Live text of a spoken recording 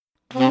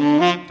To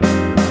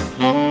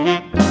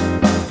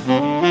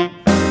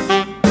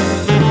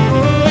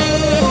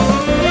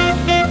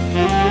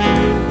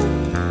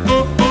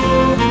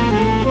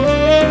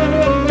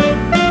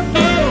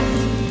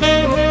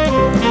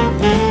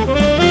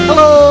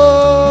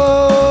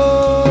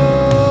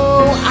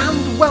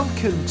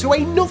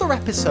another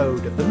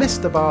episode of the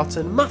Mr.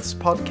 Barton Maths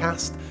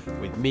Podcast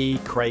with me,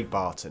 Craig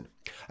Barton.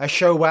 A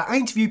show where I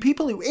interview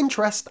people who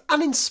interest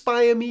and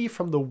inspire me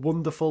from the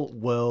wonderful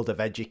world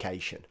of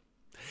education.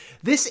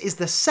 This is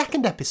the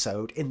second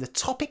episode in the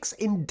Topics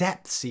in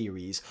Depth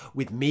series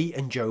with me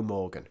and Joe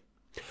Morgan.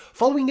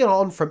 Following it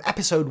on from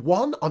episode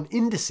 1 on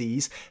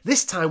indices,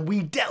 this time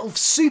we delve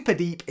super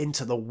deep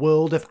into the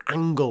world of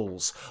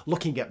angles,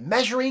 looking at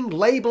measuring,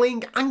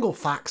 labelling, angle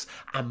facts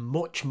and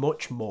much,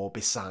 much more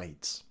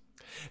besides.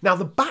 Now,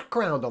 the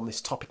background on this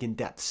Topic in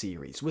Depth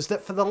series was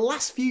that for the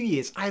last few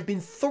years I have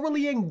been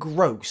thoroughly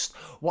engrossed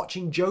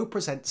watching Joe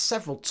present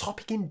several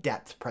Topic in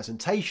Depth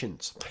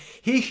presentations.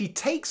 Here she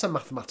takes a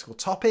mathematical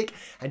topic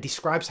and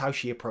describes how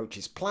she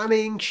approaches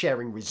planning,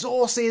 sharing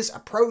resources,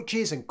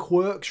 approaches and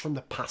quirks from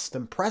the past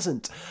and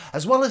present,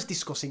 as well as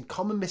discussing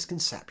common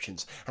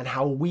misconceptions and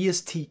how we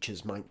as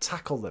teachers might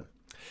tackle them.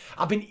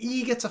 I've been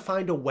eager to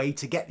find a way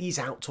to get these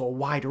out to a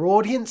wider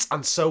audience,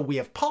 and so we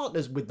have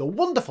partnered with the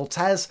wonderful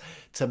Tez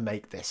to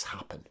make this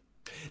happen.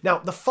 Now,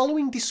 the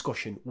following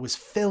discussion was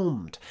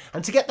filmed,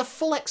 and to get the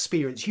full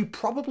experience you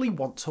probably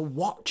want to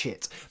watch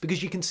it,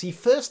 because you can see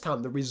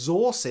firsthand the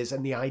resources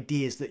and the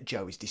ideas that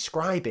Joe is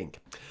describing.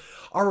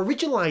 Our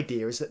original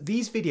idea is that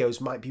these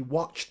videos might be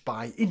watched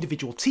by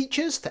individual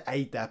teachers to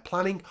aid their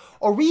planning,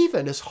 or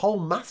even as whole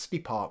maths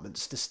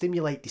departments to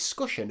stimulate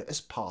discussion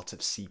as part of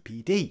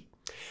CPD.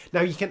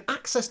 Now, you can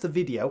access the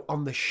video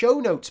on the show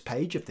notes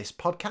page of this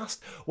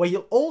podcast, where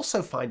you'll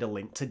also find a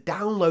link to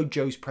download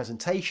Joe's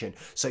presentation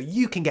so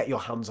you can get your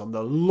hands on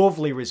the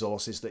lovely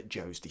resources that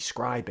Joe's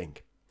describing.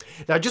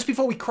 Now, just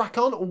before we crack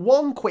on,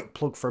 one quick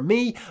plug from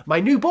me. My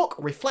new book,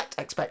 Reflect,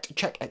 Expect,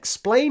 Check,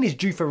 Explain, is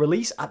due for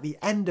release at the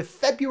end of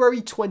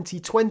February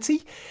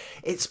 2020.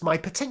 It's my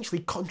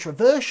potentially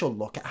controversial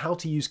look at how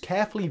to use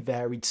carefully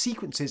varied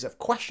sequences of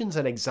questions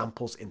and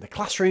examples in the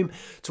classroom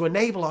to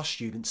enable our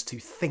students to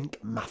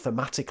think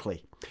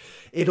mathematically.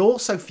 It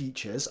also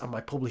features, and my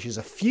publishers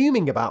are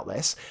fuming about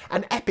this,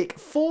 an epic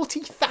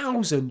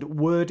 40,000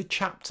 word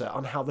chapter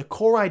on how the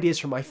core ideas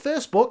from my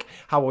first book,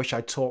 How I Wish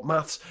I'd Taught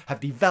Maths,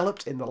 have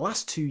developed in the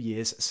last 2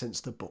 years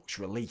since the book's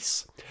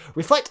release.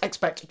 Reflect,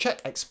 Expect,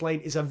 Check, Explain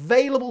is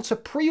available to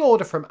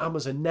pre-order from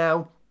Amazon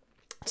now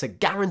to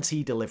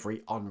guarantee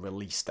delivery on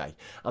release day.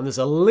 And there's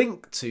a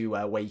link to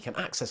where you can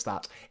access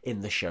that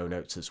in the show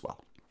notes as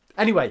well.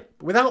 Anyway,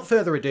 without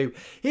further ado,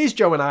 here's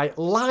Joe and I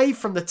live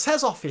from the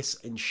Tez office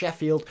in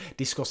Sheffield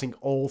discussing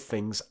all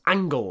things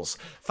angles.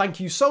 Thank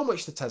you so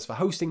much to Tez for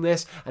hosting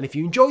this, and if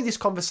you enjoy this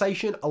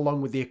conversation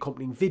along with the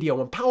accompanying video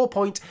and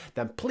PowerPoint,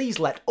 then please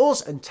let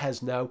us and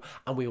Tez know,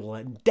 and we will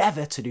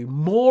endeavour to do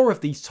more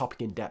of these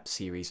Topic in Depth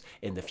series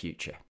in the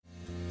future.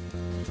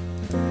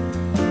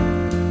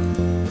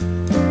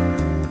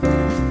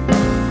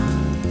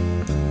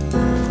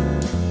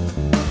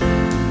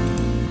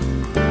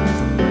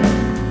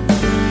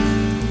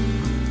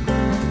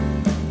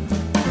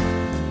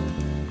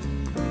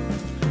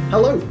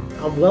 Hello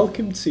and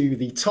welcome to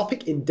the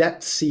Topic in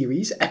Depth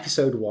series,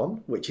 episode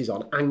 1, which is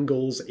on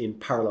angles in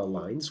parallel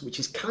lines, which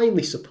is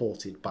kindly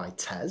supported by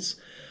Tez.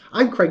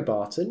 I'm Craig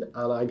Barton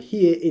and I'm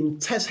here in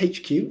Tez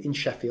HQ in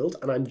Sheffield,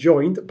 and I'm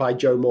joined by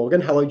Joe Morgan.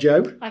 Hello,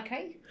 Joe. Hi,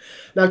 Craig.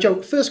 Now,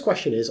 Joe, first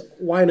question is,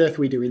 why on earth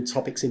are we doing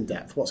Topics in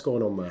Depth? What's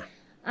going on there?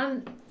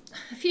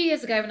 A few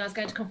years ago when I was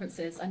going to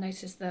conferences, I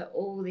noticed that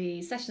all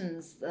the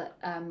sessions that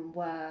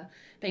were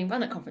being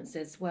run at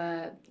conferences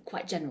were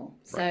quite general.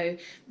 Right.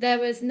 So there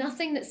was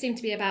nothing that seemed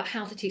to be about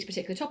how to teach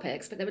particular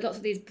topics, but there were lots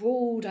of these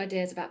broad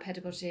ideas about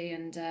pedagogy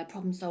and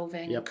problem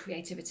solving, and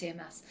creativity and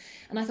maths.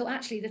 And I thought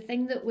actually the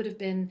thing that would have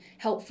been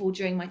helpful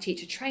during my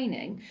teacher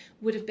training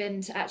would have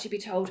been to actually be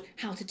told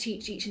how to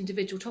teach each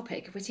individual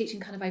topic. If we're teaching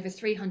kind of over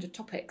 300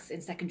 topics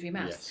in secondary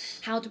maths,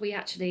 how do we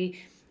actually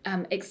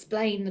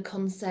explain the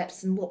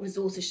concepts and what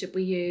resources should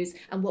we use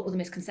and what will the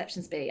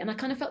misconceptions be? And I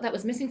kind of felt that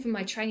was missing from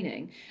my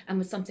training and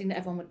was something that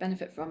everyone would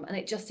benefit from, and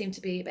it just seemed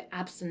to be a bit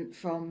absent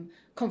from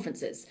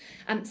conferences.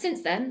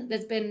 Since then,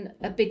 there's been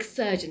a big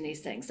surge in these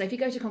things. So if you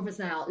go to a conference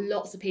now,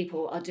 lots of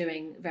people are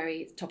doing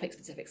very topic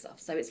specific stuff.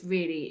 So it's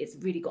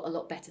really got a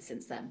lot better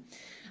since then.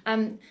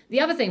 The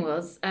other thing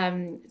was,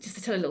 just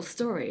to tell a little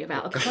story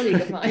about a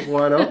colleague of mine.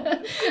 Why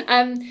not?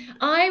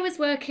 I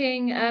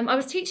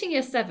was teaching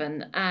year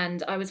 7,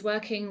 and I was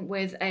working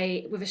with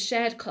a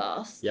shared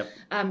class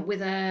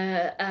with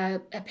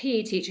a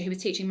PE teacher who was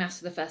teaching maths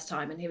for the first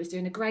time, and he was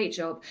doing a great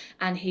job,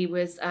 and he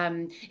was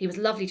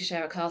lovely to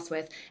share a class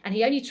with, and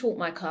he only taught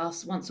my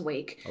class once a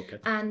week. Okay.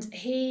 And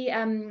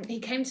he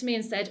came to me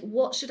and said,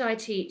 what should I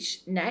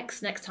teach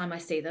next time I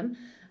see them?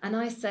 And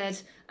I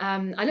said,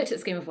 I looked at the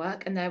scheme of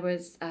work, and there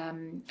was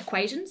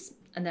equations,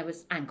 and there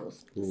was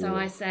angles. So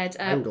I said,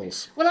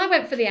 angles. Well, I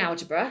went for the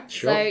algebra.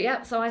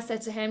 Sure. So I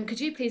said to him, could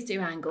you please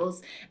do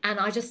angles? And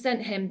I just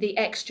sent him the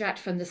extract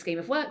from the scheme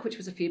of work, which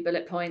was a few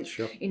bullet points.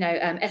 Sure.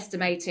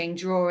 Estimating,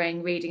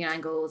 drawing, reading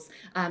angles,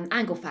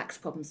 angle facts,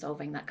 problem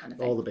solving, that kind of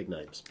thing. All the big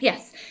names.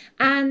 Yes.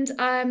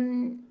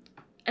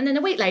 And then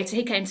a week later,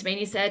 he came to me and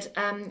he said,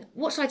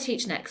 what should I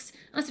teach next?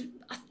 I said,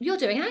 you're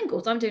doing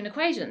angles. I'm doing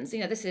equations.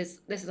 This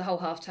is a whole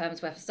half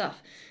term's worth of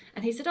stuff.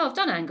 And he said, I've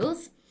done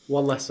angles.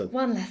 One lesson.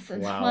 Wow,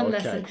 one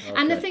lesson. Okay.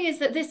 And the thing is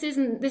that this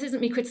isn't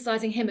me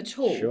criticising him at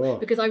all. Sure.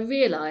 Because I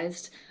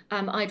realised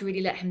I'd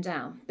really let him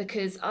down,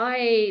 because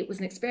I was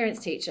an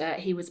experienced teacher.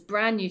 He was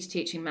brand new to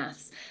teaching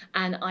maths,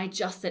 and I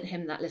just sent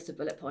him that list of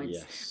bullet points.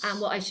 Yes. And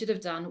what I should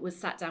have done was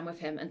sat down with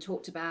him and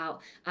talked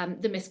about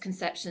the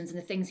misconceptions and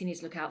the things he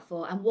needs to look out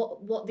for, and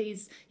what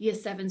these year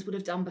sevens would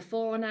have done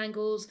before on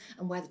angles,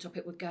 and where the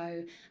topic would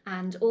go,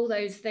 and all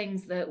those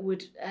things that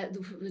would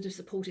have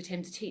supported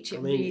him to teach it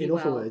really in well.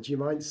 other words, you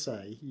might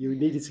say you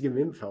needed to give him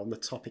info on the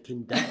topic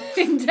in depth.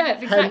 In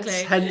depth,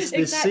 exactly. Hence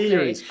this Exactly.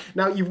 series.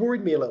 Now, you've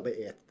worried me a little bit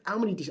here. How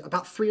many?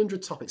 About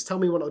 300 topics. Tell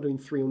me we're not doing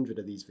 300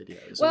 of these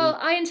videos. Well,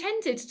 I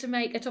intended to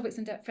make a topics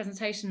in depth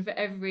presentation for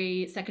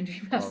every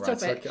secondary maths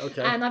topic,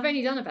 okay. and I've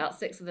only done about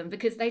 6 of them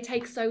because they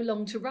take so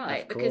long to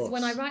write. Of Because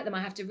when I course. write them, I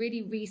have to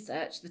really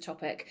research the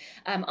topic.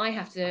 I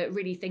have to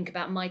really think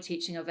about my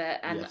teaching of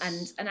it, and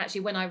Yes. and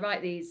actually, when I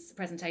write these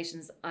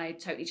presentations, I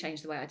totally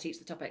change the way I teach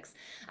the topics.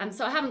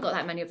 So I haven't got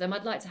that many of them.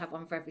 I'd like to have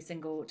one for every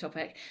single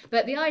topic.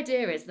 But the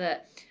idea is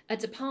that a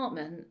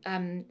department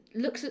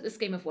looks at the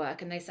scheme of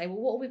work and they say,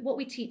 well, what are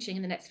we teaching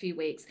in the next few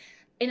weeks?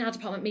 In our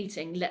department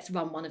meeting, let's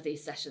run one of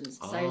these sessions.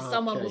 So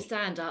someone will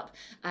stand up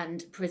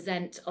and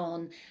present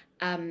on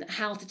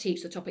how to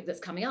teach the topic that's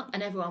coming up,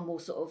 and everyone will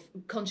sort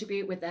of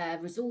contribute with their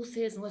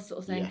resources and that sort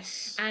of thing.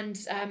 Yes.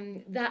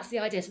 And that's the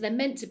idea. So they're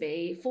meant to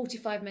be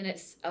 45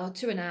 minutes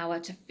to an hour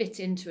to fit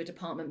into a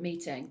department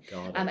meeting.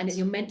 And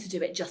you're meant to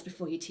do it just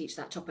before you teach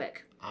that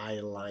topic.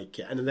 I like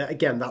it. And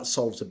again, that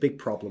solves a big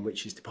problem,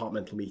 which is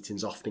departmental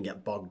meetings often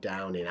get bogged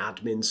down in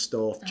admin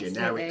stuff,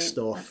 generic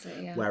stuff,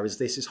 whereas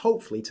this is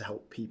hopefully to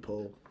help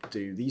people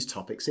do these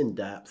topics in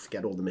depth,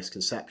 get all the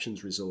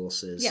misconceptions,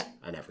 resources,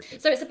 and everything.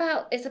 So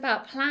it's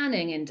about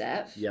planning in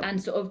depth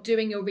and sort of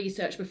doing your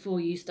research before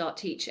you start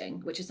teaching,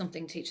 which is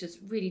something teachers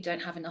really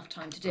don't have enough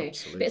time to do.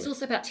 Absolutely. But it's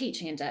also about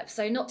teaching in depth.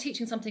 So not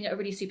teaching something at a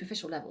really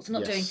superficial level. So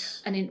not doing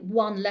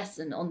one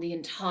lesson on the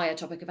entire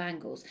topic of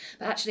angles,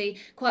 but actually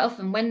quite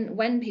often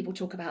when people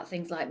talk about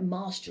things like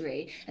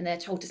mastery and they're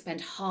told to spend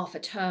half a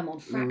term on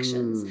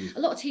fractions, a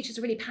lot of teachers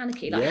are really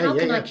panicky. Like, how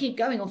can I keep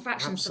going on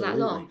fractions for that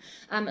long?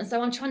 And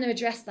so I'm trying to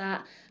address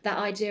that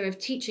idea of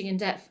teaching in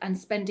depth and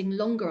spending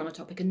longer on a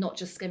topic and not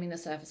just skimming the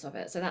surface of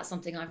it. So that's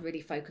something I've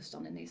really focused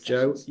on in these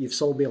sessions. Jo, you've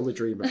sold me on the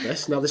dream of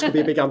this. Now, this could be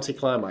a big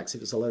anticlimax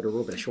if it's a load of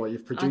rubbish, what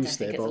you've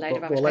produced I here. don't think it's a load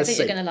of but rubbish. let's I think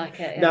see. you're going to like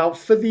it. Yeah. Now,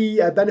 for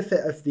the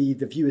benefit of the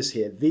viewers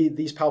here,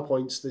 these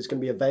PowerPoints, there's going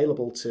to be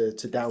available to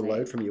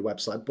download from your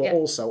website, but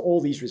also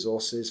all these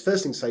resources,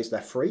 first thing to say is they're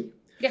free.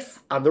 Yes.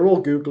 And they're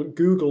all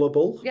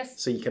Googleable. Yes.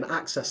 So you can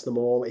access them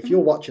all. If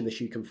you're watching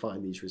this, you can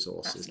find these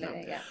resources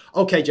Absolutely, now. yeah.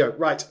 Okay, Jo,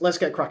 right, let's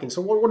get cracking.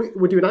 So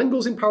we're doing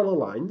angles in parallel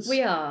lines.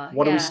 We are.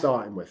 What are we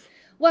starting with?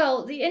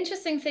 Well, the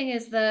interesting thing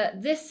is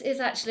that this is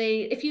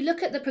actually, if you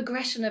look at the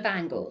progression of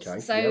angles,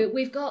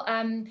 we've got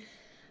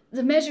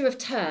the measure of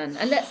turn,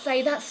 and let's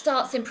say that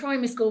starts in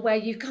primary school where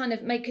you kind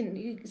of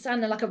you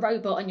sound like a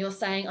robot and you're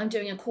saying, I'm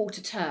doing a quarter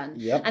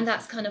turn. And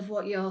that's kind of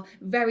what your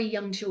very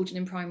young children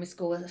in primary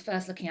school are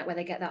first looking at, where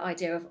they get that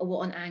idea of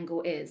what an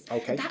angle is.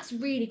 Okay. That's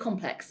really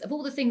complex. Of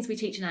all the things we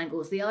teach in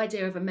angles, the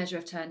idea of a measure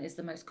of turn is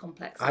the most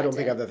complex. I don't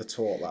think I've ever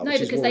taught that. No,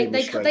 which because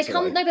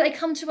they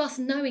come to us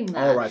knowing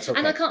that. Oh, right, okay.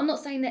 And I'm not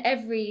saying that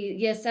every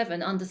year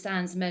 7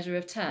 understands measure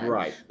of turn.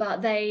 Right.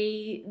 But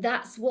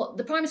that's what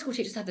the primary school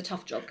teachers have the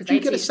tough job, because Do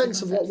you get a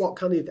sense of what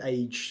kind of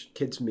age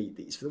kids meet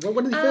these?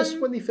 When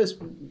they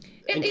first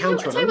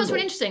encounter I'll tell you what's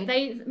really interesting.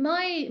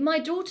 My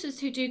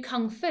daughters who do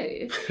kung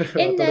fu,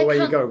 in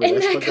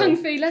their kung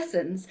fu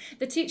lessons,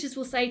 the teachers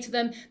will say to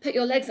them, put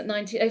your legs at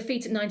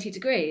feet at 90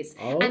 degrees.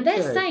 And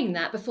they're saying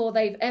that before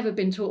they've ever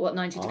been taught what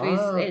 90 degrees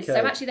is. So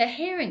actually they're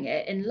hearing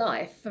it in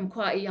life from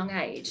quite a young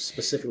age.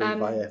 Specifically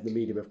via the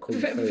medium of kung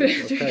fu.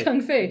 Through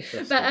kung fu.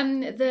 But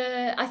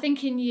I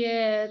think in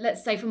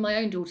let's say from my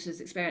own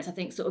daughter's experience, I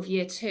think sort of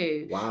year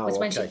 2 was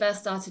when she first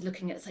started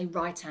looking at, say,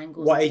 right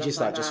angles. What age is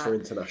that, just for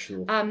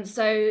international?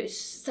 So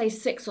say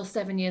 6 or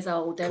 7 years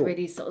old, they're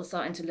really sort of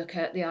starting to look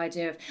at the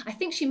idea of, I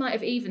think she might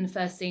have even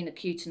first seen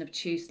acute and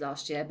obtuse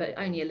last year, but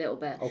only a little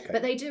bit.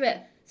 But they do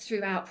it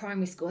throughout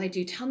primary school. They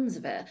do tons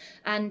of it,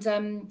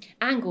 and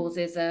angles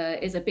is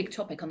a big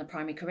topic on the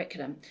primary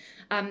curriculum.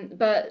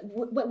 But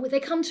they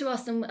come to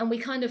us and we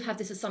kind of have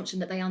this assumption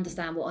that they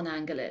understand what an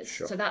angle is.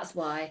 So that's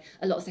why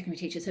a lot of secondary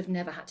teachers have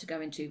never had to go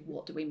into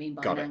what do we mean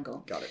by an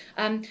angle. Got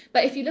it.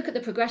 But if you look at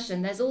the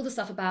progression, there's all the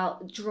stuff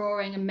about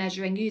drawing and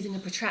measuring, using a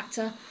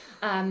protractor.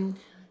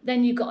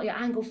 Then you've got your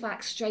angle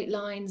facts, straight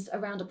lines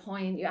around a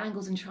point, your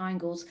angles and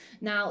triangles.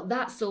 Now,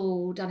 that's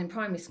all done in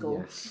primary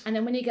school. Yes. And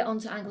then when you get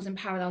onto angles and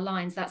parallel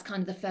lines, that's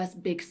kind of the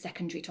first big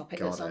secondary topic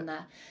Got that's it. on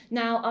there.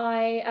 Now,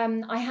 I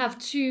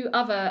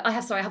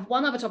have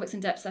one other topics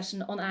in depth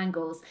session on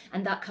angles,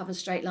 and that covers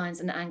straight lines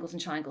and angles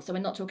and triangles. So we're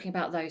not talking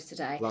about those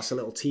today. Well, that's a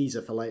little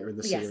teaser for later in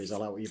the series. I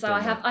like what you've so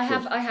done. I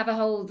have a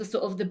whole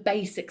the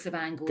basics of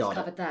angles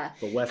covered there.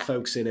 But we're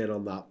focusing in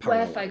on that We're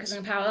parallel focusing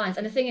lines. on parallel lines.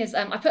 And the thing is,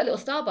 I put a little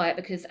star by it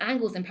because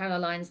angles and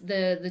parallel lines,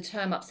 the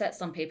term upsets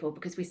some people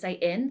because we say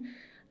in.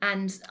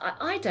 And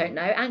I don't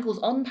know, angles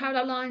on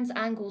parallel lines,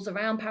 angles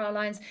around parallel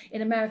lines.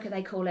 In America,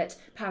 they call it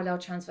parallel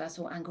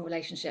transversal angle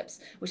relationships,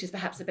 which is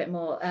perhaps a bit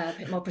more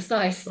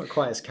precise. Not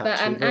quite as catchy.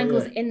 But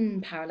angles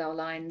in parallel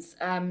lines,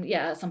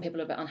 some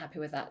people are a bit unhappy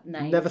with that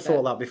name. Never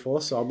thought that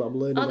before, so I'm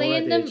learning. Are they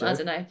in them? Jo. I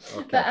don't know.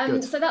 Okay, but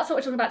good. so that's what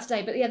we're talking about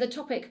today. But yeah, the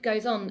topic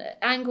goes on.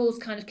 Angles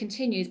kind of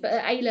continues, but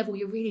at A level,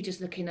 you're really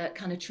just looking at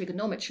kind of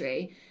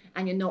trigonometry,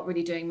 and you're not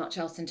really doing much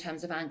else in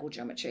terms of angle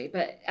geometry.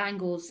 But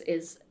angles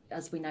is,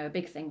 as we know, a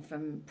big thing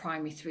from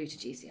primary through to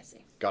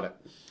GCSE. Got it.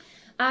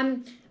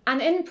 And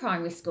in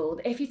primary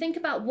school, if you think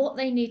about what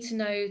they need to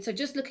know, so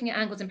just looking at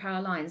angles and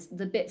parallel lines,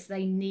 the bits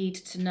they need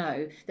to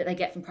know that they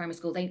get from primary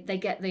school, they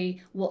get the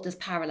what does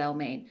parallel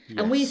mean? Yes.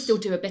 And we still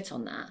do a bit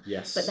on that.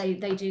 Yes. But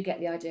they do get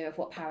the idea of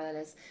what parallel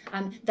is.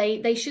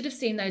 They should have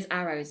seen those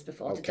arrows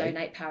before to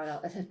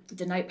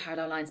denote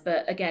parallel lines.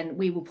 But again,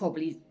 we will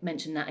probably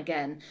mention that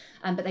again.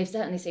 But they've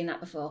certainly seen that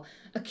before.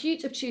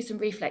 Acute, obtuse and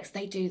reflex,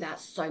 they do that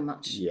so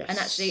much. Yes. And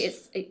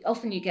actually,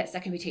 often you get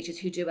secondary teachers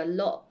who do a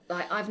lot.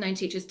 Like I've known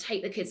teachers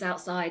take the kids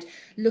outside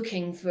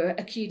looking for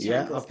acute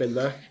angles. Yeah, I've been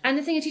there. And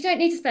the thing is, you don't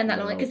need to spend that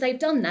long because they've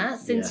done that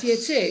since year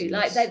 2.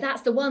 Yes. Like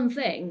that's the one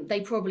thing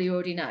they probably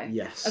already know.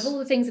 Yes. Of all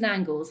the things in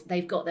angles,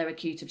 they've got their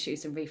acute,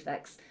 obtuse and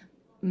reflex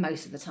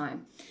most of the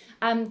time.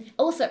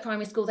 Also at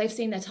primary school, they've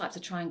seen their types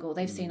of triangle,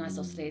 they've seen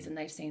isosceles, and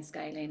they've seen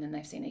scalene, and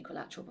they've seen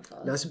equilateral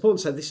before. Now it's important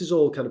to say this is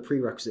all kind of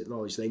prerequisite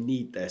knowledge. They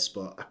need this,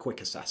 but a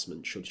quick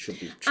assessment should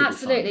be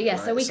Absolutely, fine, yes.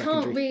 right? So we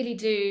Secondary. can't really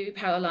do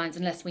parallel lines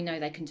unless we know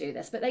they can do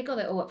this. But they got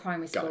it all at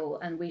primary school,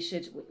 and we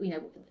should,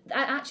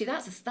 actually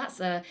that's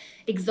a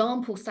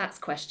example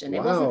stats question.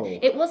 Wow.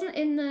 It wasn't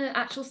in the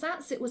actual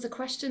stats. It was a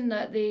question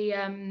that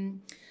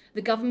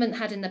the government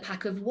had in the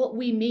pack of what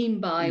we mean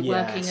by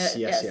working at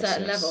a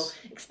certain level,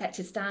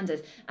 expected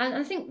standard. And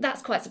I think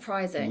that's quite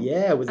surprising.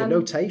 Yeah, with the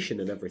notation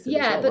and everything. Yeah,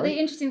 as well, but right? the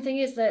interesting thing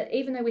is that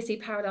even though we see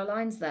parallel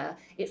lines there,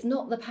 it's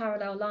not the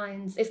parallel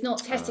lines, it's not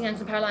testing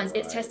angles and parallel lines,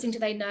 it's testing do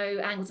they know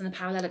angles in the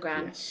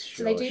parallelogram. Yes,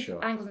 so they do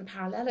angles in the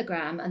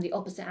parallelogram and the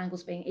opposite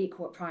angles being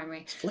equal at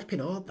primary. It's flipping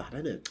hard, that,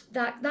 isn't it?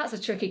 That's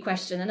a tricky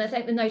question, and I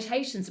think the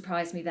notation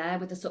surprised me there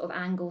with the sort of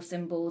angle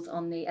symbols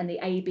on the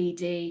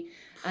ABD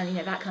and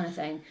that kind of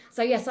thing.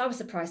 So yes, I was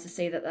surprised to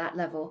see that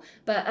level.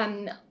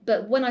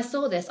 But when I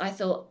saw this, I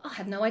thought, I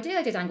had no idea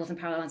they did angles and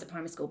parallel lines at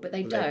primary school, but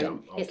they don't.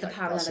 Okay, It's the that's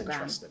parallelogram.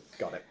 interesting.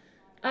 Got it.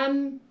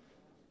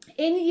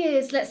 In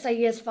years, let's say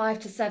years 5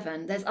 to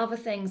 7, there's other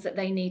things that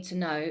they need to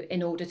know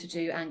in order to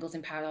do angles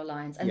in parallel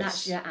lines, and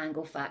that's your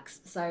angle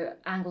facts. So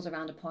angles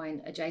around a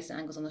point, adjacent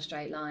angles on a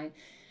straight line,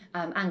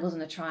 angles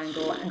on a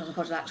triangle, angles on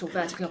quadrilateral,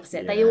 vertically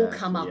opposite. They all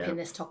come up in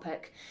this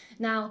topic.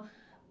 Now,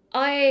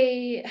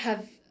 I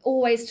have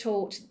always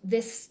taught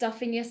this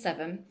stuff in year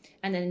 7,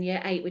 and then in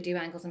year 8 we do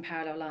angles and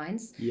parallel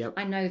lines. Yep.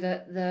 I know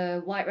that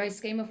the White Rose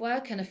scheme of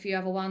work and a few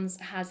other ones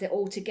has it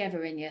all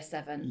together in year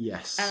 7.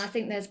 Yes. And I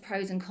think there's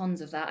pros and cons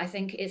of that. I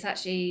think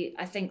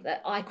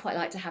that I quite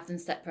like to have them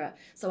separate.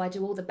 So I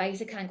do all the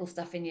basic angle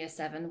stuff in year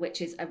 7,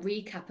 which is a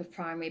recap of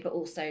primary but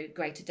also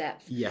greater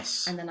depth.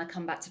 Yes. And then I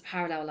come back to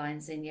parallel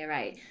lines in year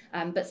 8.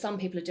 But some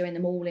people are doing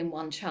them all in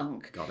one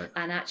chunk. Got it.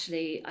 And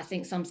actually, I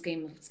think some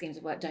schemes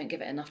of work don't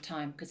give it enough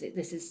time because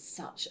this is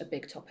such a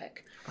big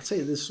topic. I'll tell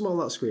you, there's something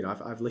on that screen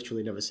I've literally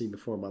never seen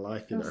before in my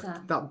life. What's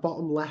that? That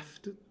bottom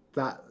left,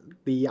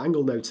 the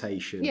angle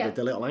notation with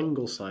the little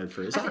angle sign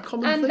through. Is that a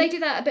common thing? And they do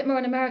that a bit more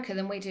in America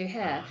than we do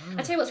here.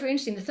 I tell you what's really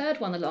interesting, the third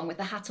one along with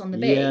the hat on the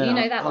B. Yeah, You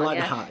know that I one, like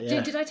yeah? the hat,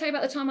 yeah. Did I tell you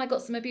about the time I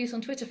got some abuse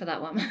on Twitter for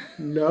that one?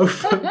 No,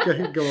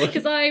 go on.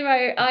 Because I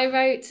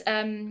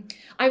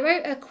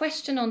wrote a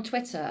question on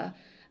Twitter.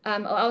 I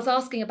was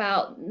asking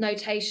about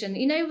notation.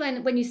 You know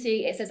when you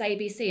see it says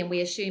ABC and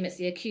we assume it's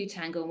the acute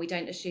angle and we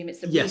don't assume it's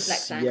the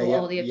reflex angle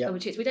or the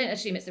obtuse. We don't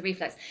assume it's the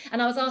reflex.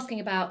 And I was asking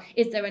about,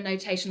 is there a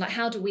notation? Like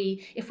how do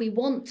we, if we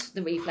want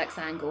the reflex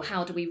angle,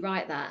 how do we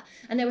write that?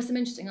 And there were some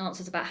interesting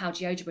answers about how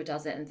GeoGebra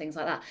does it and things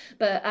like that.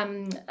 But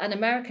an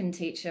American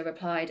teacher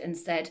replied and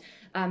said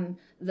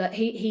that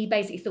he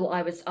basically thought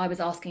I was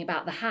asking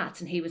about the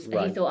hat, and he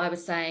thought I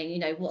was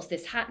saying, what's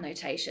this hat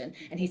notation?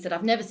 And he said,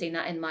 I've never seen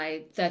that in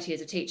my 30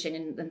 years of teaching,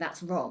 and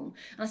that's wrong.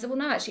 And I said, well,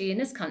 no, actually, in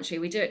this country,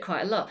 we do it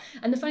quite a lot.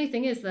 And the funny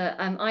thing is that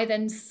I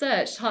then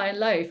searched high and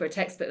low for a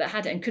textbook that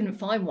had it and couldn't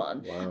find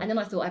one. Wow. And then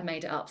I thought I'd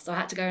made it up. So I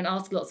had to go and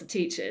ask lots of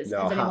teachers,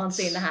 No, has anyone hats.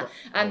 seen the hat?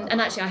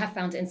 And actually, I have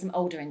found it in some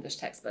older English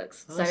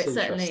textbooks. So That's it's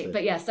certainly, interesting.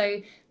 but yeah,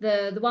 so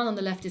the one on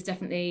the left is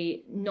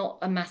definitely not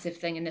a massive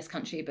thing in this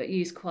country, but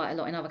used quite a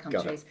lot in other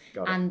countries.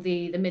 Got it. And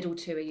the middle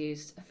two are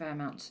used a fair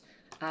amount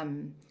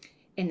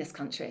in this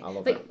country. I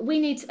love but that. we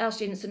need our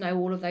students to know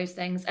all of those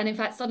things. And in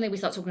fact, suddenly we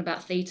start talking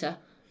about theta.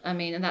 I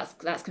mean, and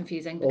that's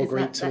confusing. All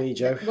Greek to me,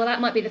 Joe. Well,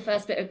 that might be the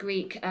first bit of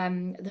Greek,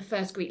 the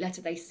first Greek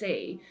letter they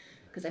see,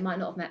 because they might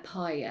not have met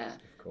pi yet.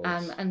 Of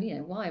course.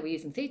 And why are we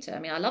using theta? I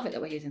mean, I love it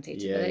that we're using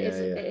theta, but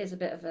it is a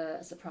bit of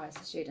a surprise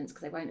to students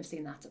because they won't have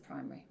seen that at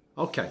primary.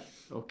 Okay.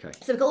 So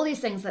we've got all these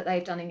things that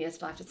they've done in years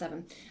 5 to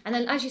 7. And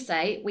then, as you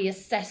say, we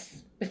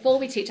assess, before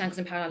we teach angles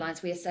and parallel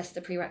lines, we assess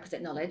the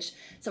prerequisite knowledge.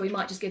 So we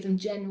might just give them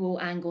general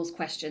angles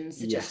questions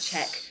to just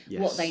check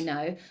what they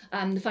know.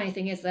 The funny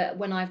thing is that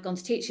when I've gone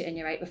to teach it in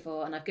year 8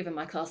 before and I've given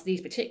my class these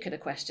particular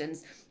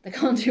questions, they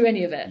can't do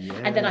any of it. Yeah.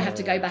 And then I have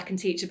to go back and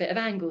teach a bit of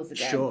angles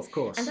again. Sure, of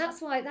course. And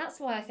that's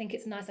why I think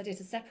it's a nice idea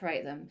to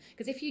separate them.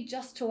 Because if you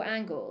just taught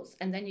angles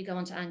and then you go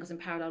on to angles and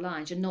parallel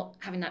lines, you're not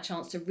having that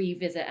chance to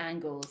revisit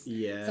angles.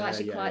 Yeah. So I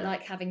actually quite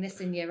like having this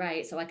in year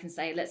 8, so I can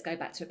say, let's go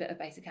back to a bit of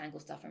basic angle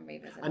stuff and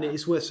revisit And that.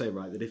 it's worth saying,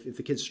 right, that if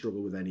the kids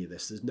struggle with any of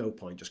this, there's no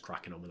point just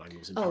cracking on with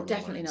angles and parallel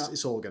definitely lines. not.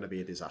 It's all going to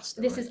be a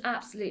disaster. This is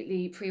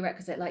absolutely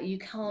prerequisite. Like, you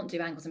can't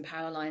do angles and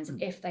parallel lines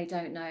if they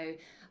don't know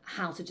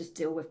how to just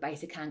deal with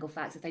basic angle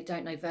facts. If they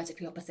don't know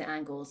vertically opposite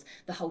angles,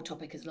 the whole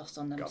topic is lost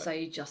on them. So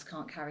you just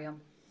can't carry on.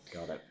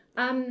 Got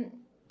it.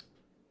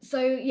 So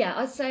yeah,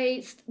 I'd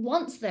say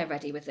once they're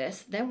ready with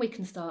this, then we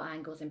can start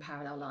angles in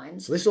parallel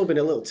lines. So this has all been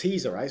a little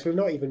teaser, right? So we've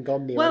not even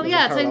gone near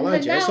parallel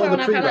lines yet. now we're on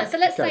our parallel lines. So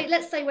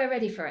let's say we're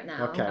ready for it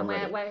now, okay, and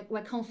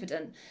we're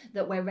confident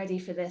that we're ready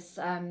for this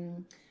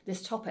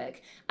this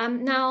topic.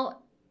 Now,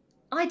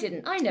 I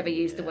never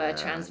used the word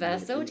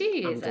transversal. Do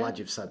you use it? I'm glad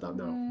you've said that.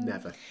 No,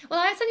 never.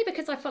 Well, it's only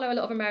because I follow a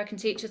lot of American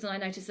teachers, and I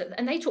notice that,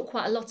 and they talk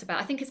quite a lot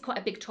about. I think it's quite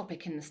a big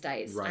topic in the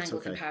States,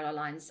 angles and parallel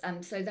lines.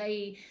 So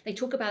they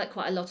talk about it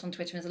quite a lot on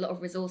Twitter. And there's a lot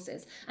of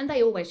resources, and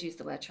they always use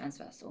the word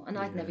transversal. And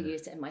I've never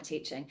used it in my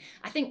teaching.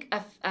 I think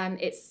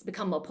it's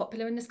become more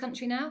popular in this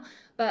country now,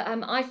 but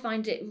I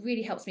find it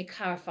really helps me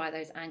clarify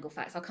those angle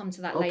facts. I'll come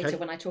to that later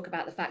when I talk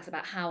about the facts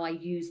about how I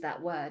use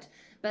that word.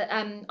 But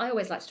I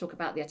always like to talk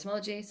about the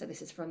etymology. So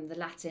this is from the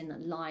Latin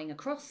lying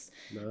across.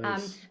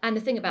 Nice. And the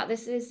thing about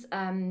this is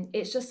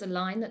it's just a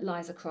line that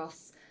lies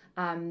across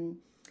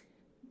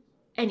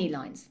any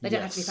lines. They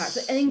don't have to be parallel.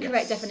 So an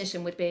incorrect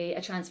definition would be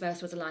a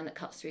transversal is a line that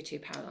cuts through 2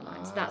 parallel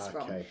lines. That's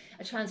wrong.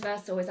 A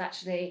transversal is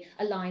actually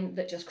a line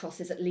that just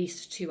crosses at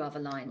least 2 other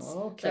lines.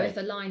 So if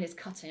a line is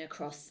cutting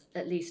across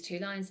at least 2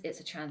 lines, it's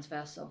a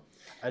transversal.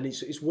 And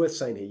it's worth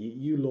saying here,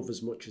 you love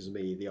as much as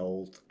me the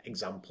old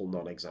example,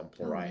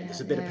 non-example, right? Yeah, there's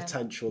a bit of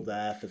potential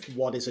there for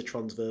what is a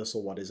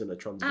transversal, what isn't a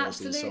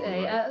transversal.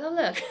 Absolutely. And so on,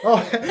 right? Look.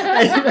 Oh,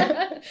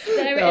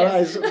 there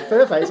it is. It's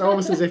perfect. It's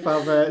almost as if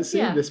I've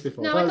seen this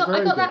before. No,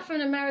 I got that from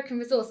an American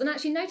resource. And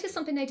actually notice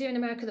something they do in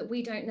America that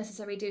we don't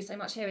necessarily do so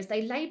much here is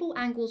they label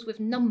angles with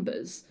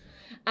numbers.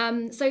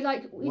 So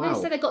like,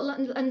 so they've got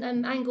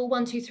an angle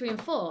 1, 2, 3,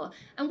 and 4,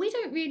 and we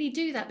don't really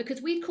do that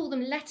because we'd call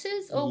them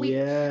letters, or we'd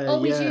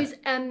use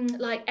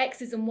like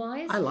X's and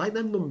Y's. I like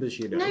them numbers,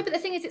 you know. No, but the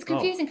thing is, it's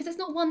confusing because it's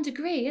not 1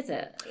 degree, is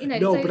it?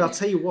 No, but I'll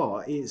tell you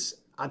what,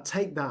 I'd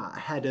take that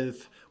ahead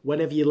of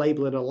whenever you're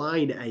labeling a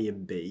line A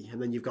and B, and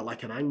then you've got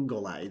like an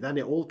angle A, then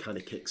it all kind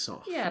of kicks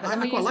off. Yeah, but then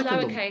we use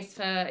lowercase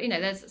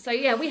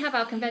for, we have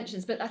our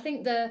conventions, but I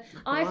think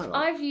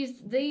I've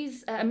used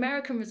these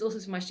American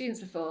resources for my students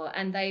before,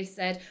 and they've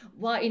said,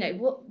 why,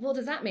 what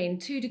does that mean?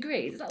 2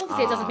 degrees?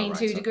 Obviously, it doesn't mean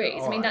 2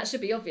 degrees. I mean, that should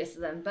be obvious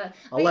to them, but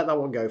I'll let that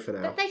one go for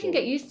now. But they can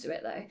get used to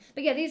it though.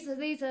 But yeah, these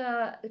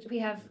are we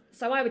have.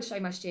 So I would show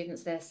my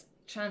students this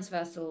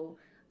transversal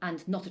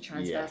and not a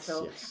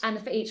transversal. Yes.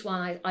 And for each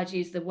one, I'd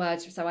use the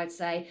words. So I'd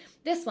say,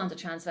 this one's a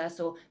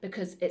transversal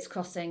because it's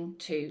crossing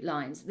 2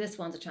 lines. This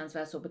one's a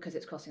transversal because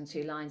it's crossing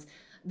 2 lines.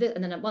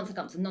 And then once I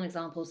come to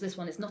non-examples, this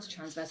one is not a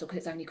transversal because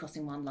it's only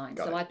crossing 1 line.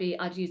 So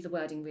I'd use the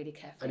wording really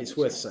carefully. And it's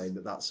worth saying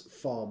that that's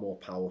far more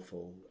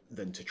powerful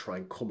than to try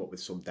and come up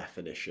with some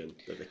definition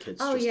that the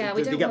kids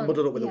they get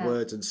muddled up with the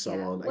words and so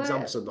on.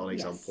 Examples and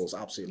non-examples,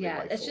 absolutely.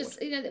 Yeah, it's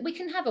just we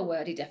can have a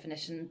wordy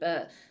definition,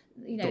 but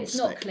it's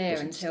not clear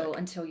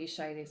until you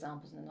show the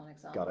examples and the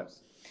non-examples. Got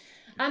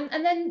it.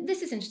 And then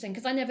this is interesting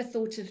because I never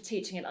thought of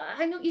teaching it.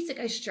 I'm not used to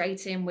go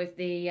straight in with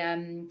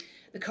the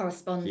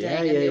corresponding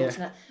and the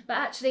alternate. But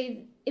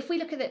actually, if we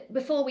look at it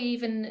before we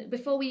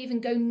even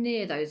go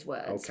near those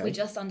words, we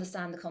just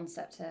understand the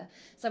concept here.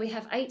 So we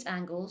have 8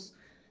 angles.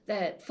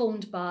 They're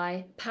formed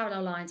by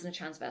parallel lines and a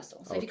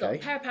transversal. So if you've got a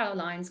pair of parallel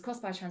lines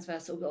crossed by a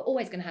transversal, we're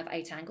always going to have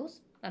 8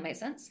 angles. That makes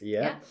sense?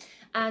 Yeah.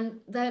 And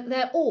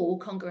they're all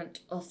congruent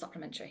or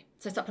supplementary.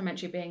 So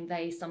supplementary being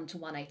they sum to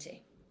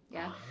 180.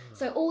 Yeah.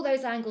 So all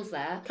those angles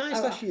there. Can I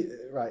just ask you,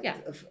 right? Yeah.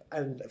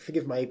 And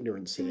forgive my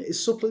ignorance here.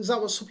 Is that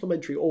what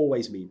supplementary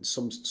always means?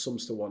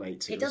 Sums to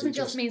 180. It doesn't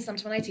just mean sum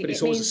to 180. But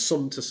it's always a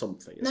sum to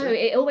something.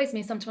 It always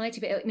means sum to 180,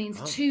 but it means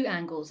 2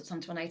 angles at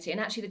sum to 180. And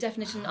actually, the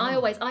definition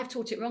I've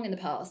taught it wrong in the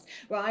past,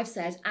 where I've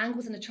said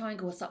angles in a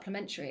triangle are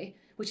supplementary,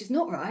 which is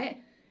not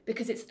right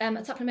because it's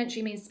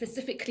supplementary means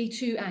specifically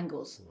 2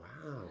 angles. Wow.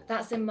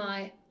 That's in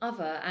my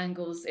other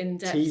angles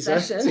in-depth Teaser,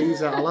 session.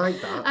 I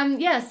like that.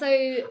 Yeah, so...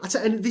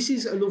 And this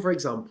is another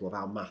example of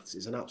how maths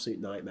is an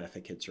absolute nightmare for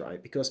kids,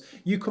 right? Because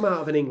you come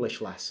out of an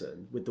English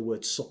lesson with the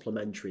word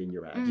supplementary in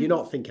your head. You're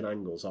not thinking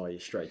angles, are you,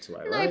 straight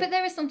away, right? No, but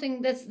there is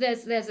something, there's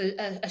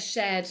a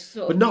shared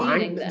sort But of not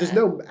meaning there. there's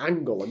no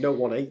angle and no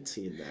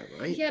 180 in there,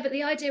 right? Yeah, but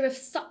the idea of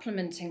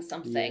supplementing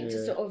something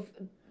to sort of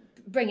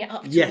bring it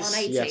up to Yes,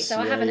 180. yes, so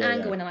I have an yeah,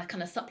 angle yeah. and I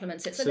kind of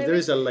supplement it. So there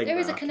is a link. There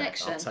is a Okay,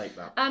 connection. I'll take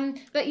that.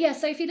 But yeah,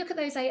 so if you look at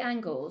those 8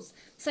 angles,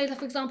 so like,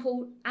 for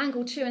example,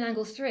 angle 2 and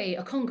angle 3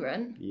 are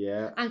congruent.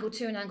 Yeah. Angle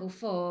 2 and angle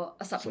 4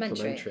 are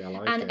supplementary. Supplementary, I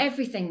like and it.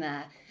 everything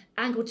there.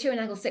 Angle 2 and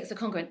angle 6 are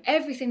congruent.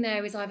 Everything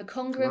there is either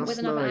congruent with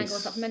another nice. angle or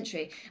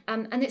supplementary.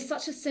 And it's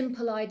such a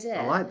simple idea.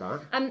 I like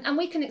that. And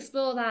we can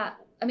explore that.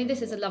 I mean,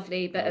 this is a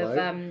lovely bit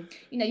Hello. of,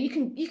 you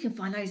can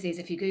find loads of these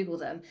if you Google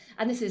them.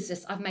 And this is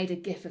just, I've made a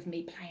GIF of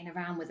me playing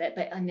around with it.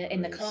 But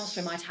in the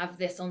classroom, I'd have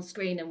this on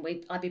screen and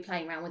I'd be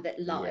playing around with it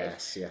live.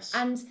 Yes.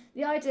 And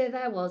the idea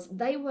there was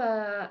they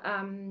were,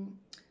 I'm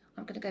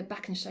going to go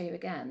back and show you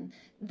again.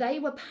 They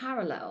were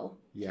parallel.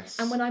 Yes.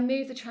 And when I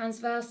move the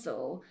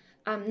transversal,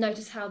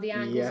 notice how the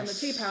angles on the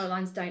 2 parallel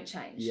lines don't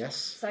change. Yes.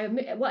 So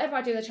whatever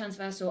I do with the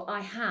transversal, I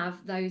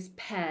have those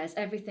pairs.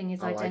 Everything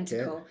is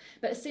identical. Like it.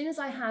 But as soon as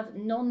I have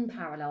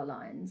non-parallel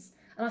lines,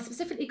 and I've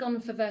specifically gone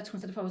for vertical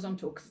instead of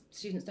horizontal because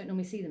students don't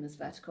normally see them as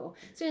vertical.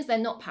 As soon as they're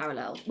not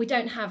parallel, we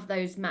don't have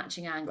those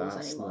matching angles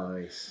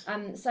anymore. Nice.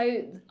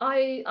 So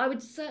I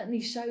would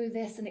certainly show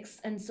this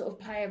and sort of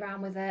play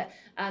around with it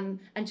and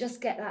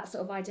just get that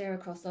sort of idea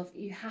across of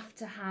you have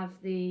to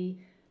have the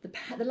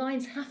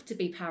lines have to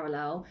be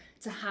parallel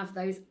to have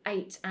those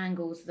 8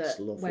 angles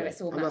where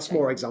it's all matching. And that's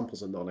more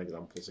examples and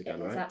non-examples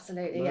again, right?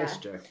 Absolutely, nice, yeah.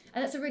 Joe.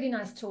 And it's a really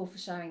nice tool for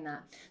showing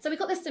that. So we've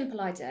got this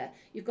simple idea.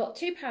 You've got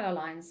 2 parallel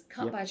lines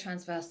cut by a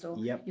transversal.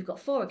 Yep. You've got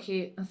 4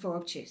 acute and 4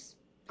 obtuse.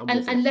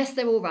 And unless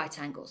they're all right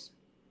angles.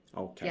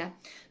 Okay. Yeah.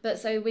 But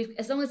so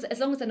as long as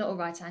they're not all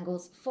right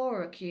angles, 4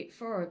 are acute,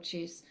 4 are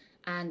obtuse,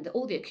 and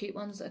all the acute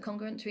ones are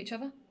congruent to each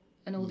other,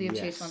 and all the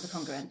obtuse ones are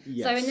congruent.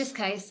 Yes. So in this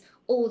case,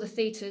 all the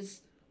thetas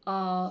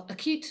are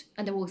acute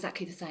and they're all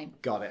exactly the same.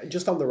 Got it. And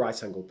just on the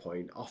right angle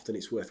point, often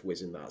it's worth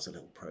whizzing that as a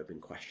little probing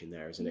question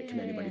there, isn't it?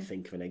 Can anybody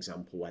think of an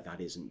example where that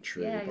isn't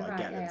true? Yeah, you're but I right.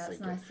 get them That's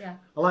thinking. nice, yeah.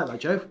 I like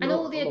that, Joe. And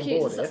all the acute.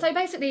 Board, so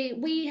basically,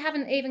 we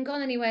haven't even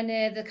gone anywhere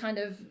near the kind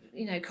of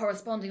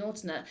corresponding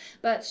alternate,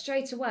 but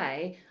straight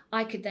away,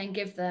 I could then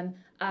give them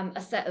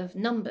a set of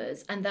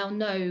numbers and they'll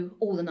know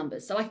all the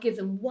numbers. So I could give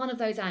them one of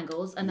those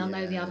angles and they'll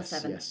know the other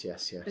 7.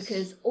 Yes.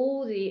 Because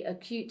all the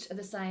acute are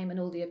the same and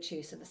all the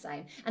obtuse are the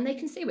same. And they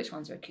can see which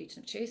ones are acute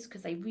and obtuse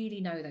because they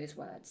really know those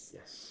words.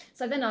 Yes.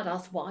 So then I'd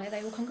ask, why are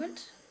they all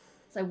congruent?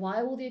 So why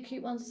are all the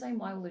acute ones the same?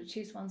 Why are all the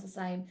obtuse ones the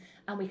same?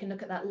 And we can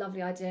look at that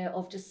lovely idea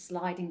of just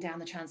sliding down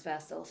the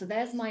transversal. So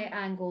there's my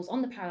angles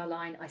on the parallel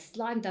line. I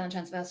slide them down the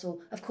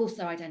transversal. Of course,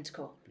 they're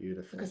identical.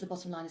 Beautiful. Because the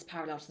bottom line is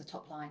parallel to the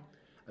top line.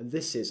 And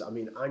this is,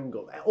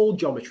 angle, all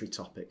geometry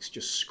topics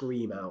just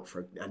scream out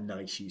for a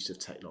nice use of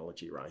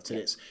technology, right? And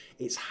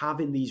it's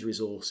having these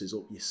resources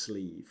up your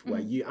sleeve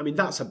where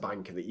that's a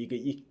banker that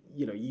you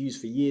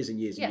use for years and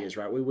years and years,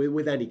 right? We're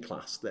with any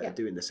class that are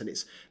doing this. And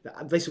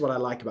this is what I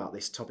like about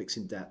this Topics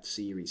in Depth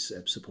series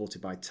supported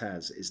by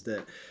TES is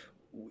that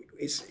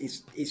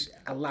it's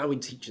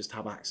allowing teachers to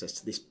have access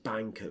to this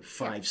bank of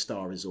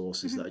 5-star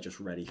resources that are just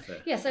ready for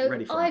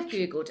I've action.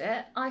 Googled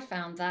it. I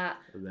found that.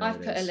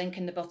 I've put a link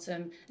in the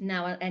bottom.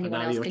 Now anyone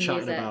now else you're can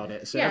chatting use it. about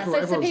it.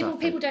 So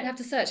people don't have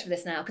to search for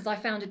this now because I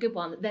found a good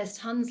one. There's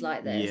tons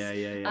like this.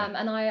 Yeah.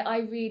 And I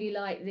really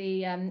like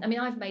the.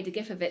 I've made a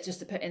GIF of it just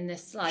to put in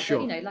this slide.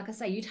 Sure. But like I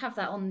say, you'd have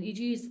that on. You'd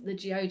use the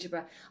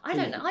GeoGebra. I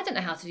don't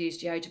know how to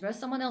use GeoGebra.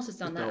 Someone else has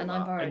done that, and I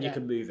borrowed it. And you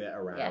can move it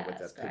around with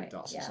the that's pink great.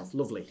 dots and stuff.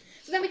 Lovely.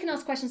 So then we can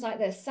ask questions like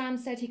this. Sam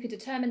said he could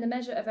determine the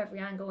measure of every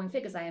angle in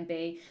figures A and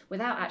B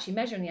without actually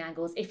measuring the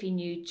angles if he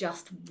knew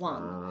just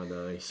one. Ah,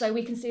 nice. So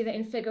we can see that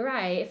in figure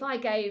A, if I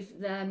gave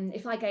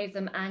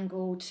them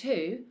angle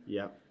 2,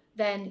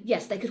 then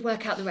yes, they could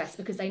work out the rest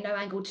because they know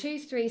angle 2,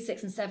 3,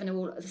 6 and 7 are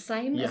all the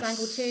same as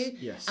angle 2.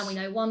 Yes. And we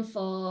know 1,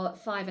 4,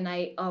 5 and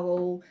 8 are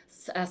all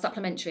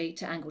supplementary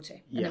to angle 2.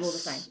 And they're all the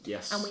same.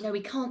 Yes. And we know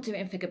we can't do it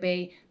in figure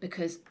B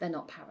because they're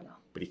not parallel.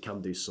 But he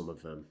can do some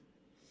of them.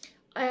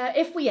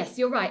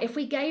 You're right. If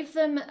we gave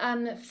them,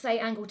 say,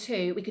 angle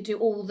 2, we could do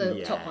all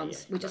the top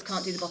ones. We just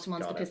can't do the bottom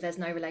ones because there's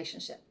no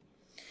relationship.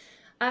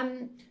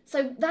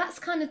 So that's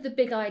kind of the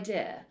big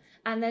idea.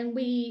 And then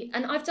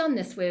I've done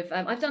this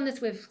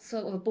with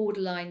sort of a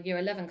borderline year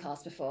 11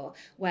 class before,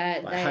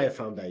 where higher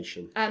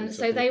foundation.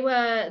 So they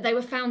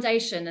were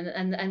foundation,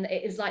 and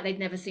it is like they'd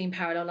never seen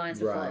parallel lines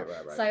before.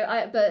 Right.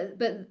 So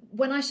but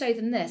when I showed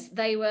them this,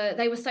 they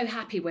were so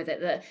happy with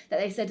it that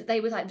they said they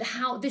were like,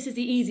 how this is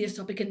the easiest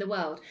topic in the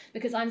world,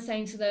 because I'm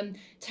saying to them,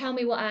 tell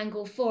me what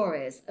angle 4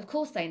 is. Of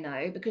course they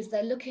know because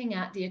they're looking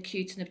at the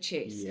acute and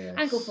obtuse. Yes.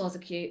 Angle 4 is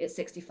acute, it's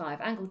 65.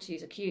 Angle 2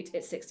 is acute,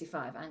 it's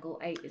 65. Angle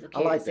 8 is acute.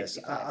 I like it's this.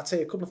 65. I'll tell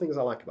you a couple of things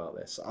I like about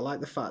this. I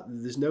like the fact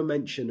that there's no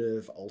mention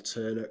of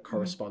alternate,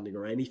 corresponding,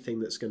 or anything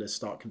that's going to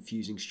start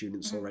confusing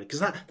students already.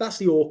 Because that's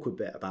the awkward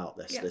bit about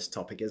this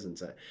topic,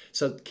 isn't it?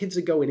 So kids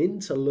are going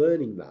into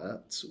learning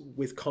that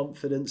with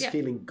confidence,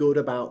 feeling good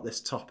about this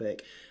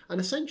topic. And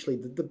essentially,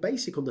 the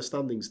basic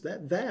understanding's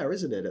there,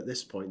 isn't it, at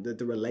this point?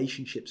 The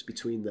relationships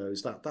between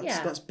those,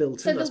 that's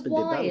built in, that's been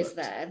developed. So the why is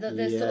there,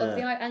 the sort of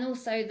and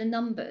also the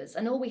numbers.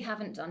 And all we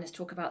haven't done is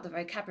talk about the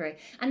vocabulary.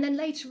 And then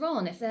later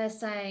on, if they're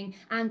saying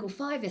angle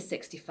 5 is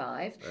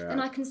 65, then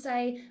I can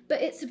say,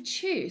 but it's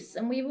obtuse.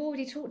 And we've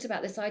already talked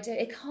about this idea,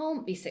 it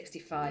can't be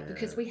 65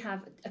 because we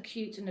have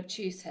acute and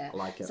obtuse here. I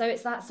like it. So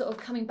it's that sort of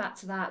coming back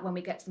to that when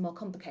we get to the more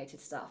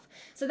complicated stuff.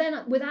 So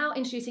then without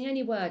introducing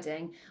any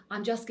wording,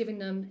 I'm just giving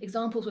them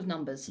examples with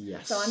numbers.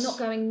 Yes. So I'm not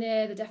going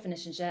near the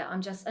definitions yet.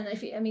 I'm just, and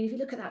if you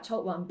look at that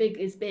top one, big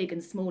is big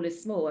and small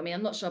is small. I mean,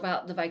 I'm not sure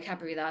about the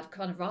vocabulary there. I'd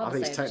kind of rather I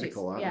think say it's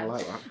technical. I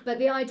like that. But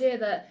the idea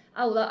that,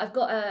 look, I've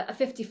got a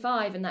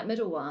 55 in that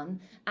middle one,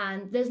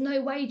 and there's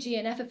no way G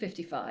and F are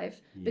 55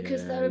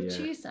 because they're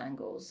obtuse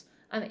angles.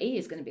 And E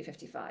is going to be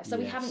 55. So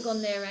we haven't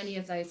gone near any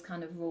of those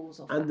kind of rules.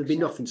 Or and there'd be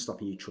nothing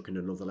stopping you chucking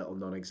another little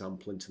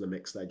non-example into the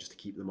mix there just to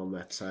keep them on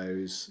their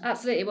toes.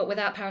 Absolutely, but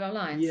without parallel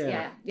lines.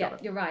 Yeah,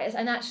 you're right.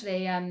 And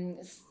actually,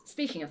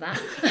 speaking of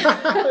that,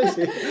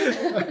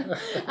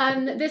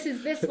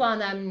 this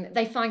one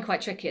they find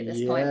quite tricky at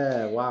this point.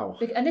 Yeah, wow.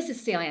 And this is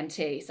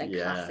CIMT, so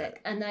classic.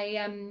 And they,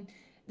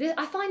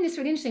 I find this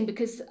really interesting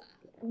because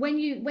when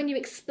you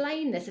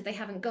explain this, if they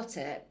haven't got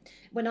it,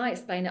 when I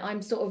explain it,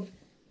 I'm sort of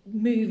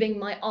moving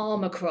my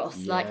arm across,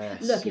 look,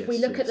 if we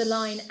look at the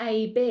line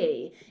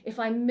AB, if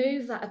I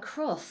move that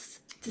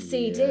across to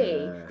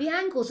CD, the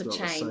angles have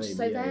changed,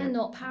 so they're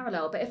not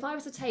parallel. But if I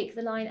was to take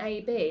the line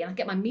AB and I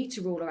get my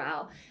meter ruler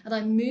out and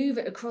I move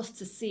it across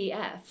to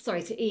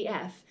to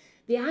EF,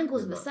 the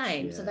angles are the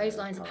same, so those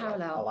lines are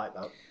parallel. I like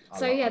that.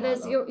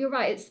 You're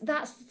right.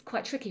 That's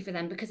quite tricky for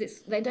them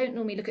because they don't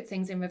normally look at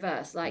things in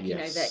reverse. Like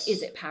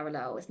is it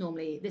parallel? It's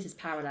normally this is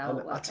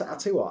parallel. I'll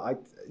tell you what. I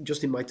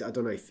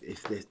don't know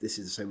if this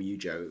is the same with you,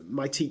 Joe.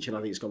 My teaching, I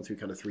think, has gone through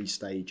kind of 3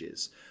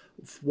 stages.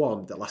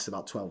 One that lasted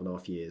about 12 and a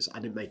half years. I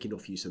didn't make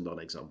enough use of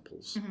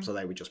non-examples, so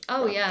they were just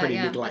pretty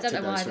neglected.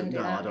 I don't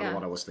know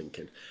what I was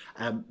thinking.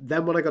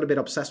 Then when I got a bit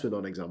obsessed with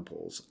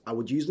non-examples, I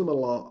would use them a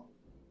lot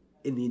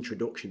in the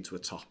introduction to a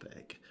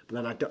topic.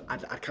 But then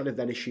I kind of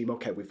then assume,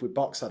 okay, if we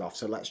box that off,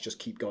 so let's just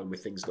keep going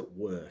with things that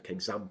work,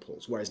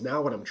 examples. Whereas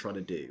now what I'm trying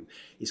to do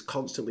is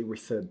constantly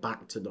refer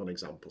back to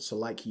non-examples. So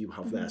like you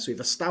have there. So we've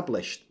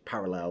established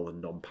parallel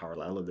and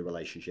non-parallel and the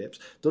relationships,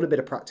 done a bit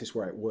of practice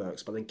where it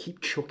works, but then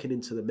keep chucking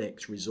into the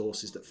mix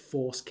resources that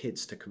force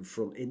kids to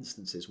confront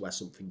instances where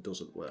something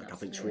doesn't work. Absolutely. I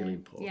think it's really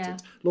important. Yeah.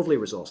 Lovely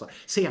resource. Like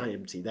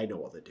CIMT, they know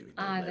what they're doing.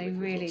 They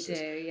really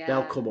do, yeah.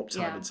 They'll come up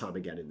time and time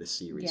again in this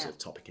series of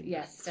topic index.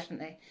 Yes,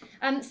 definitely.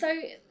 So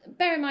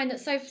bear in mind that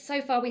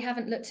so far we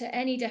haven't looked at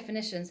any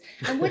definitions.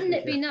 And wouldn't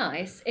it be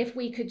nice if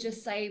we could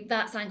just say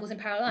that's angles in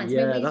parallel lines?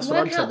 Yeah, I mean, we that's can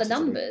what work I'm out the tempted to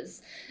do.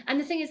 numbers. And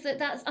the thing is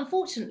that's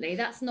unfortunately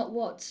that's not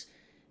what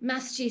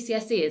Maths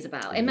GCSE is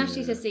about. In Maths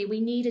GCSE, we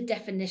need a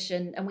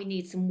definition and we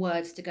need some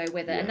words to go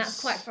with it. Yes. And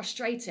that's quite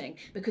frustrating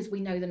because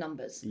we know the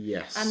numbers.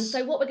 Yes.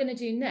 So what we're going to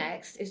do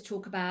next is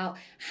talk about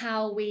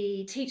how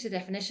we teach the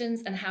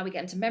definitions and how we get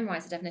them to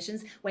memorise the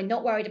definitions. We're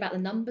not worried about the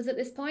numbers at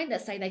this point.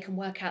 Let's say they can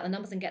work out the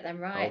numbers and get them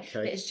right.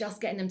 Okay. It's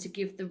just getting them to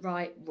give the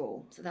right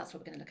rule. So that's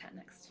what we're going to look at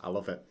next. I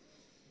love it.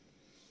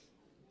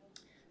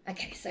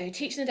 Okay, so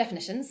teaching the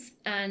definitions.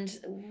 And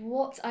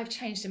what I've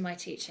changed in my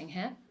teaching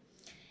here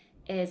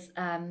is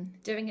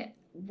doing it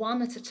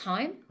one at a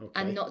time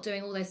and not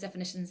doing all those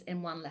definitions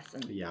in one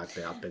lesson. Yeah,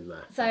 I've been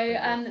there.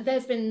 So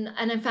there's been,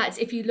 and in fact,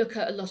 if you look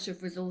at a lot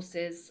of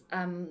resources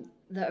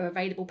that are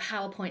available,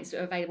 PowerPoints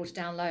that are available to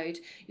download,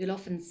 you'll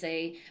often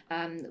see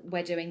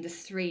we're doing the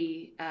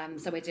 3,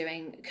 so we're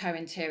doing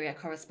co-interior,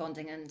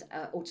 corresponding and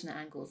alternate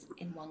angles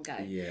in one go,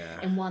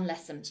 in one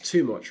lesson. It's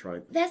too much,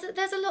 right?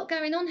 There's a lot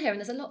going on here and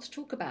there's a lot to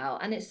talk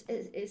about, and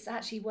it's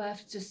actually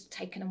worth just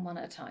taking them one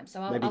at a time.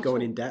 So I'll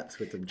going in depth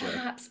with them, Joe.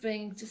 Perhaps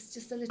being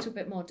just a little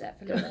bit more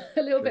depth,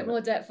 a little bit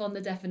more depth on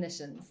the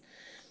definitions.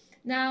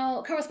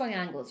 Now, corresponding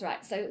angles,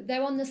 right, so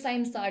they're on the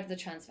same side of the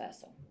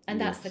transversal,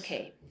 and that's the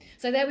key.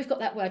 So there we've got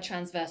that word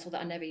transversal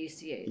that I never used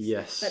to use.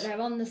 Yes. But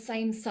they're on the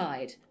same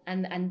side,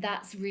 and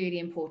that's really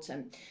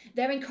important.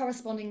 They're in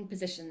corresponding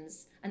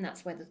positions, and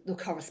that's where the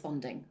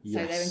corresponding.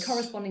 So they're in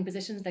corresponding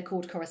positions, they're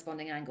called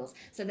corresponding angles.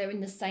 So they're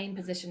in the same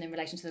position in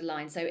relation to the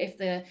line. So if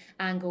the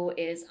angle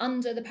is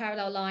under the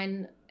parallel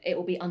line, it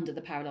will be under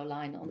the parallel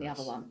line on the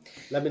other one.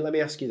 Let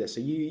me ask you this: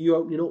 are you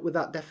opening up with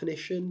that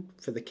definition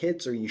for the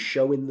kids, or are you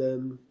showing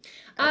them?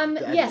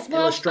 Yes,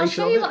 well, I'll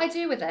show you what I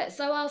do with it.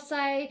 So I'll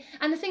say,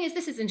 and the thing is,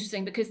 this is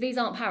interesting because these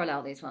aren't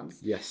parallel, these ones.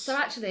 Yes. So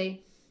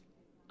actually,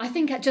 I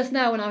think just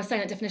now when I was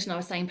saying that definition, I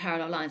was saying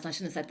parallel lines. And I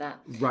shouldn't have said that.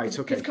 Right,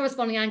 okay. Because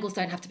corresponding angles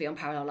don't have to be on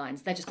parallel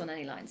lines. They're just on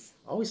any lines.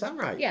 Oh, is that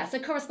right? Yeah, so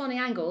corresponding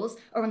angles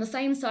are on the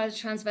same side of the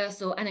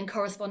transversal and in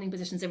corresponding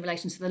positions in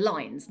relation to the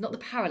lines, not the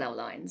parallel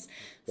lines.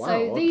 Wow,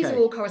 so these okay. are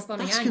all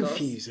corresponding That's angles.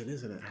 confusing,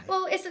 isn't it?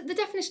 Well, the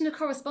definition of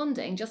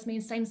corresponding just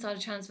means same side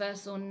of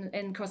transversal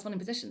in corresponding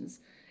positions.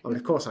 I mean,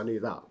 of course I knew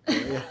that.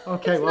 Yeah.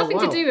 Okay, It's nothing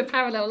to do with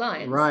parallel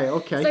lines. Right,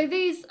 okay. So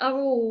these are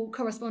all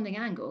corresponding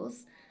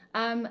angles,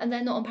 and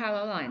they're not on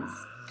parallel lines.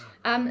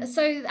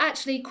 So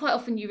actually, quite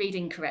often you read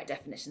incorrect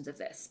definitions of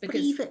this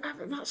because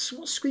That's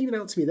what's screaming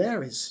out to me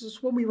there is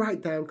when we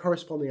write down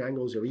corresponding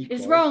angles are equal.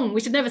 it's wrong.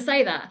 We should never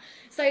say that.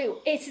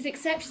 So it is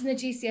accepted in the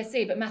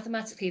GCSE, but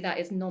mathematically that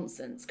is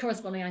nonsense.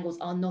 Corresponding angles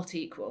are not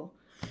equal.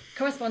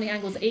 Corresponding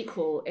angles are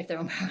equal if they're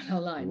on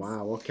parallel lines.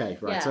 Wow, okay,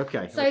 right, Yeah.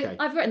 okay. So okay.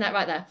 I've written that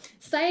right there.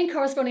 Saying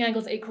corresponding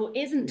angles are equal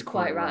isn't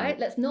quite right. right.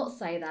 Let's not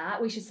say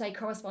that. We should say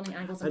corresponding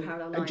angles and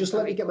parallel lines. And just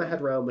let are me get my equal.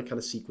 head around the kind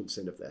of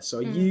sequencing of this. So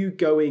are you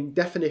going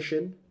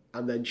definition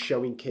and then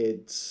showing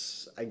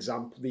kids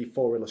the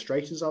 4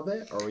 illustrations of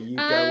it? Or are you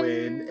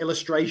going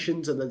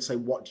illustrations and then say,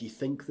 what do you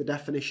think the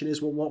definition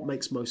is? Well, what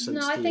makes most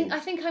sense to you? I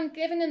think I'm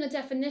giving them the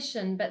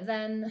definition, but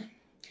then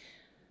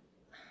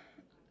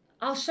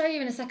I'll show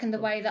you in a second the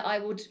way that I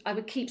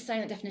would keep saying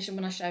that definition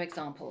when I show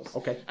examples.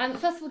 Okay.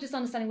 First of all, just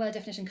understanding where the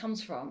definition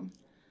comes from.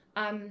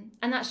 And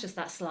that's just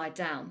that slide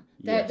down.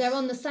 Yes. They're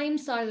on the same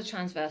side of the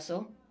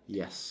transversal.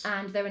 Yes.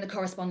 And they're in a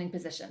corresponding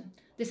position.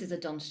 This is a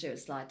Don Stewart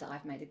slide that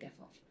I've made a gif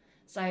of.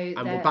 So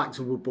And we're back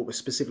to, but we're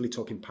specifically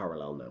talking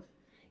parallel now.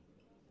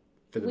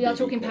 We are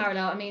talking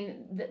parallel. I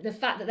mean, the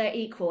fact that they're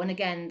equal, and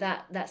again,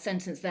 that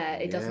sentence there,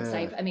 it doesn't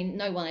say, I mean,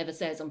 no one ever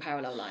says on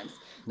parallel lines.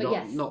 But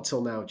yes. Not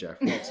till now,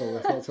 Jeff. Not till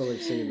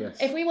they've seen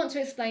this. If we want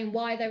to explain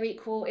why they're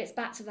equal, it's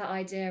back to that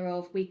idea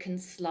of we can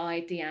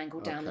slide the angle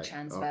down the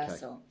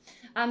transversal.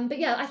 But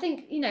yeah, I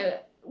think,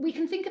 we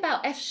can think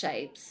about F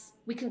shapes.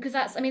 We can, because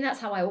that's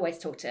how I always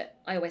taught it.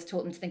 I always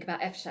taught them to think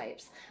about F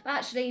shapes. But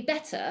actually,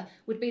 better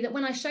would be that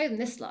when I show them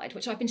this slide,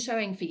 which I've been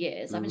showing for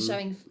years, I've been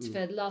showing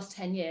for the last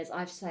 10 years,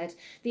 I've said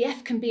the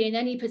F can be in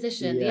any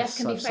position, the F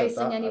can be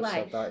facing any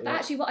way. But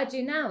actually, what I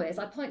do now is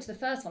I point to the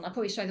first one, I'll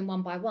probably show them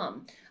one by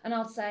one, and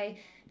I'll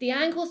say the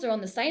angles are on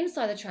the same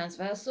side of the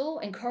transversal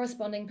in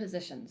corresponding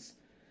positions.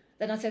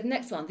 Then I said,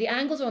 next one, the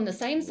angles are on the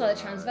same side of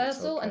the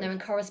transversal and they're in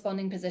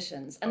corresponding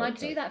positions. And I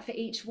do that for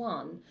each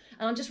one.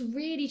 And I'm just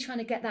really trying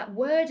to get that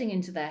wording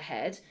into their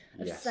head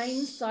of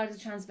same side of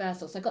the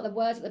transversal. So I've got the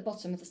words at the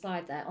bottom of the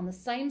slide there, on the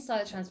same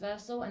side of the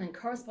transversal and in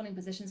corresponding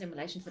positions in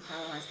relation to the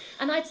parallel lines.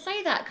 And I'd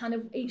say that kind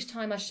of each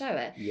time I show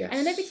it. Yes. And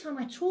then every time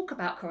I talk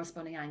about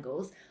corresponding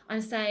angles,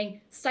 I'm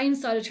saying same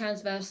side of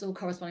transversal,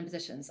 corresponding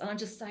positions. And I'm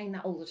just saying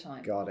that all the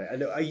time. Got it.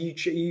 And are you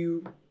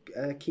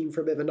keen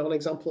for a bit of a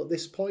non-example at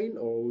this point,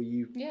 or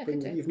you've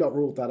not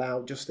ruled that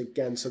out just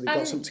again, so they've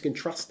got something to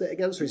contrast it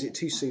against, or is it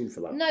too soon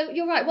for that? No,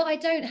 you're right. What I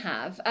don't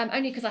have,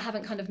 only because I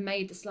haven't kind of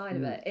made the slide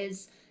of it,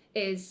 is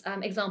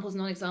examples,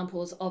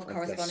 non-examples of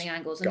corresponding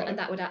angles, and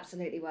that would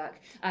absolutely work.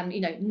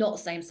 Not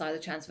same side of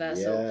the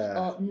transversal,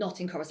 or not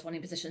in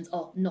corresponding positions,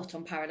 or not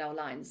on parallel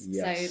lines.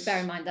 Yes. So bear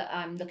in mind that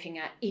I'm looking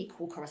at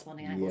equal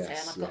corresponding angles here,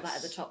 and I've got that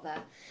at the top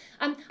there.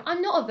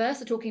 I'm not averse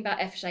to talking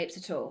about F shapes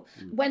at all.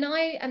 When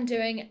I am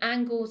doing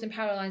angles in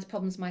parallel lines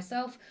problems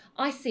myself,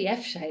 I see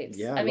F shapes.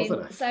 Yeah, I mean,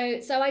 love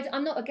it. so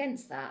I'm not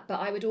against that,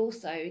 but I would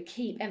also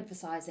keep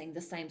emphasising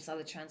the same side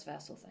of the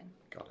transversal thing.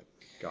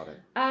 Got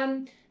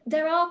it.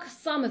 There are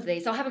some of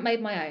these. I haven't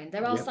made my own.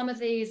 There are some of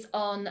these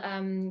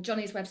on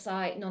Johnny's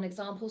website,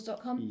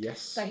 nonexamples.com. Yes.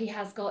 So he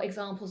has got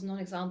examples,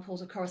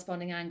 non-examples of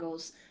corresponding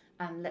angles.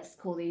 Let's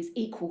call these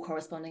equal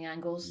corresponding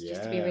angles,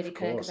 just to be really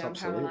clear, because they're on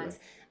parallel lines.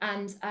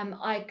 And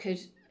I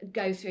could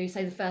go through,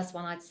 say the first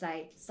one, I'd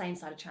say same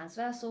side of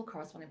transversal,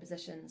 corresponding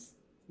positions.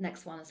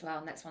 Next one as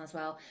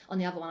well. On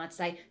the other one, I'd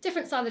say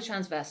different side of the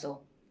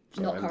transversal.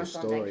 Not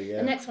corresponding.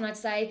 The next one I'd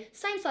say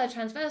same side of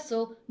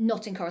transversal,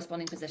 not in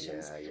corresponding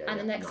positions. And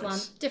the next one,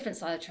 different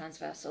side of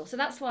transversal. So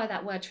that's why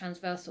that word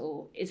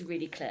transversal is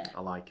really clear.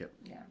 I like it.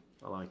 Yeah.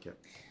 I like it.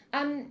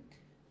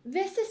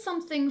 This is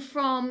something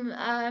from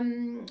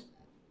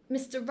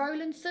Mr.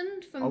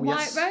 Rowlandson from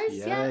White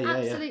Rose.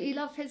 Absolutely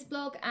love his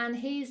blog, and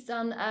he's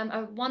done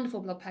a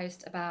wonderful blog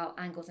post about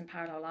angles and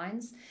parallel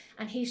lines,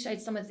 and he showed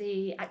some of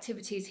the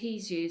activities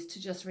he's used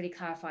to just really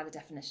clarify the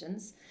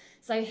definitions.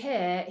 So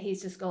here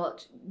he's just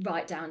got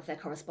write down if they're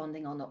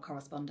corresponding or not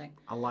corresponding.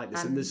 I like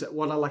this, and there's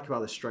what I like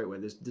about this straight away.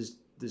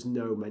 There's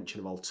no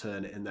mention of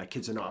alternate in there.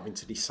 Kids are not having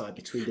to decide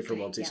between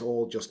different ones. It's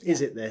all just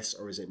is it this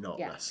or is it not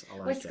this? I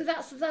like it.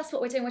 That's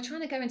what we're doing. We're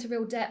trying to go into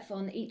real depth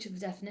on each of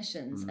the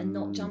definitions and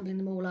not jumbling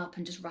them all up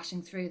and just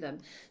rushing through them.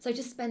 So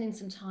just spending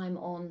some time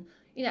on,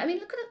 look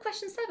at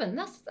question 7.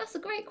 That's a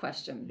great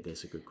question. It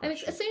is a good question. I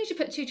mean, as soon as you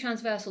put 2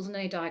 transversals in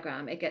a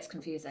diagram, it gets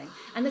confusing.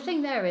 And the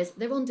thing there is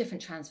they're on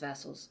different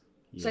transversals.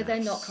 So they're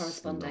not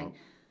corresponding.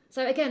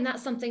 So again,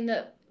 that's something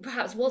that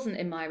perhaps wasn't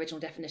in my original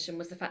definition,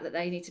 was the fact that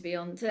they need to be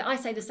on, so I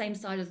say the same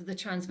side of the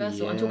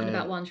transversal. I'm talking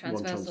about one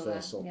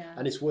transversal. There. Yeah.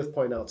 And it's worth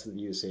pointing out to the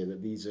viewers here that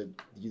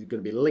you're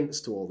going to be links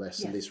to all this,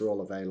 Yes. and these are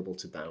all available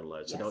to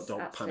download. So Yes,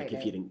 don't panic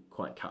if you didn't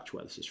quite catch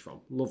where this is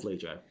from. Lovely,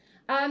 Jo.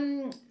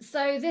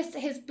 So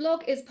his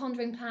blog is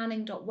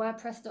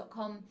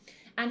ponderingplanning.wordpress.com,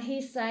 and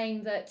he's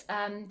saying that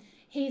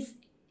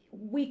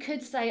we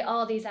could say,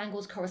 are these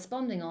angles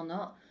corresponding or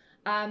not?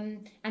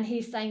 And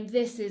he's saying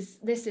this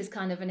is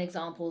kind of an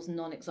examples,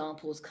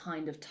 non-examples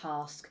kind of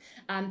task.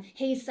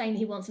 He's saying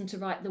he wants them to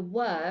write the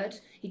word.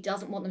 He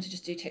doesn't want them to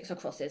just do ticks or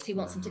crosses. He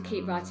wants them to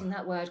keep writing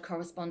that word,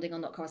 corresponding or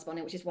not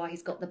corresponding, which is why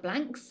he's got the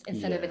blanks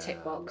instead of a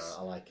tick box.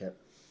 No, I like it.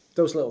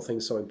 Those little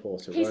things are so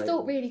important. He's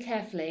thought really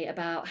carefully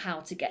about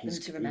how to get them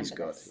to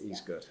remember this. He's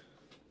good.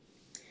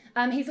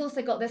 He's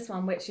also got this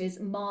one, which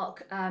is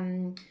mark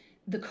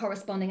the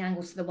corresponding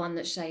angles to the one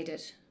that's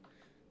shaded.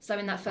 So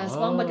in that first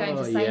one, we're going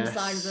for the same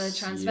side of the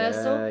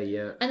transversal.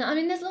 Yeah. And I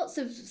mean, there's lots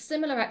of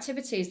similar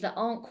activities that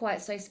aren't quite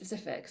so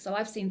specific. So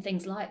I've seen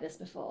things like this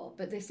before,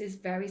 but this is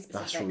very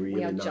specific. That's really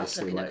we are just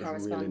looking at really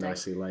corresponding.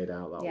 nicely laid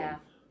out, that one.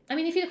 I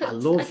mean, if you look at, I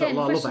love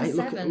question 8.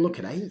 7. Look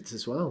at 8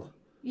 as well.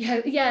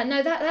 Yeah,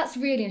 no, that's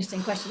really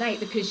interesting, question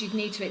 8, because you'd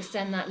need to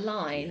extend that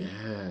line.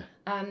 Yeah.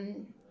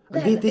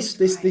 This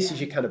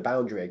is your kind of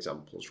boundary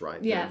examples, right?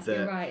 Yeah,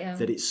 you're right. Yeah.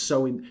 That it's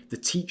the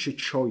teacher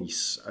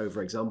choice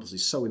over examples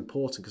is so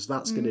important, because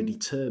that's going to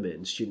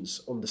determine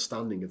students'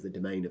 understanding of the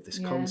domain of this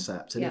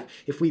concept. And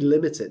if we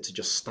limit it to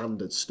just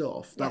standard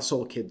stuff, that's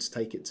all kids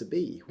take it to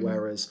be.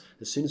 Whereas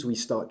as soon as we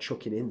start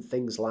chucking in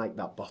things like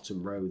that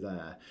bottom row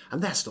there,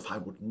 and that's stuff I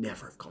would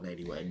never have gone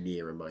anywhere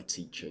near in my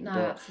teaching. No,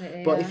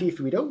 absolutely. But if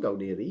we don't go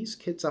near these,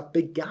 kids have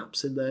big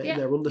gaps in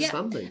their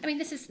understanding. I mean,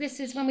 this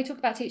is when we talk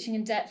about teaching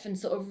in depth and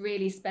sort of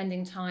really spending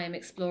time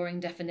exploring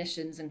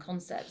definitions and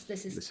concepts.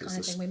 This is the kind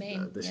of thing we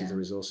mean. This is the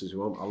resources we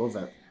want. I love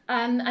that.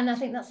 And I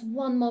think that's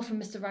one more from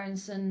Mr.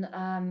 Rowanson.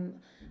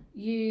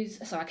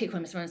 Sorry, I keep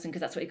calling him Mr. Rowanson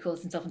because that's what he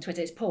calls himself on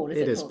Twitter. It's Paul, is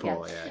it? It is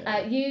Paul,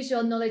 yeah. Use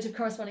your knowledge of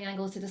corresponding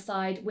angles to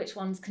decide which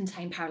ones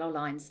contain parallel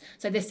lines.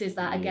 So this is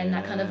that, again,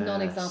 that kind of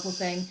non-example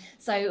thing.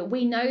 So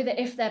we know that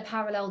if they're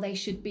parallel, they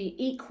should be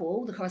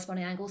equal, the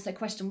corresponding angles. So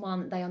question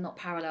 1, they are not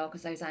parallel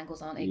because those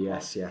angles aren't equal.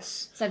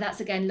 Yes. So that's,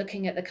 again,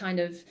 looking at the kind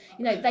of,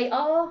 they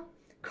are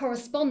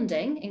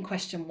corresponding in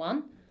question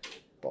 1,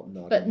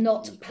 but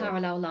not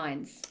parallel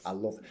lines. I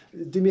love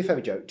it. Do me a favour,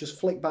 Jo, just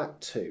flick back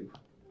 2.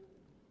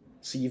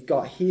 So you've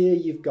got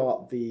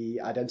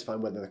the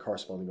identifying whether they're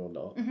corresponding or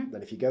not. Mm-hmm.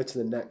 Then if you go to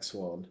the next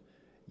one,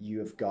 you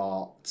have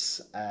got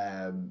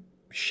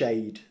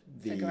shade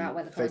the figure out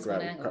where the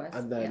corresponding angle is.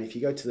 And then if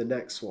you go to the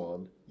next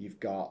one, you've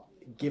got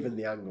given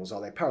the angles,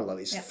 are they parallel?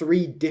 It's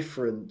 3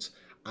 different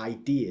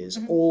ideas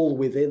all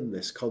within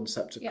this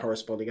concept of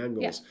corresponding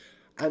angles.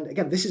 And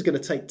again, this is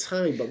going to take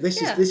time, but this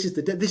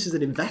is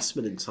an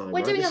investment in time.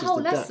 We're doing a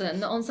whole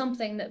lesson on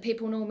something that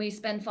people normally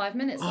spend 5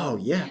 minutes on. Oh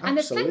yeah, and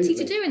there's plenty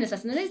to do in this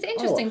lesson, and it's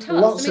interesting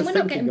tasks. I mean, we're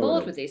not getting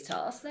bored with these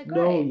tasks; they're great.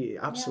 No,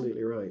 you're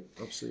absolutely right.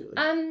 Absolutely.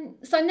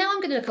 So now I'm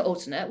going to look at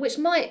alternate, which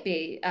might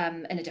be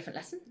in a different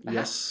lesson,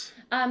 perhaps.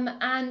 Yes.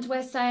 And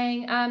we're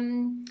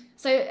saying.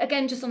 So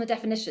again, just on the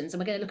definitions,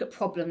 and we're going to look at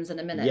problems in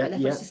a minute.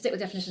 But let's just stick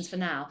with definitions for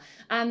now.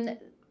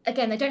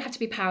 Again, they don't have to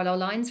be parallel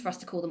lines for us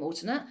to call them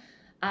alternate.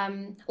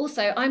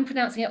 Also, I'm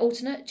pronouncing it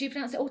alternate. Do you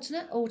pronounce it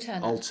alternate or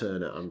alternate?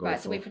 Alternate, I'm going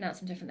right, so we pronounce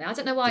them differently. I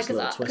don't know why,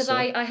 because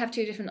I have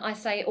 2 different... I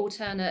say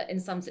alternate in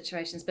some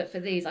situations, but for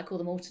these, I call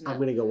them alternate. I'm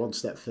going to go one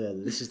step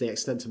further. This is the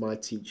extent of my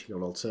teaching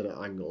on alternate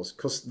angles.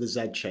 Because the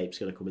Z shape's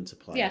going to come into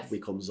play, it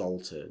becomes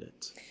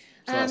alternate.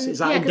 So is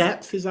that in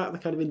depth? Is that the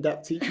kind of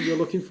in-depth teaching you're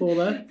looking for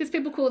there? Because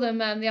people call them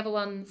the other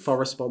ones...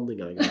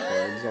 Corresponding angles.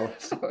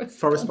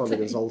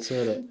 Corresponding as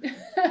alternate.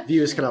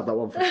 Viewers can have that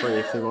one for free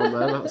if they want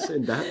there. That's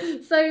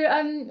in-depth. So,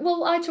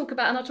 I'll talk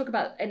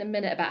about in a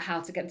minute about how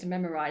to get them to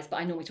memorise, but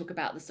I normally talk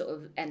about the sort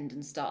of end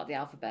and start of the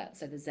alphabet,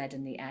 so the Z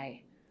and the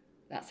A.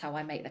 That's how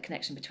I make the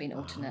connection between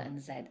alternate and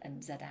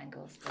Z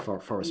angles.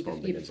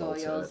 Corresponding as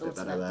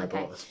alternate.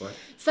 Okay.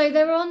 So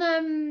they're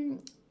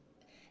on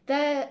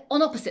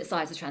opposite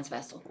sides of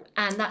transversal,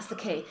 and that's the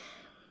key.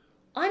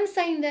 I'm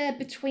saying they're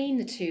between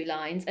the 2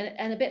 lines,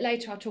 and a bit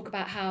later I'll talk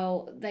about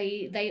how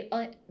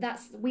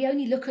we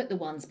only look at the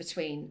ones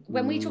between.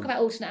 When we talk about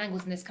alternate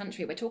angles in this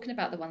country, we're talking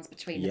about the ones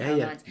between the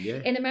lines. Yeah.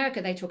 In America,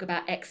 they talk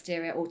about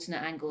exterior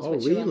alternate angles,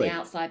 which are on the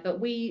outside. But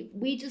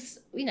we just,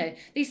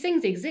 these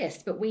things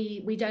exist, but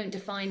we don't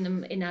define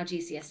them in our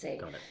GCSE.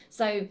 Got it.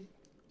 So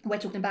we're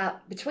talking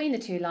about between the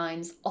 2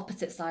 lines,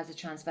 opposite sides of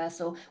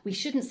transversal. We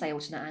shouldn't say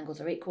alternate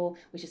angles are equal.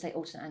 We should say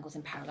alternate angles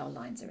and parallel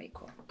lines are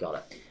equal. Got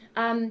it.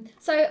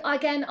 So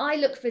again, I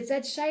look for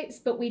Z shapes,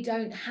 but we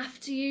don't have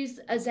to use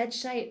a Z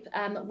shape.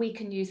 We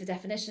can use a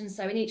definition.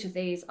 So in each of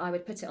these, I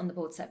would put it on the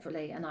board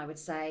separately, and I would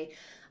say,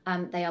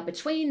 They are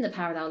between the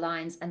parallel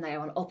lines and they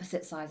are on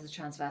opposite sides of the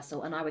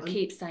transversal. And I would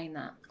keep saying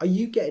that. Are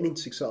you getting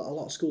into, so a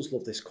lot of schools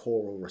love this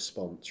choral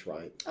response,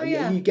 right? Oh,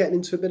 yeah. Are you getting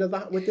into a bit of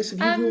that with this?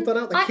 Have you ruled that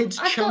out? The kids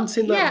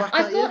chanting that back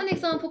I've got an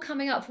example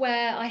coming up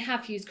where I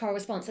have used choral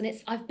response,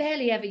 and I've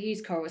barely ever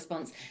used choral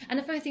response. And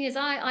the funny thing is,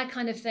 I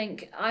kind of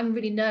think I'm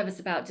really nervous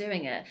about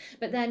doing it.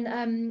 But then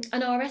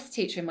an RS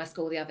teacher in my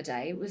school the other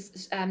day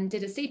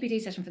did a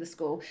CPD session for the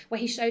school where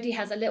he showed he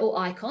has a little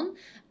icon,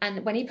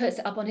 and when he puts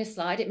it up on his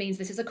slide, it means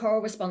this is a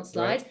choral response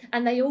slide,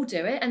 and they all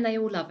do it and they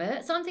all love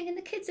it. So I'm thinking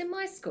the kids in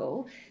my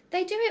school,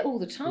 they do it all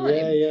the time.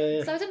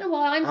 Yeah. So I don't know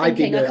why I'm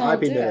thinking I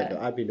can't do it.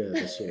 I'd be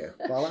nervous here.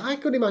 Well, I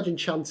could imagine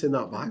chanting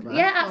that back there.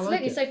 Yeah,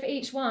 absolutely. So for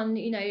each one,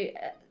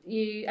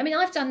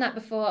 I've done that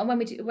before, and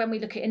when we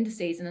look at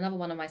indices in another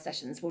one of my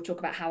sessions, we'll talk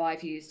about how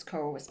I've used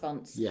choral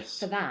response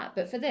for that.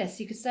 But for this,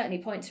 you could certainly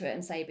point to it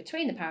and say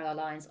between the parallel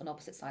lines on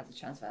opposite sides of the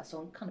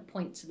transversal, and kind of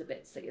point to the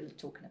bits that you're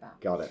talking about.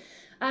 Got it.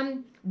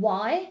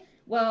 Why?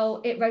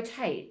 Well, it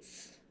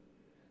rotates.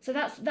 So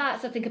that's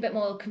I think a bit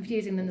more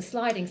confusing than the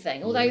sliding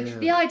thing. Although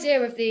the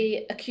idea of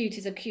the acute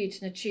is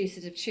acute and obtuse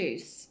is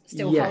obtuse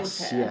still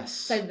holds here. Yes.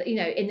 So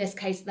in this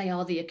case they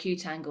are the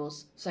acute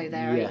angles, so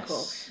they're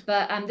equal.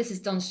 But this is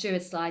Don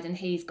Stewart's slide, and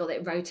he's got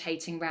it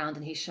rotating round,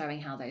 and he's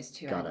showing how those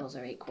two angles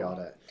are equal. Got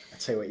it. I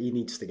tell you what, he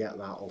needs to get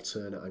that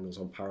alternate angles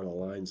on parallel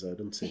lines, though,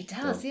 doesn't he? He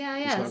does,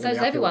 yeah. So does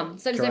everyone.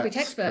 So does every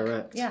textbook.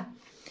 Correct. Yeah.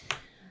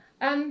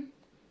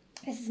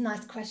 This is a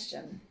nice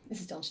question.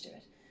 This is Don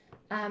Stewart.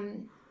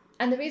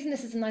 And the reason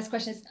this is a nice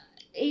question is,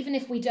 even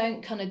if we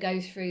don't kind of go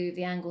through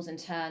the angles in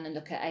turn and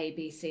look at A,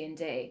 B, C, and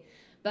D,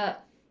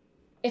 but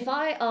if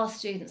I ask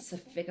students to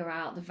figure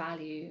out the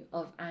value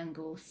of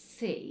angle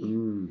C,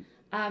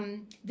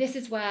 this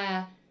is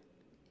where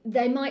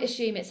they might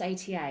assume it's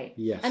 88.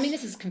 Yes. I mean,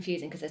 this is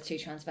confusing because there's two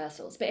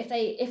transversals. But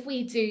if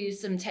we do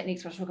some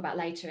techniques we'll talk about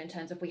later in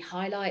terms of we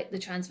highlight the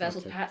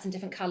transversals perhaps in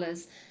different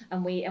colours,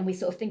 and we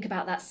sort of think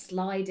about that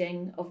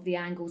sliding of the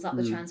angles up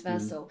the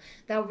transversal,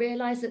 they'll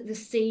realise that the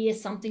C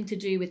is something to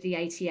do with the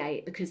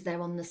 88 because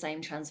they're on the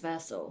same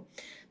transversal.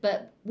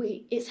 But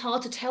it's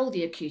hard to tell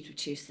the acute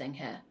obtuse thing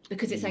here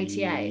because it's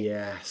 88.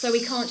 Yes. So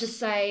we can't just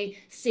say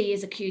C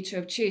is acute or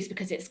obtuse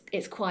because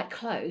it's quite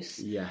close.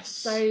 Yes.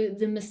 So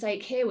the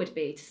mistake here would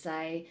be to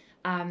say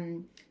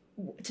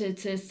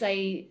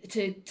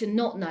to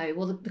not know.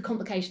 Well, the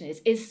complication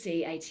is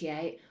C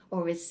 88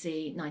 or is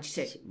C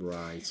 92?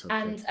 Right.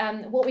 Okay.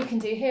 And what we can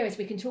do here is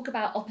we can talk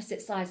about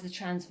opposite sides of the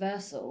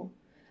transversal,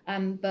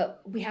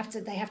 but they have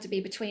to be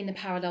between the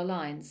parallel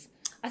lines.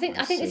 I think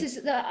this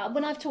is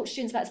when I've talked to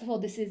students about this before.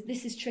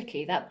 This is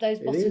tricky. Those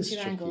bottom two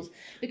angles,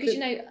 because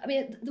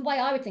the way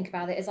I would think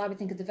about it is I would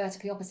think of the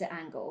vertically opposite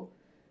angle,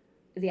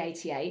 the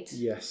 88.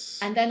 Yes.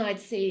 And then I'd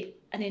see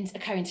a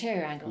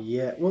co-interior angle.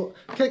 Yeah. Well,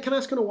 can I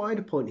ask on a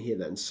wider point here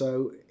then?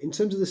 So in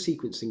terms of the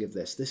sequencing of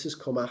this has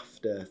come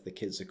after the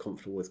kids are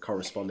comfortable with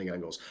corresponding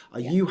angles. Are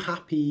you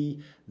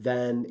happy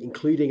then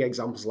including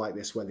examples like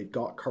this where they've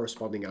got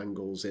corresponding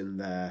angles in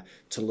there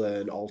to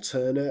learn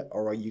alternate,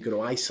 or are you going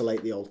to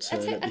isolate the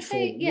alternate before?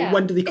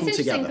 When do they come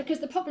together? Because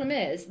the problem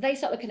is they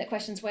start looking at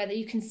questions where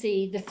you can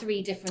see the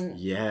three different.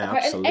 Yeah,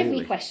 absolutely.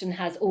 Every question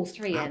has all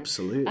three in.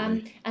 Absolutely.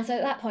 And so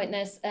at that point,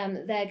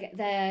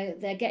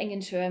 they're getting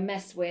into a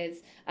mess with.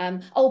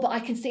 But I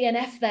can see an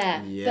F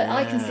there, but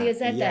I can see a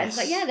Z there. It's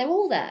like, they're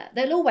all there.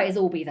 They'll always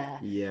all be there.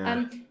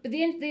 Yeah. But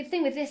the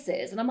thing with this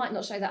is, and I might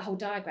not show that whole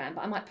diagram,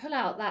 but I might pull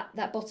out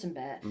that bottom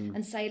bit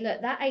and say,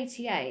 look, that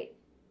 88,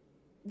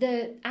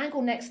 the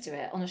angle next to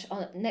it on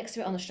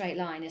a straight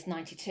line is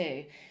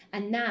 92.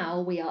 And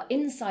now we are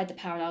inside the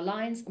parallel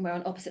lines and we're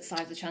on opposite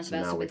sides of the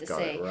transversal with the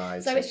C.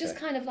 So it's just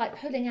kind of like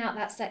pulling out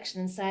that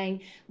section and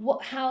saying,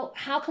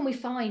 how can we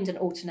find an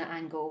alternate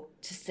angle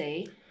to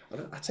C?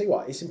 I tell you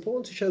what, it's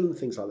important to show them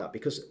things like that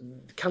because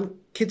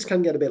kids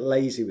can get a bit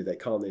lazy with it,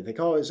 can't they? Think,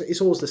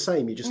 it's always the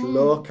same. You just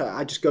look,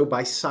 I just go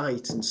by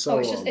sight and so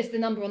on. It's the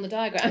number on the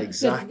diagram.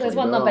 Exactly. There's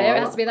one number here,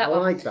 it has to be that one.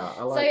 I like that.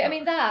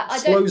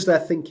 That. Slows their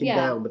thinking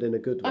down, but in a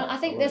good way. I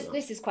think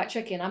this is quite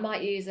tricky, and I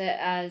might use it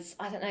as,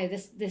 I don't know,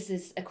 this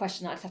is a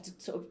question I have to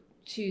sort of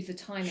choose the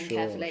timing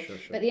carefully. Sure.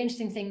 But the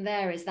interesting thing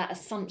there is that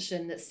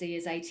assumption that C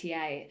is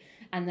 88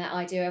 and that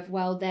idea of,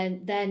 well,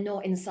 they're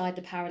not inside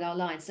the parallel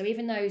line. So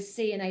even though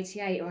C and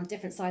 88 are on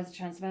different sides of the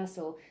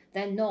transversal,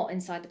 they're not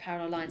inside the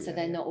parallel line, so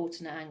they're not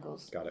alternate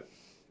angles. Got it.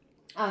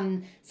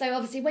 So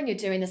obviously when you're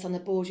doing this on the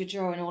board, you're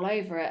drawing all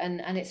over it,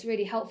 and it's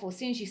really helpful. As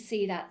soon as you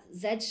see that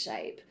Z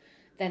shape,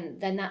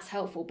 then that's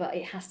helpful, but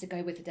it has to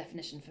go with the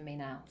definition for me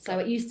now. So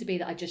it used to be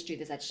that I just drew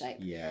the Z shape.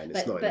 Yeah, and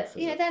it's not enough,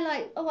 But they're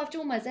like, I've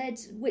drawn my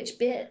Z, which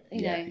bit,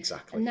 you know.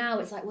 Exactly. And now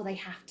it's like, well, they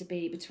have to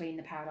be between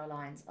the parallel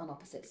lines on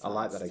opposite sides. I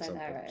like that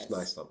example. It's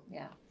nice though.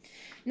 Yeah.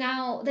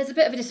 Now, there's a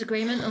bit of a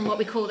disagreement on what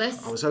we call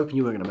this. I was hoping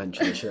you were going to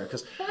mention this,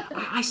 because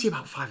I see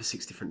about 5 or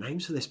 6 different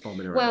names for this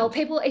bombing around.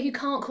 Well, you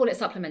can't call it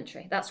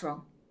supplementary. That's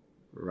wrong.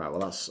 Right,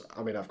 well,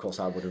 of course,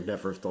 I would have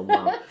never have done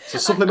that. So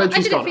supplementary's I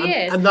did it gone. for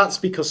years. And that's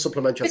because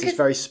supplementary is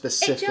very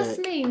specific. It just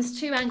means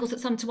two angles that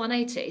sum to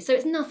 180. So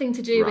it's nothing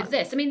to do Right. with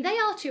this. I mean, they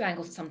are two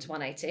angles that sum to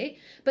 180,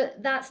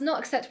 but that's not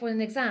acceptable in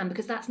an exam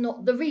because that's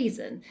not the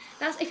reason.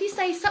 That's if you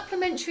say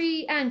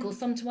supplementary angles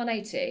sum to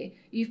 180,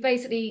 you've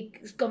basically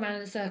gone round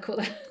in a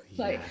circle.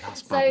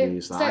 That's bad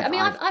news.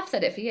 I've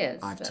said it for years.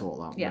 I've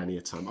taught that yeah. many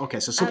a time. Okay,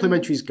 so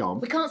supplementary's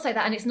gone. We can't say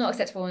that, and it's not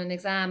acceptable in an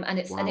exam, and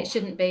it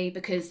shouldn't be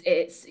because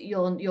it's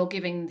you're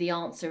giving the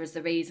answer as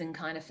the reason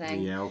kind of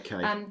thing. Yeah,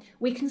 okay.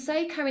 We can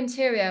say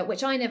co-interior,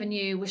 which I never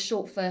knew was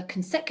short for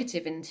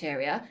consecutive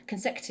interior.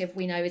 Consecutive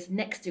we know is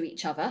next to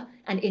each other,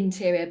 and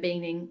interior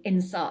being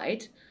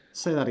inside.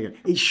 Say that again.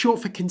 It's short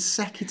for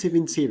consecutive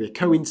interior,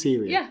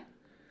 co-interior. Yeah.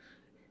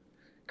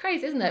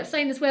 Crazy, isn't it?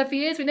 Saying this word for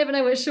years, we never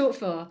know what it's short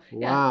for.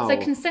 Wow. Yeah. So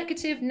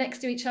consecutive, next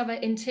to each other,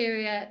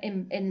 interior,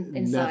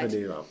 inside. Never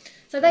knew that.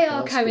 So they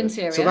are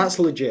co-interior. So that's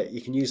legit.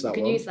 You can use that one.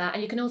 You can use that,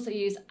 and you can also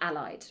use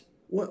allied.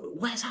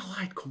 Where's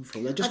allied come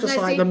from? They're just I don't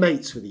know, like the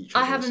mates with each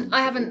other.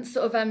 I haven't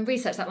sort of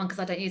researched that one because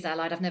I don't use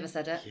allied. I've never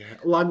said it. Yeah.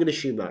 Well, I'm going to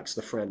assume that because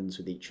they're friends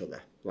with each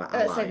other, like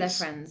allies. So they're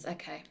friends.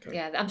 Okay.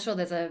 Yeah, I'm sure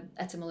there's a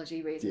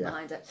etymology reason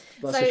behind it.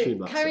 Let's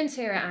assume that's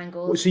co-interior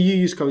angles. So you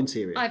use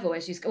co-interior? I've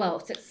always used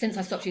since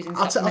I stopped using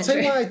I'll tell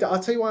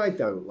supplementary. you why I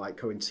don't like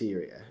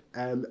co-interior.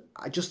 It's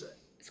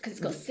because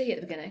it's got C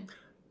at the beginning,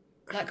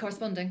 like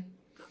corresponding.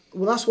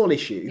 Well, that's one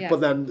issue, Yeah.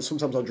 but then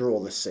sometimes I draw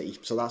the C,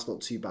 so that's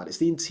not too bad. It's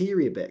the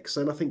interior bit, because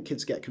then I think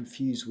kids get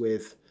confused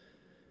with...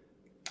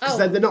 Because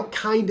they're not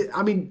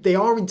they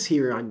are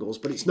interior angles,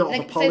 but it's not of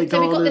a polygon.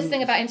 So we've got this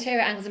thing about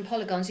interior angles and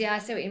polygons. Yeah, I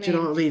see what you mean. Do you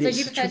know what I mean? So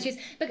you prefer to use...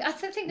 But I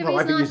think the I've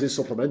reason been using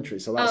supplementary,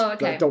 so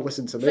don't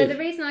listen to me. So the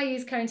reason I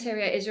use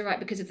co-interior is, you're right,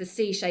 because of the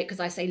C shape, because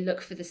I say look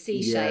for the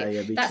C shape.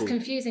 Yeah, me That's too.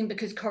 confusing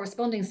because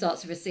corresponding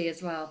starts with a C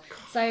as well.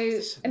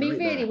 So, nightmare.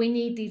 really, we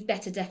need these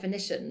better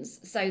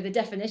definitions. So the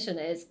definition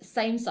is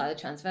same side of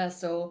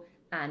transversal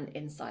and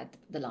inside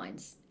the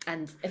lines.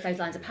 And if those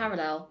lines are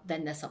parallel,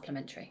 then they're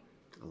supplementary.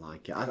 I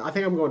like it. I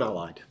think I'm going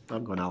allied.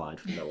 I'm going allied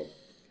from now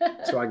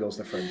on. Two angles,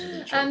 they're friends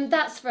with each other.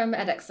 That's from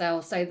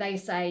Edexcel. So they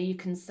say you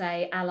can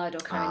say allied or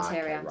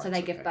co-interior. Okay, right, so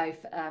they give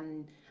both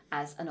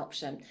as an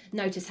option.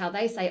 Notice how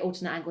they say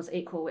alternate angles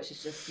equal, which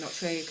is just not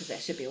true because there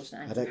should be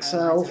alternate angles.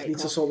 Edexcel need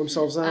to sort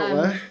themselves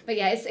out there. But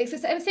yeah,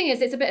 the thing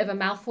is, it's a bit of a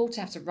mouthful to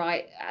have to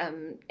write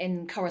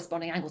in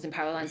corresponding angles in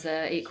parallel lines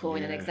are equal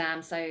in an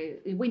exam. So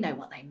we know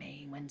what they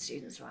mean when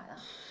students write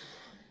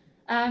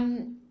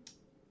that.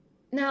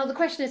 Now, the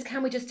question is,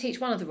 can we just teach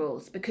one of the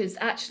rules? Because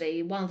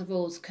actually, one of the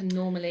rules can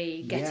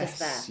normally get us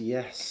there.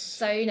 Yes.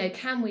 So,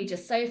 can we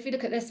just... So if we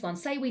look at this one,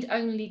 say we'd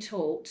only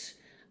taught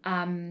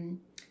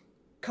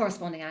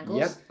corresponding angles.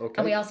 Yep, okay.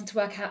 And we asked them to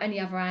work out any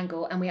other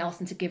angle, and we asked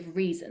them to give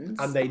reasons.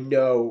 And they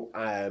know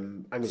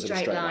angles in a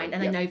straight line.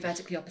 And they know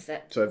vertically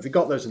opposite. So if they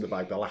got those in the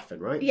bag, they're laughing,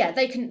 right? Yeah,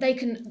 they can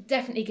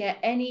definitely get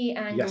any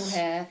angle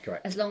here,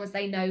 correct. as long as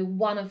they know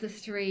one of the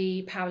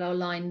three parallel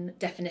line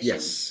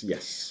definitions.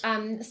 Yes.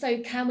 So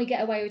can we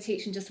get away with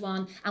teaching just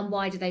one? And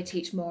why do they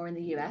teach more in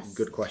the US?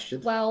 Good question.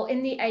 Well,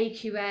 in the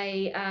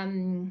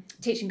AQA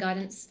teaching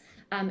guidance,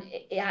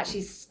 it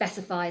actually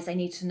specifies they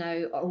need to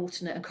know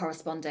alternate and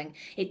corresponding.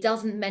 It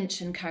doesn't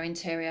mention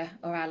co-interior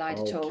or allied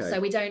at all. So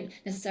we don't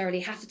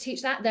necessarily have to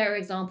teach that. There are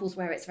examples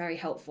where it's very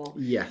helpful.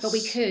 Yes. But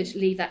we could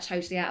leave that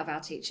totally out of our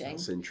teaching.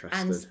 That's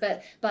interesting.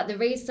 But the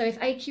reason, so if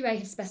AQA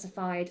has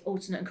specified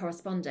alternate and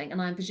corresponding, and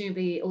I'm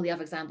presumably all the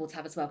other examples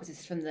have as well, because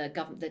this is from the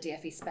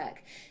DFE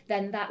spec,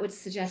 then that would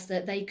suggest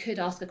that they could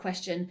ask a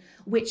question,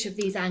 which of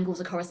these angles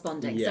are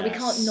corresponding? Yes. So we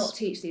can't not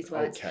teach these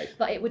words. Okay.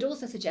 But it would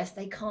also suggest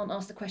they can't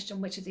ask the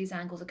question, which of these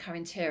angles are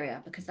co-interior,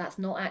 because that's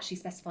not actually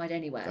specified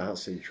anywhere.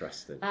 That's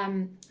interesting.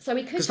 So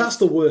we could, because that's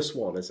the worst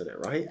one, isn't it?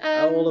 Right?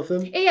 All of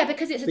them. Yeah,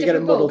 because it's a They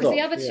different get it rule. Because muddled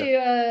the up, other two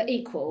are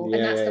equal,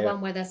 and that's the yeah. one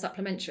where they're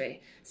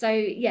supplementary. So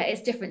yeah,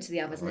 it's different to the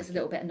others, and it's a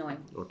little bit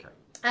annoying. Okay.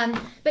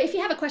 But if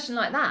you have a question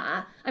like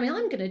that, I mean,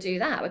 I'm going to do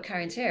that with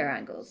co-interior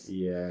angles.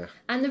 Yeah.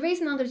 And the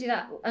reason I'm going to do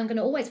that, I'm going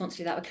to always want to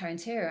do that with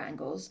co-interior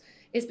angles,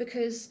 is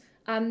because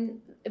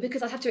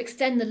I have to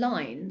extend the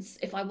lines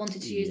if I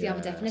wanted to use the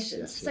other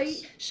definitions. Yes.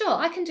 So sure,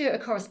 I can do it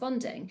with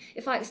corresponding.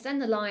 If I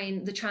extend the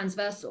line, the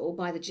transversal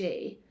by the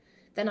G,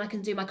 then I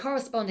can do my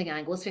corresponding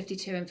angles,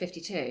 52 and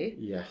 52.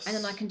 Yes. And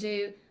then I can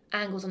do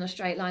angles on a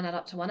straight line add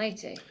up to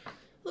 180.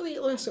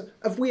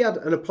 Have we had,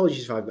 and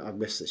apologies if I've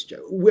missed this,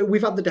 Joe,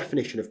 we've had the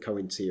definition of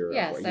co-interior.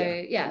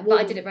 Yeah, but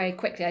I did it very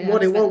quickly.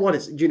 What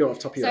is it? Do you know off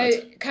the top of your head?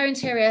 So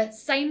co-interior,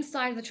 same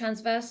side of the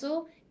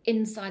transversal,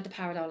 inside the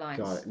parallel lines.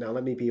 Got it. Now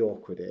let me be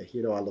awkward here.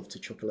 You know I love to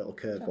chuck a little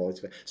curveball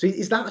into it. So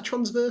is that a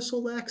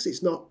transversal there? Because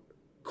it's not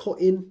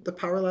cutting the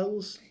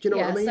parallels? Do you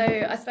know what I mean?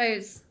 So I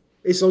suppose...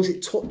 As long as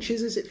it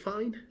touches, is it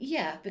fine?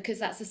 Yeah, because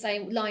that's the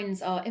same.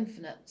 Lines are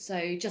infinite.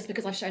 So just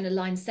because I've shown a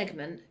line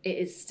segment, it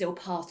is still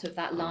part of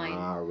that line.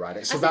 Ah,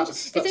 right. So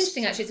it's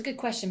interesting, actually. It's a good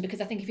question, because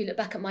I think if you look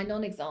back at my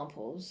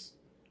non-examples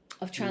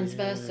of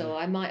transversal,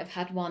 I might have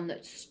had one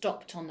that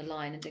stopped on the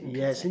line and didn't.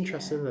 Yeah, it's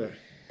interesting, isn't it?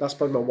 That's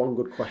probably my one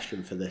good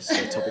question for this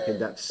Topic in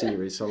Depth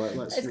series. So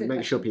let's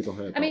make sure people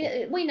heard. I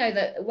mean, we know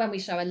that when we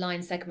show a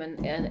line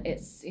segment, and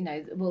it's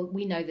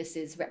we know this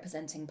is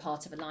representing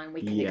part of a line.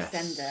 We can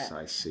extend it.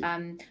 I see.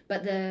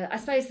 But I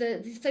suppose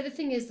the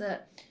thing is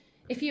that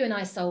if you and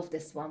I solved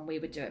this one, we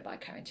would do it by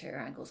co-interior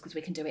angles because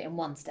we can do it in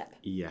one step.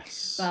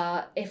 Yes.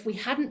 But if we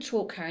hadn't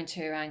taught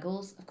co-interior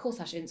angles, of course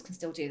our students can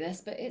still do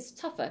this, but it's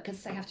tougher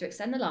because they have to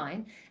extend the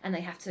line and they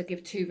have to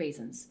give 2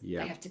 reasons.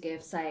 Yeah. They have to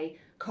give, say,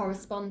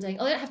 corresponding,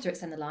 or they don't have to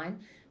extend the line,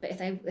 but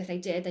if they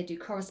did, they do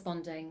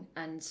corresponding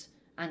and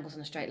angles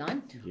on a straight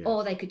line. Yeah.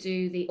 Or they could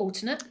do the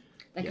alternate.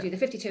 They could do the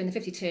 52 and the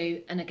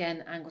 52, and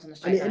again, angles on the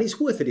straight line. And it's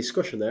worth a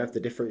discussion there,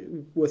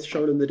 worth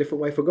showing them the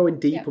different way. If we're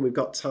going deep and we've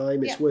got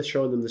time, it's worth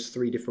showing them there's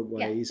 3 different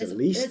ways, at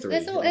least 3.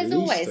 There's always,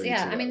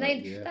 I mean,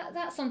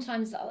 that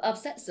sometimes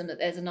upsets them that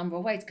there's a number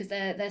of ways because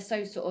they're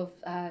so sort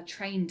of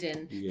trained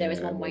in there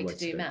is one way to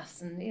do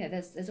maths, and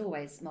there's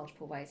always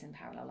multiple ways in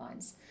parallel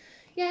lines.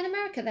 Yeah, in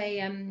America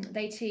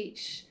they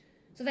teach,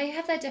 so they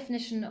have their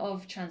definition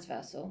of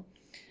transversal,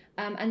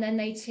 and then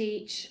they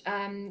teach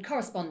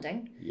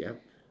corresponding. Yeah.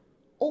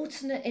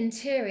 Alternate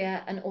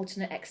interior and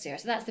alternate exterior.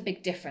 So that's the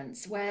big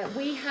difference, where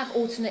we have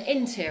alternate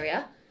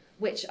interior,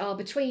 which are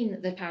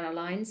between the parallel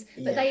lines,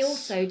 but they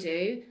also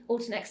do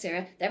alternate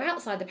exterior. They're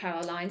outside the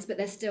parallel lines, but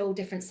they're still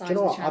different sides. Do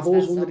you know of the what? I've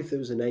always wondered if there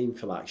was a name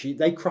for that. Actually,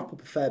 they crop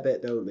up a fair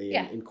bit, don't they,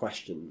 in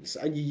questions?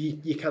 And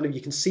you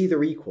can see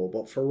they're equal,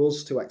 but for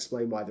us to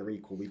explain why they're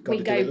equal, we go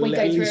through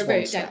a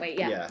route, don't we?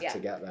 Yeah, to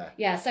get there.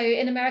 Yeah. So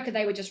in America,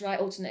 they would just write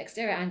alternate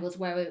exterior angles,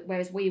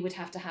 whereas we would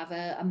have to have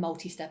a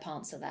multi-step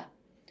answer there.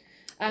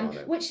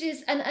 Which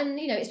is, and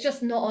it's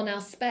just not on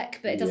our spec,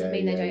 but it doesn't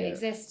mean they don't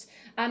exist.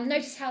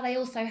 Notice how they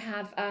also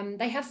have,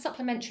 they have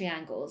supplementary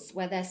angles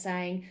where they're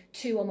saying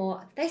 2 or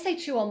more. They say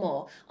 2 or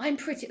more. I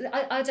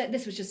don't,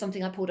 this was just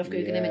something I pulled off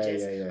Google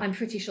Images. I'm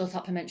pretty sure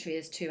supplementary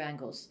is 2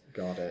 angles.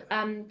 Got it.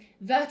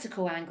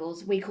 Vertical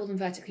angles, we call them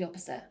vertically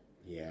opposite.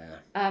 Yeah.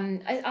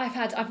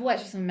 I've worked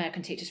with some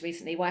American teachers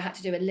recently where I had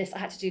to do a list. I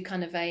had to do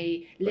kind of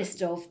a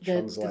list of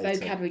the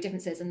vocabulary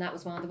differences, and that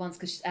was one of the ones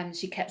because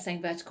she kept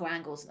saying vertical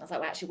angles, and I was like,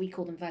 well, actually, we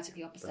call them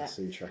vertically opposite. That's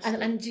interesting.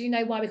 And do you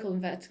know why we call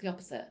them vertically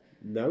opposite?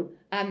 No.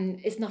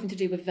 It's nothing to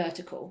do with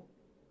vertical.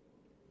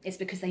 It's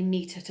because they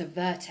meet at a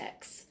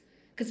vertex.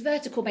 Because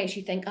vertical makes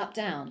you think up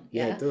down.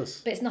 Yeah, it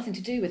does. But it's nothing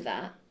to do with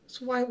that.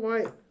 So why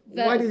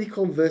do they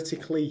call them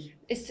vertically?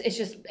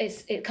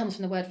 It comes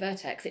from the word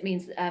vertex. It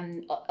means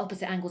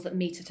opposite angles that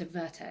meet at a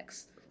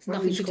vertex. It's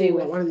nothing to do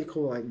with. Why do they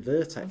call it like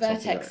vertex?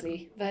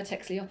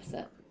 Vertexly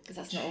opposite, because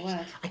that's not a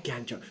word.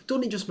 Again, Joe,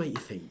 don't it just make you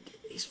think?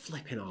 It's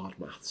flipping hard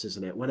maths,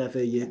 isn't it? Whenever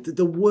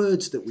the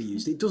words that we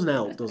use, it doesn't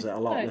help, does it? A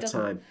lot of the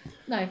time.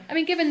 No, I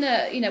mean, given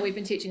that we've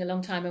been teaching a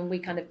long time and we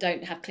kind of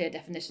don't have clear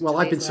definitions. Well,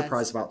 I've been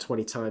surprised about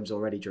 20 times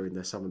already during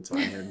this, haven't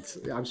I? And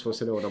I'm supposed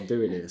to know what I'm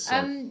doing here.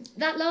 So.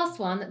 That last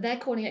one, they're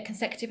calling it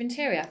consecutive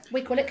interior.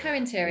 We call it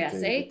co-interior.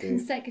 See,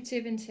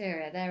 consecutive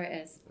interior. There it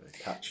is.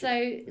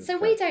 So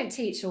we don't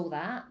teach all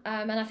that,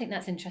 and I think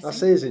that's interesting.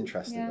 That is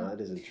interesting. Yeah. That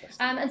is interesting.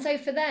 And so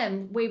for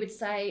them, we would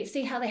say,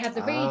 see how they have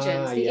the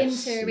regions, the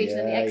interior region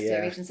and the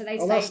exterior region. So they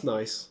say that's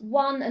nice.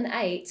 1 and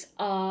 8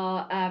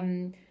 are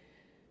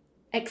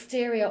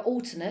exterior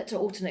alternate or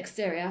alternate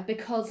exterior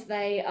because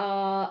they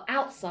are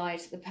outside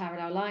the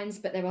parallel lines,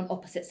 but they're on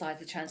opposite sides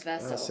of the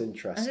transversal. That's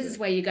interesting. And this is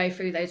where you go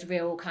through those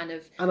real kind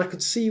of. And I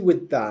could see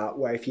with that,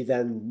 where if you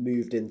then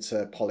moved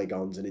into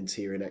polygons and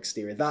interior and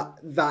exterior,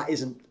 that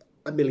isn't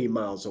a million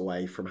miles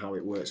away from how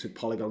it works with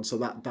polygons. So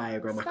that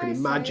diagram, I can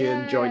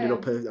imagine joining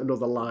up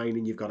another line,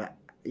 and you've got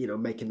to,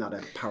 making that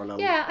a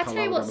parallel. Yeah, I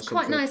tell you what's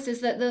quite nice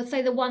is that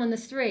the 1 and the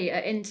 3 are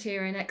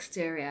interior and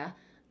exterior,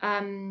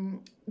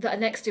 that are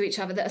next to each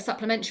other, that are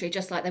supplementary,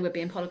 just like they would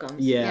be in polygons.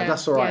 Yeah,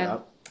 that's all right.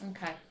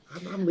 Okay.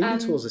 I'm leaning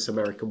towards this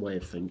American way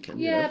of thinking.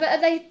 Yeah,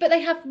 but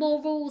they have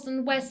more rules,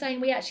 and we're saying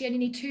we actually only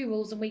need 2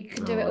 rules, and we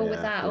can do it all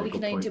with that, or we can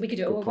do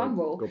it all with 1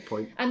 rule. Good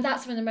point. And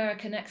that's from an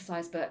American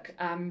exercise book.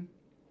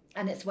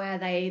 And it's where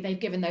they've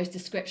given those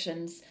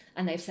descriptions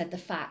and they've said the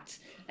fact.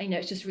 And,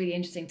 it's just really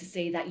interesting to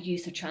see that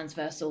use of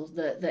transversal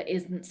that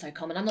isn't so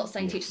common. I'm not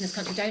saying teachers in this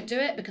country don't do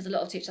it, because a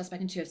lot of teachers I've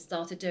spoken to have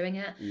started doing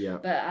it. Yeah.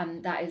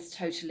 But that is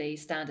totally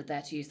standard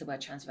there to use the word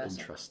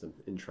transversal.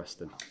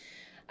 Interesting.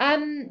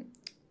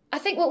 I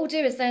think what we'll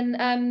do is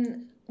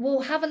then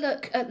we'll have a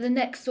look at the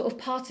next sort of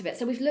part of it.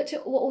 So we've looked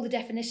at what all the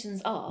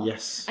definitions are.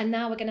 Yes. And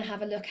now we're going to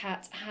have a look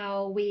at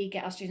how we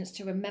get our students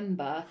to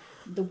remember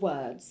the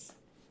words.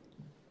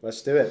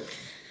 Let's do it.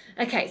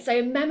 Okay,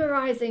 so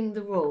memorising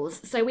the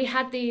rules. So we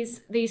had these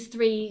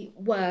 3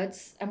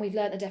 words, and we've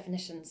learnt the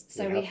definitions.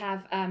 So we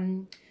have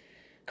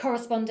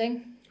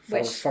corresponding.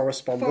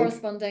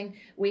 Corresponding.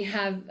 We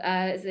have,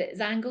 is it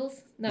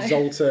Zangles? No.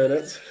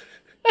 Zolternate.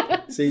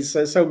 See,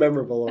 so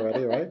memorable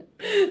already, right?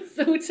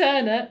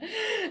 Zolternate.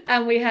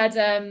 And we had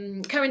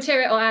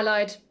co-interior or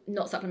allied,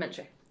 not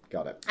supplementary.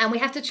 Got it. And we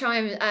have to try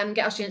and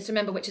get our students to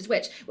remember which is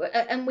which.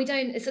 And we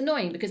don't, it's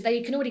annoying because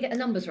they can already get the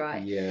numbers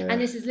right. Yeah. And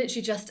this is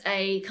literally just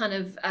a kind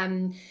of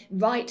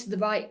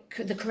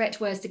the correct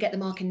words to get the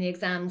mark in the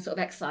exam sort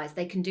of exercise.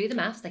 They can do the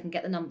maths, they can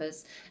get the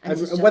numbers. And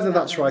whether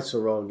that's right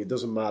or wrong, it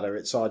doesn't matter.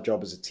 It's our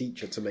job as a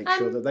teacher to make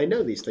sure that they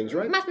know these things,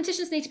 right?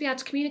 Mathematicians need to be able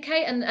to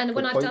communicate. And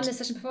when I've done this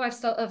session before,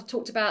 I've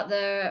talked about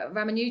the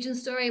Ramanujan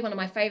story, one of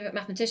my favourite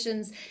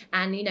mathematicians.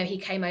 And, you know, he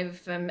came over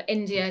from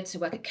India to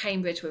work at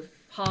Cambridge with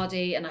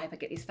Hardy, and I hope I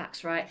get these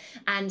facts right.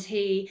 And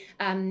he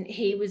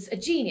was a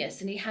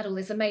genius, and he had all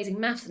this amazing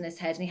maths in his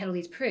head, and he had all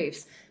these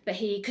proofs, but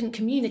he couldn't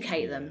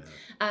communicate them.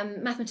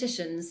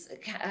 Mathematicians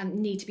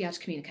need to be able to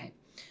communicate.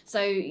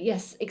 So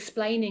yes,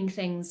 explaining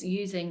things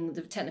using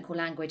the technical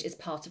language is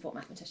part of what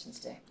mathematicians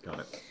do.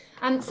 Got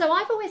it. So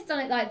I've always done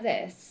it like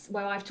this,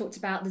 where I've talked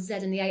about the Z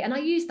and the A, and I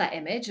use that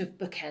image of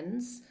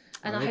bookends.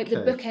 And I hope the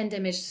bookend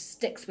image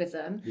sticks with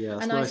them. Yeah,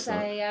 that's and nice,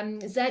 I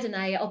say Z and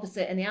A are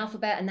opposite in the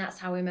alphabet, and that's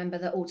how we remember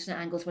the alternate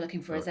angles we're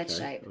looking for a Z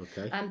shape.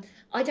 Okay.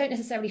 I don't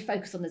necessarily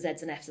focus on the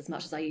Zs and Fs as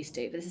much as I used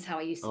to, but this is how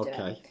I used to do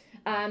it.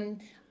 And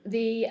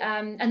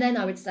then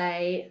I would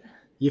say...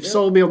 You've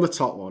sold me on the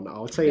top one.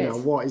 I'll tell you now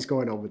what is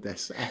going on with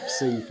this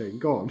FC thing.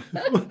 Go on.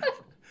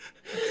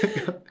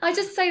 I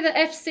just say that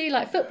FC,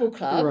 like football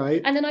club,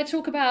 right? And then I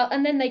talk about,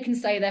 and then they can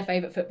say their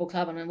favourite football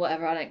club and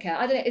whatever. I don't care.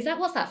 I don't know.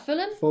 What's that?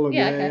 Fulham. Fulham.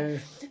 Yeah. Okay.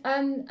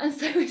 And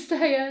so we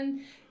say,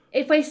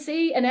 if they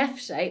see an F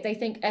shape, they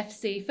think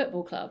FC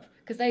football club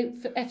because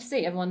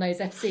FC. Everyone knows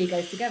FC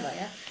goes together.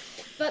 Yeah.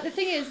 But the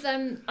thing is,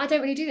 I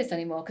don't really do this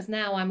anymore because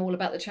now I'm all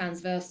about the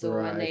transversal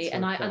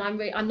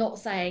I'm not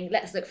saying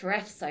let's look for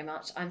F so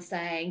much. I'm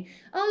saying,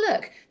 oh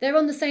look, they're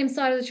on the same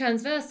side of the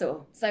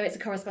transversal, so it's a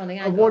corresponding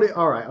angle.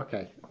 All right,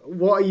 okay.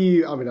 What are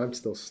you? I mean, I'm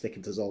still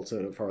sticking to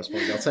alternate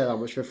corresponding. I'll tell you that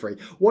much for free.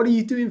 What are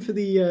you doing for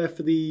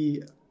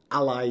the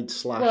allied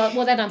slash?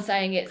 Well, then I'm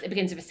saying it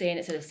begins with a C and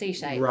it's in a C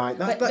shape. Right,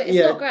 but it's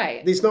not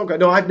great. It's not great.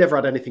 No, I've never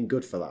had anything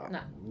good for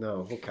that.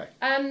 No. Okay.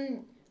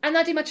 And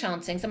I do my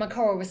chanting, so my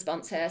choral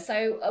response here.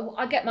 So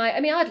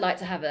I'd like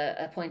to have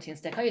a pointing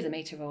stick. I use a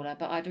meter ruler,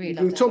 but I'd really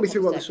love to talk me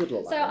through what this would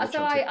look like.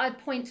 So I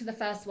point to the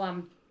first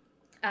one.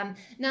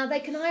 Now they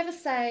can either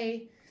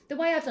say, the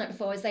way I've done it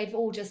before is they've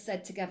all just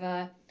said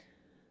together,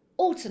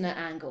 alternate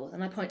angles,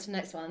 and I point to the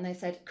next one, and they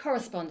said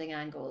corresponding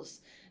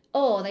angles.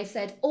 Or they've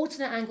said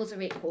alternate angles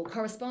are equal,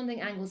 corresponding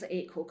angles are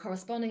equal,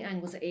 corresponding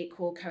angles are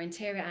equal,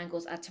 co-interior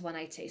angles add to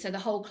 180. So the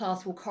whole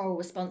class will choral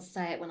response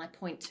say it when I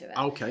point to it.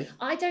 Okay.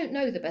 I don't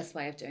know the best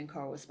way of doing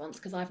choral response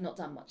because I've not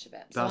done much of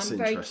it. So That's I'm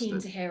very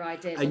keen to hear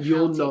ideas and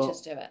on how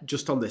teachers do it.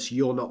 Just on this,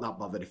 you're not that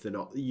bothered if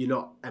you're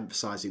not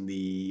emphasising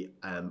the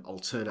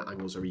alternate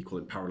angles are equal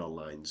in parallel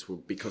lines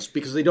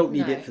because they don't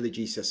need it for the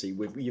GCSE.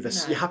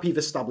 You're happy you've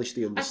established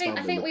the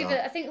understanding.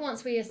 I think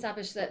once we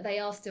establish that they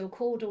are still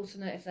called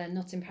alternate if they're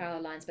not in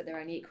parallel lines, but they're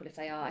only equal if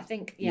they are. I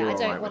think, I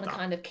don't want to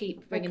kind of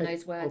keep bringing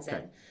those words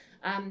in.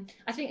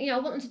 I think, I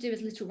want them to do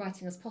as little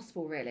writing as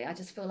possible, really. I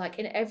just feel like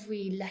in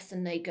every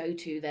lesson they go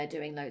to, they're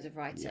doing loads of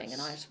writing,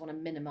 and I just want to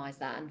minimise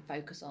that and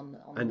focus on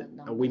the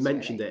numbers. And we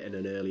mentioned it in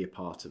an earlier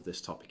part of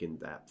this topic in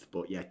depth,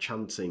 but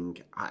chanting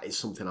is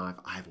something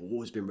I've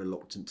always been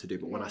reluctant to do,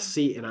 but when I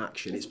see it in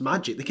action, it's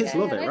magic. The kids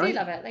love it, right? They do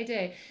love it, they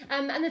do.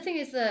 And the thing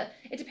is that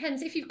it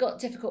depends. If you've got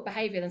difficult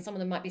behaviour, then some of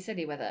them might be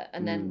silly with it,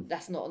 and then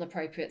that's not an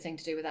appropriate thing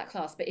to do with that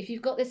class. But if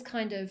you've got this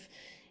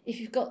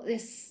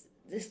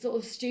sort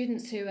of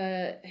students who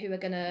are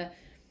going to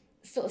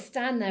sort of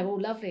stand there all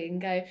lovely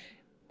and go,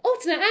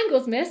 alternate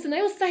angles, miss, and they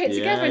all say it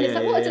together, and it's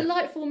like, what a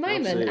delightful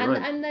moment.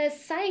 And they're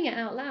saying it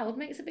out loud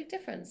makes a big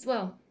difference.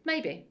 Well,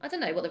 maybe. I don't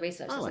know what the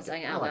researchers are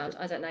saying it out loud.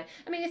 I don't know.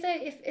 I mean,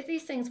 if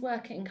these things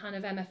work in kind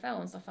of MFL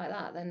and stuff like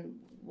that, then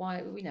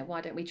why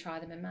don't we try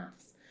them in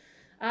maths?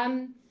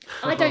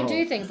 I don't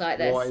do things like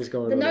this. What is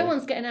going on? No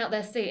one's getting out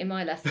their seat in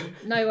my lesson.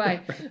 No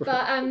way.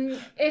 But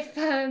if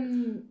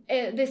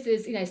this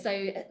is,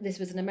 so this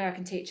was an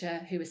American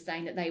teacher who was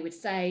saying that they would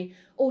say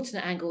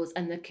alternate angles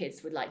and the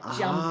kids would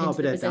jump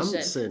into the position.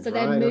 Dancing. So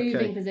they're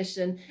moving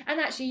position. And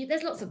actually,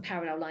 there's lots of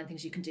parallel line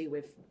things you can do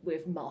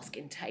with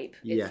masking tape.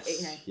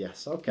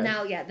 Yes, okay.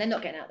 Now, they're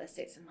not getting out their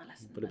seats in my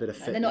lesson. But a bit of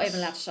fitness. They're not even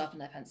allowed to sharpen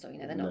their pencil.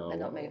 They're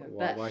not moving.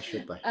 Why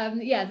should they?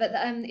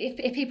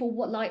 If people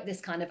like this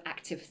kind of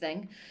active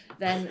thing,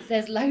 then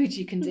there's loads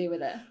you can do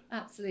with it.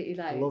 Absolutely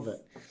loads. I love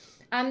it.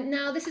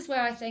 Now, this is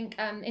where I think,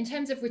 in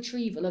terms of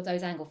retrieval of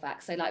those angle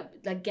facts, so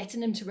like getting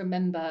them to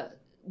remember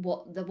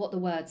what the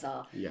words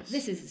are. Yes.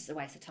 This is a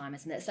waste of time,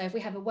 isn't it? So if we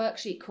have a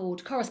worksheet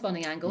called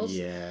corresponding angles,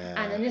 yeah,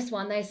 and in this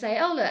one they say,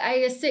 oh look,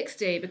 A is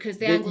 60 because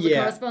the angles are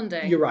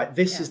corresponding. You're right.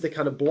 This is the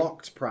kind of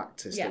blocked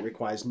practice that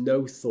requires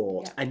no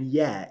thought, and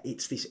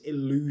it's this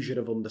illusion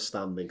of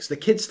understanding. So the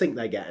kids think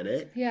they're getting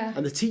it,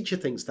 and the teacher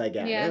thinks they're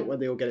getting it when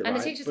they all get it right. And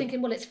the teacher's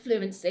thinking, well, it's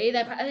fluency.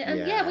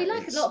 We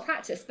like a lot of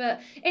practice,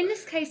 but in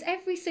this case,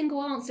 every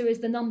single answer is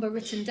the number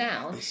written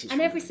down,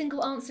 and every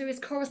single answer is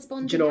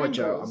corresponding. Do you know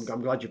angles. what, Joe?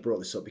 I'm glad you brought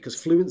this up because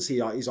fluency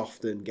is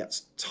often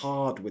gets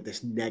tarred with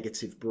this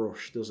negative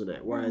brush, doesn't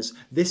it? Whereas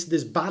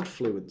there's bad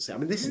fluency. I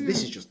mean, this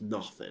is just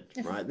nothing,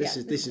 right? This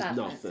is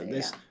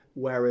nothing.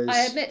 Whereas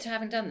I admit to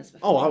having done this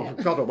Oh,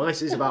 before. God almighty,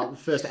 this is about the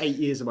first 8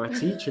 years of my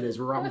teaching is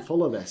ram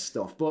full of this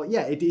stuff. But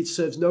yeah, it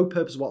serves no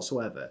purpose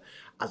whatsoever,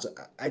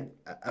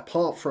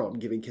 apart from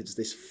giving kids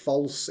this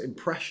false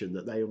impression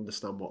that they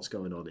understand what's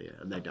going on here,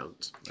 and they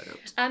don't.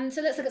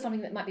 So let's look at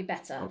something that might be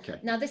better. Okay.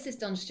 Now, this is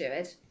Don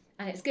Stewart,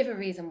 and it's give a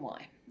reason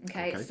why.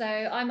 Okay, so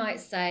I might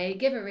say,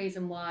 give a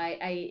reason why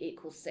A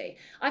equals C.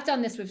 I've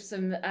done this with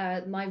some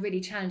my really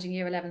challenging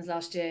Year 11s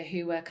last year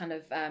who were kind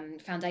of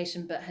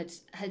foundation, but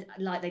had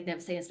like they'd never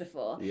seen us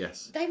before.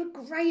 Yes. They were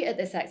great at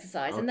this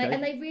exercise, and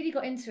they really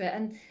got into it.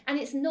 And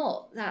it's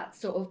not that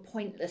sort of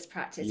pointless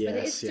practice, but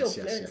it is still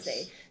fluency.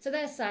 Yes. So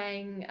they're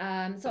saying,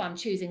 so I'm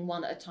choosing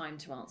one at a time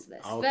to answer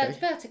this. Okay.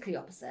 Vertically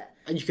opposite.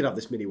 And you could have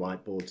this mini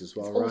whiteboard as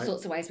well, There's right? all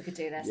sorts of ways we could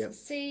do this. Yep.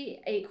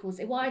 C equals,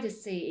 why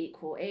does C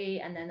equal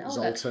E? And then, It's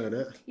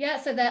alternate. Yeah,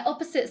 so they're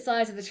opposite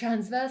sides of the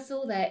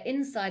transversal, they're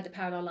inside the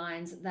parallel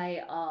lines,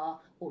 they are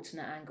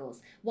alternate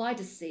angles. Why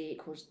does C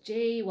equals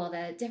G? Well,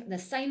 they're the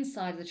same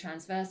side of the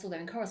transversal, they're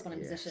in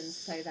corresponding positions,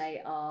 so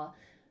they are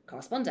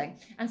corresponding.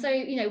 And so,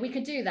 we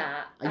could do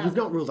that. And you've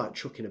not ruled out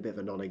chucking a bit of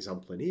a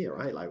non-example in here,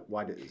 right? Like,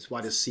 why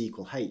does C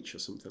equal H or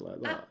something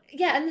like that?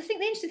 Yeah, and the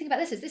interesting thing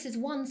about this is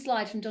one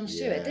slide from Don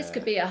Stewart. Yeah. This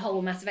could be a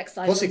whole massive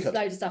exercise with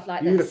loads of stuff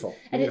like Beautiful.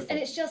 this. And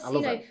it's just,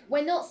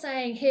 we're not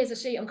saying, here's a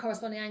sheet on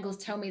corresponding angles,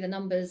 tell me the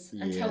numbers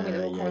and tell me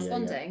they're all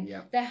corresponding.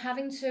 Yeah. They're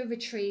having to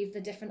retrieve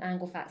the different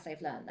angle facts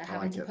they've learned. They're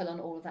having to pull on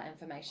all of that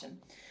information.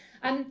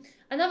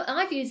 And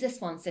I've used this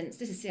one since,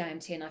 this is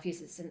CIMT, and I've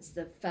used it since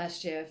the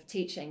first year of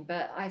teaching,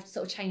 but I've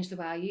sort of changed the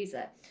way I use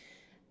it.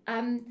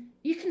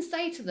 You can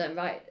say to them,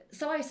 right,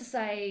 so I used to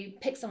say,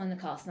 pick someone in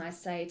the class, and I'd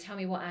say, tell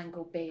me what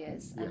angle B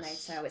is. And they'd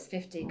say, oh, it's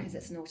 50 because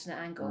it's an alternate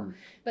angle.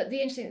 But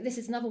this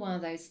is another one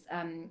of those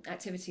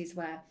activities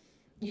where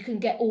you can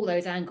get all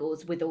those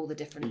angles with all the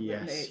different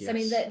moves. Yes. I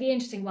mean, the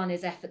interesting one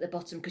is F at the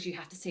bottom because you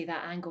have to see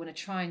that angle in a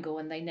triangle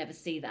and they never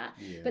see that.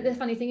 Yeah. But the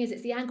funny thing is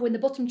it's the angle in the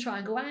bottom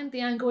triangle and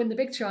the angle in the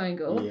big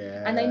triangle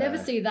and they never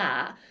see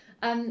that.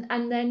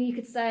 And then you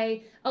could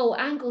say, oh,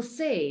 angle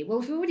C.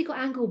 Well, if we've already got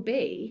angle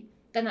B,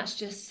 then that's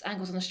just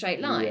angles on a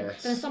straight line.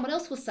 Yes. Then someone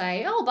else will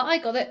say, oh, but I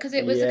got it because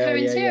it was a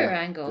co-interior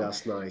angle.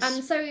 That's nice.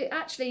 And so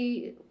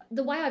actually,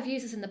 the way I've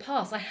used this in the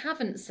past, I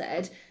haven't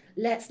said,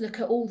 let's look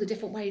at all the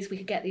different ways we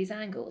could get these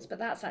angles. But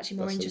that's actually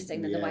more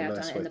interesting than the way I've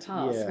done it in the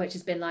past, which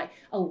has been like,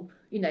 oh,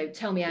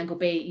 tell me angle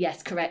B,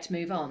 yes, correct,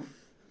 move on.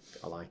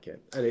 I like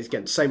it. And it's,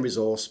 again, same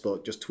resource,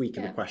 but just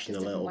tweaking the question a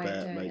little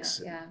bit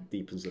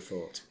deepens the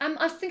thought. I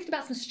was thinking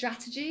about some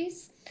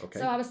strategies. Okay.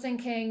 So I was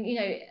thinking,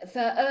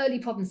 for early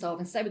problem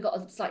solving, say we've got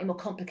a slightly more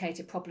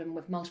complicated problem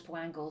with multiple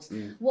angles,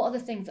 what are the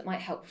things that might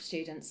help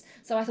students?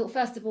 So I thought,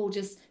 first of all,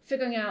 just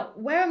figuring out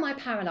where are my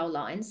parallel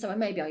lines? So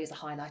maybe I'll use a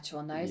highlighter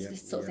on those.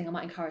 This sort of thing I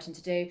might encourage them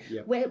to do.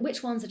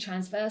 Which ones are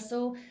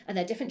transversal? Are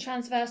there different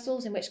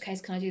transversals? In which case,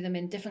 can I do them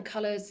in different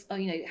colours? Or,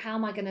 how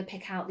am I going to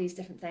pick out these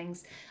different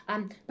things?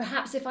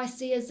 Perhaps if I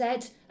see a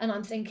Z and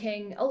I'm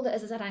thinking, oh,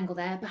 there's a Z angle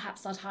there,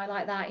 perhaps I'd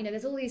highlight that.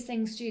 There's all these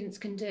things students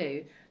can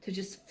do to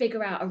just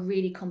figure out a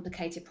really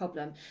complicated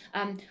problem.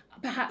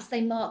 Perhaps they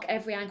mark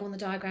every angle on the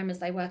diagram as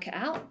they work it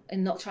out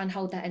and not try and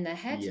hold that in their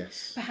head.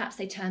 Yes. Perhaps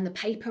they turn the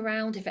paper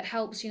around if it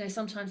helps.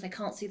 Sometimes they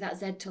can't see that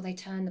Z till they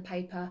turn the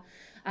paper.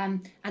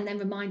 And then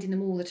reminding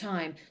them all the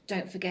time,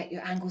 don't forget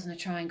your angles in a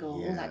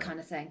triangle, all that kind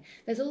of thing.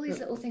 There's all these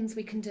little things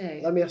we can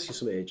do. Let me ask you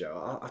something here,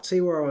 Joe. I'll tell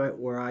you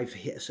where I've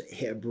hit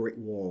a brick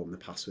wall in the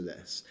past with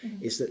this,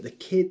 is that the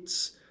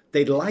kids...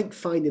 They like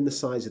finding the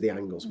size of the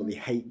angles, but they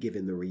hate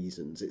giving the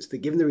reasons. It's the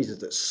giving the reasons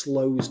that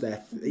slows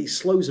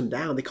them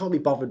down. They can't be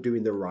bothered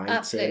doing the writing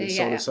and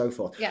so on and so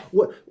forth. Yeah.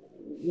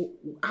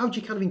 How do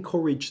you kind of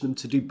encourage them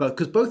to do both?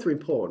 Because both are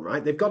important,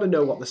 right? They've got to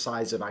know what the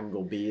size of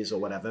angle B is or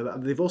whatever.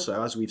 But they've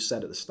also, as we've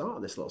said at the start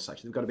of this little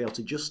section, they've got to be able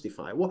to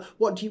justify.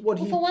 What do you?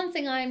 For one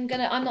thing, I'm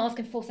not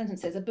asking for 4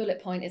 sentences. A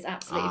bullet point is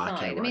absolutely fine.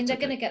 Okay, right, I mean, they're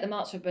going to get the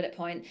marks for a bullet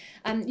point.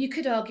 You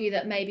could argue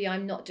that maybe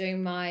I'm not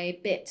doing my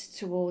bit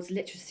towards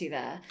literacy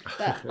there,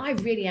 but I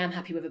really am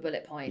happy with a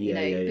bullet point.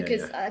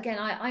 Because again,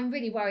 I'm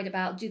really worried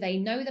about, do they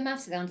know the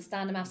maths? Do they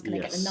understand the maths? Can they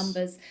get the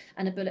numbers?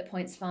 And a bullet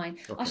point's fine.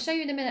 Okay. I'll show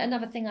you in a minute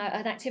another thing,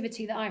 an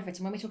activity that I've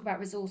written when we talk about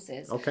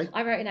resources. Okay.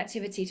 I wrote an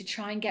activity to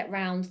try and get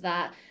round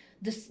that.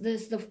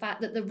 There's the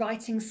fact that the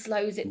writing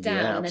slows it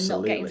down and they're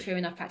not getting through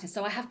enough practice.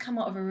 So I have come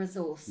out of a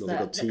resource.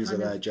 Another good teaser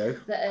there, Joe.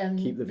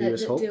 Keep the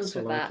viewers hooked. Deals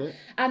with that.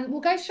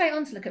 We'll go straight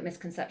on to look at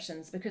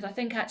misconceptions, because I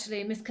think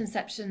actually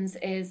misconceptions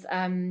is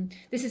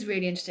this is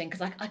really interesting,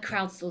 because I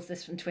crowdsourced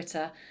this from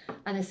Twitter,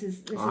 and this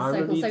is so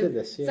cool.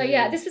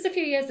 This was a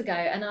few years ago,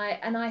 and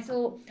I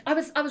thought I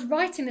was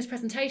writing this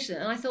presentation,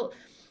 and I thought,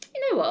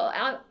 you know what,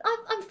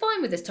 I'm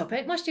fine with this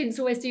topic. My students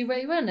always do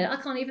really well in it. I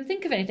can't even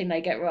think of anything they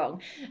get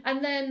wrong.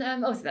 And then,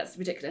 obviously that's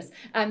ridiculous.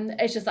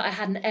 It's just that I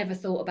hadn't ever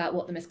thought about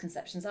what the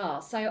misconceptions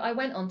are. So I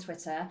went on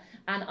Twitter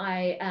and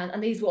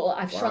and these were,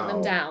 I've shrunk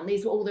them down.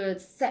 These were all the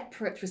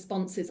separate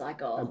responses I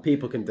got. And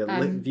people can,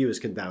 viewers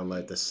can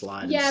download the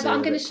slide. Yeah, but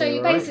I'm going to show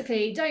you,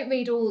 basically, don't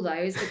read all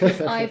those,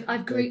 because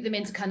I've grouped them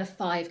into kind of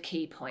 5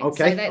 key points.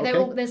 Okay. So they're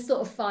all, there's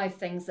sort of 5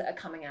 things that are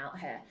coming out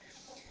here.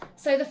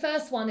 So the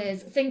first one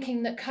is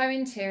thinking that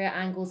co-interior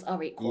angles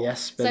are equal.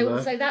 Yes,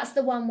 so that's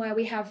the one where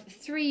we have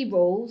 3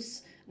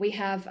 rules. We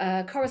have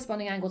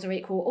corresponding angles are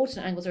equal,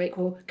 alternate angles are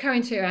equal,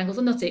 co-interior angles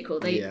are not equal.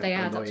 They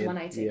add up to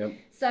 180. Yeah.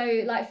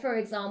 So, like, for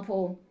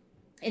example,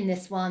 in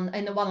this one,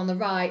 in the one on the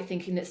right,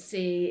 thinking that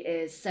C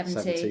is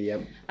 70. Yeah.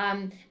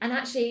 And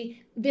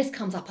actually, this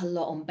comes up a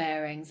lot on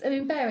bearings. I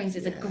mean, bearings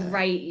is a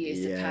great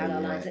use of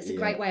parallel lines. It's a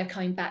great way of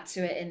coming back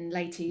to it in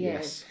later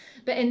years. Yes.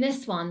 But in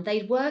this one,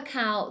 they'd work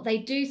out, they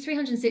do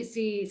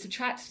 360,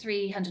 subtract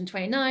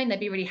 329. They'd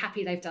be really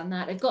happy they've done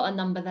that. They've got a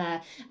number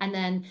there. And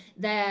then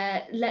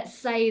let's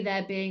say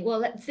they're being, well,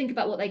 let's think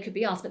about what they could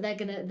be asked, but they're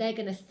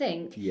gonna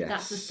think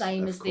that's the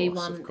same as the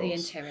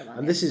interior one.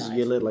 And this is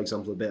your little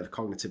example of a bit of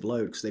cognitive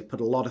load, because they've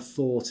put a lot of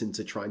thought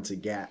into trying to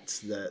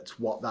get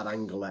what that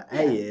angle at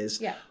A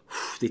is. Yeah.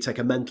 They take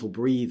a mental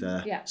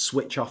breather,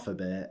 switch off a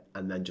bit,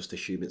 and then just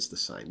assume it's the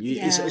same.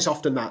 It's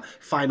often that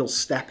final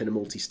step in a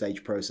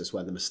multi-stage process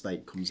where the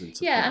mistake comes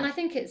into play. And I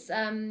think it's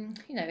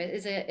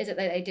is it that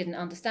they didn't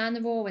understand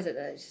the rule? Is it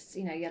that just,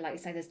 like you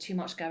say, there's too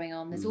much going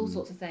on? There's all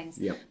sorts of things.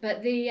 Yep.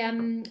 But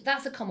the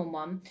that's a common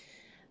one.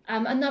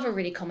 Another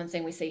really common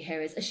thing we see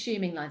here is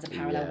assuming lines are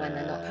parallel when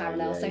they're not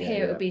parallel. So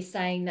here it would be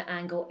saying that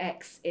angle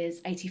X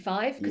is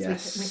 85 because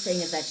we're seeing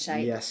a Z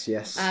shape.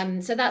 Yes.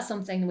 So that's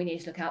something we need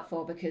to look out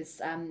for because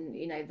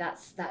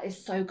that is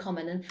so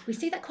common, and we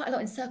see that quite a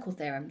lot in circle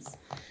theorems.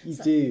 You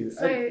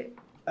do.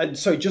 And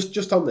so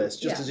just on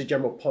this, as a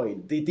general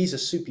point, these are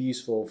super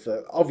useful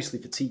obviously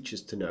for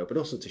teachers to know, but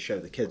also to show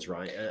the kids,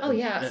 right?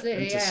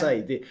 Absolutely. And to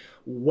say,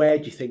 where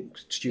do you think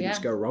students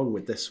go wrong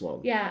with this one?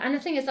 Yeah, and the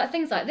thing is, like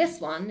things like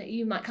this one,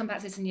 you might come back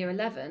to this in year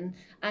 11,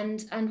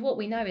 and what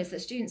we know is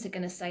that students are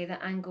going to say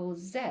that angle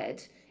Z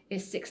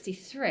is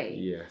 63.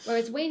 Yes.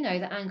 Whereas we know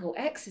that angle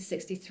X is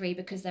 63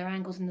 because they're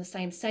angles in the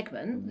same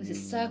segment. This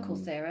is circle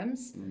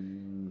theorems.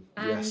 And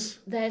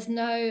there's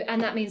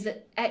and that means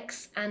that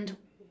Z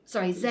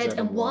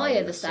and Y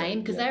are the same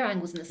because they're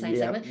angles in the same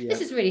segment.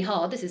 This is really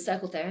hard. This is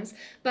circle theorems.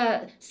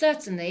 But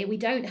certainly we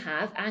don't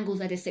have angle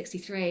Z is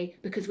 63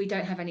 because we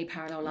don't have any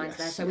parallel lines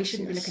there. So we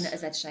shouldn't be looking at a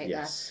Z shape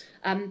there.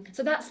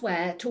 So that's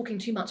where talking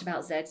too much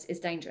about Zs is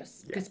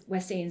dangerous because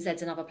we're seeing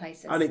Zs in other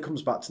places. And it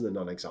comes back to the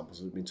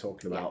non-examples we've been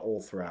talking about all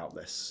throughout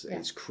this.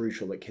 It's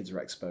crucial that kids are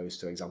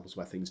exposed to examples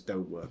where things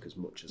don't work as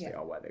much as they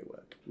are where they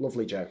work.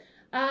 Lovely, Jo.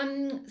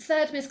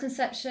 Third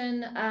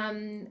misconception,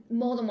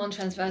 more than one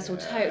transversal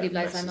totally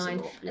blows my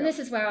mind. And this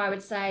is where I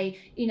would say,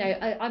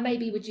 I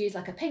maybe would use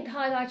like a pink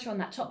highlighter on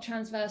that top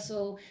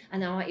transversal,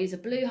 and then I might use a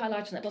blue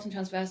highlighter on that bottom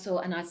transversal,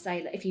 and I'd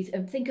say that if you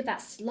think of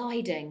that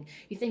sliding,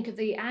 you think of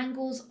the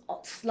angles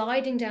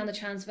sliding down the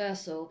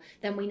transversal,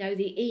 then we know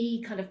the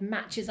E kind of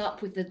matches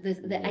up with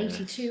the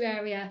 82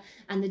 area,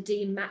 and the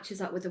D matches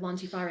up with the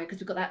 125 area, because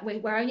we've got that,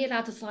 we're only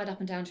allowed to slide up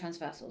and down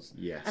transversals.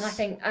 Yes. And I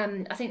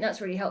think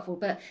that's really helpful,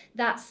 but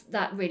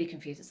that really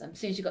confuses them. As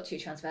soon as you've got 2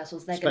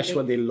 transversals, they're especially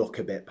when they look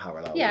a bit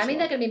parallel. Yeah, I mean,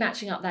 they're going to be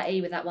matching up that E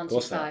with that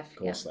 125. Of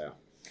course they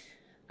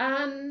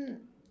are.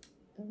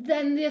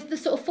 Then the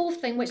sort of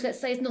fourth thing, which let's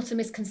say is not a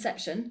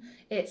misconception,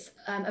 it's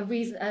a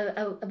reason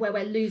where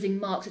we're losing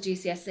marks at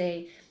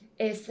GCSE,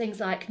 is things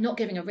like not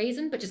giving a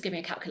reason, but just giving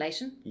a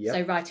calculation. Yep.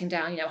 So writing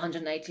down,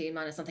 180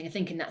 minus something and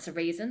thinking that's a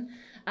reason.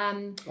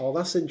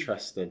 That's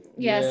interesting.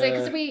 Yeah, so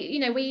because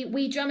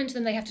we drum into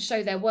them, they have to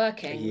show their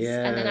workings,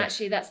 and then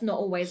actually that's not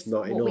always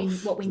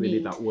what we need.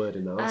 Need that word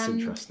in there. That's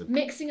interesting.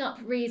 Mixing up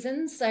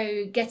reasons,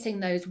 so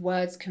getting those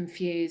words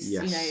confused.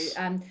 Yes.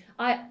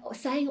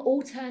 Saying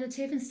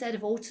alternative instead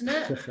of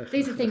alternate.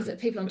 These are things that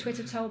people on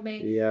Twitter told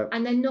me. Yeah.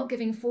 And then not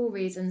giving full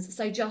reasons,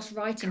 so just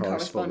writing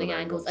corresponding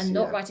angles and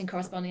not writing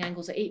corresponding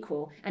angles are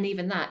equal, and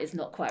even that is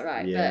not quite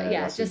right.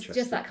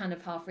 Just that kind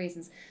of half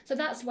reasons. So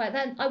that's where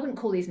then I wouldn't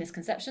call these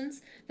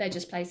misconceptions. They're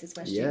just places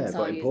where students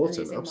are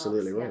using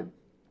absolutely marks.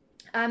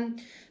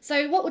 Right.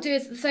 So what we'll do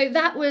is, so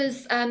that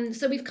was,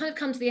 so we've kind of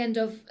come to the end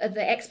of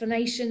the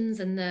explanations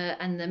and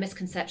the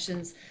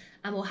misconceptions,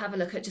 and we'll have a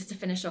look at, just to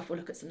finish off, we'll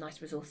look at some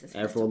nice resources.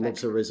 Everyone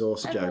loves a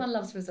resource, Jo. Everyone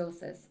loves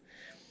resources.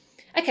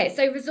 Okay,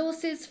 so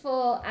resources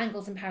for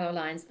angles and parallel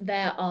lines,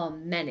 there are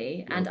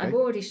many, and I've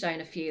already shown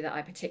a few that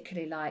I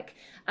particularly like.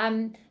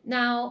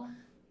 Now,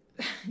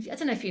 I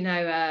don't know if you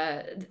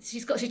know,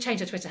 she changed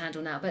her Twitter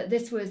handle now, but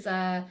this was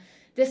a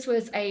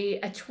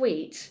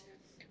tweet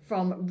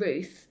from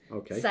Ruth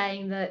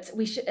saying that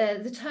we should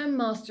the term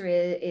mastery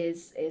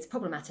is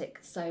problematic,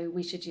 so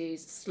we should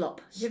use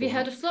slop. Have you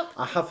heard of slop?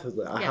 I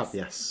have,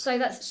 yes. So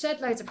that's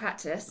shed loads of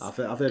practice. I've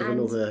heard of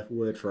another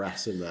word for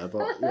S in there,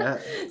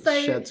 but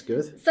shed's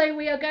good. So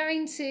we are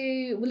going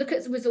to look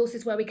at the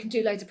resources where we can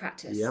do loads of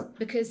practice. Yep.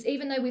 Because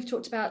even though we've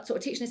talked about sort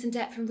of teaching this in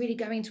depth and really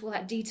going into all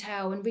that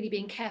detail and really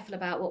being careful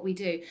about what we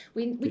do,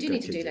 we do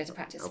need to do loads of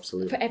practice.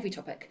 Absolutely. For every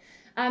topic.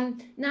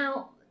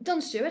 Now, Don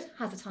Stewart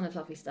has a ton of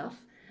lovely stuff.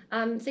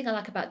 The thing I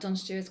like about Don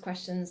Stewart's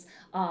questions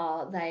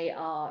are they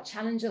are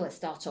challenging. They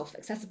start off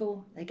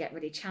accessible. They get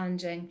really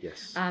challenging.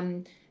 Yes.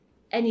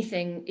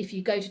 Anything, if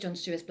you go to Don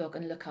Stewart's blog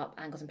and look up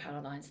angles and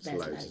parallel lines, there's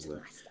loads of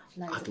nice stuff.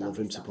 Loads I'd of love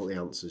lovely him stuff. to put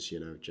the answers,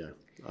 Joe.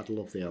 I'd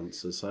love the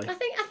answers. I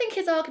think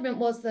his argument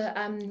was that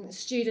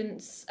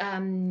students,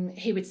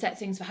 he would set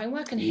things for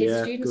homework, and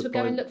his students would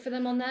go and look for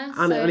them on there.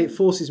 And it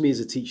forces me as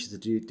a teacher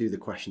to do the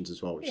questions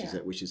as well,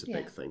 which is a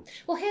big thing.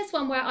 Well, here's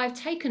one where I've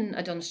taken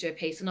a Don Stewart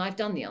piece and I've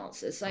done the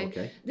answers. So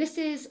this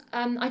is,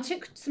 I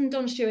took some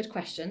Don Stewart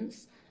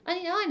questions. And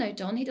I know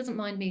Don, he doesn't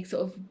mind me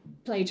sort of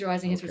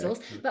plagiarising his results,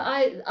 but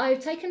I've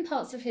taken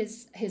parts of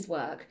his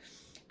work.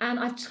 And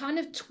I've kind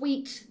of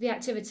tweaked the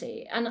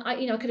activity, and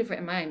I could have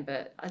written my own,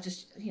 but I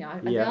just, the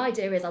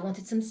idea is I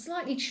wanted some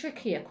slightly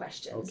trickier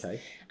questions. Okay.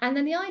 And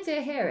then the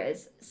idea here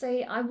is,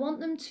 say, I want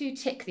them to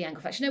tick the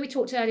angle facts. We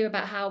talked earlier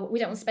about how we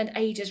don't want to spend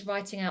ages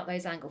writing out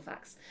those angle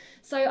facts.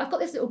 So I've got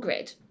this little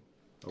grid.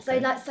 Okay. So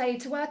let's say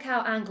to work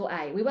out angle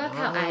A, we work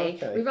out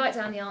A, we write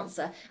down the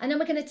answer, and then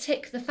we're going to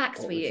tick the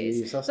facts we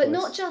use. But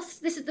not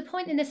just, this is the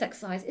point in this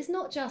exercise, it's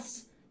not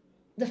just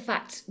the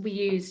fact we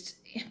used,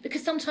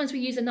 because sometimes we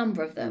use a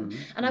number of them,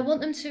 and I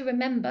want them to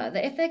remember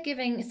that if they're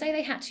giving, say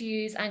they had to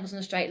use angles on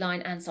a straight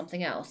line and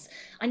something else,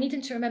 I need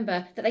them to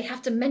remember that they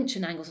have to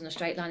mention angles on a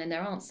straight line in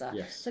their answer.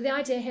 Yes. So the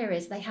idea here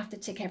is they have to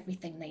tick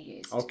everything they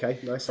used. Okay,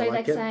 nice. So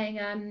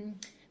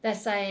they're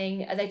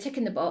saying they tick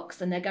in the box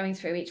and they're going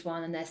through each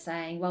one and they're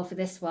saying, well, for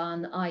this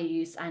one I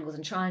used angles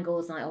and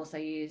triangles and I also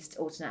used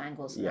alternate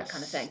angles and that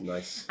kind of thing.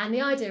 Nice. And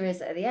the idea is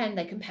that at the end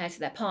they compare to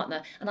their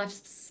partner, and I've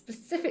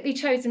specifically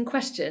chosen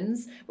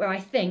questions where I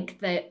think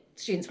that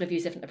students will have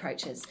used different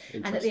approaches.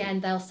 And at the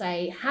end they'll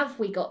say, have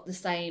we got the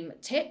same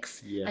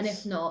ticks? Yes. And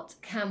if not,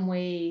 can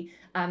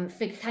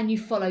you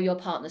follow your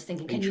partner's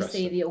thinking? Can you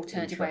see the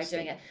alternative way of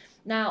doing it?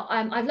 Now,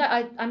 I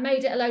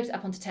loaded it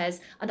up onto TES,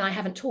 and I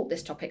haven't taught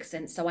this topic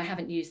since, so I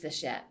haven't used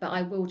this yet, but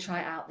I will try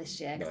it out this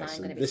year because I'm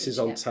going to be This is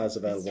on TES,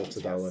 available to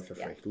download for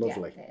free.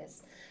 Lovely. Yeah, it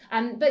is.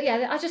 But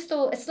yeah, I just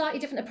thought a slightly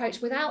different approach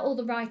without all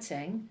the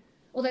writing,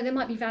 although there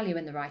might be value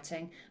in the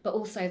writing, but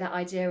also that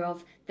idea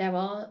of there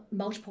are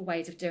multiple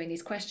ways of doing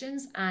these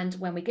questions, and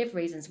when we give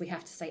reasons, we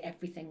have to say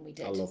everything we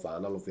did. I love that,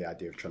 and I love the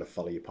idea of trying to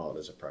follow your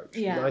partner's approach.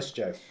 Yeah. Nice,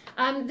 Joe.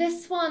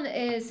 This one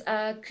is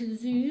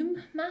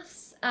Kazoo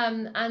Maths,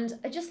 and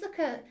I just look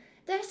at,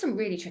 there's some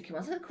really tricky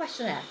ones. Look at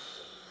question F.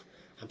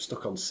 I'm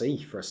stuck on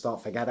C for a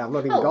start. Forget it. I've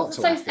not even got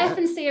to F yet. F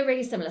and C are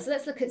really similar. So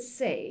let's look at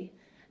C.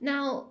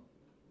 Now,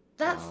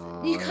 that's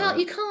you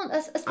can't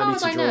as far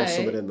as I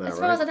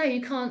know,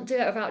 you can't do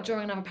it without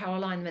drawing another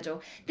parallel line in the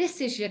middle.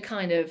 This is your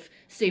kind of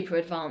super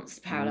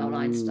advanced parallel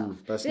line stuff.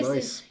 That's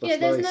nice.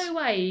 There's no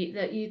way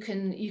that you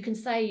can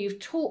say you've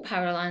taught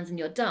parallel lines and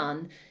you're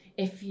done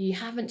if you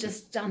haven't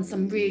just done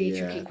some really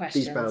tricky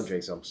questions. These boundary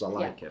examples, I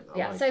like it.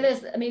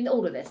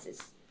 All of this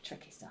is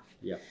tricky stuff.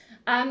 Yeah.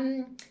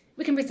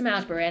 We can bring some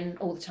algebra in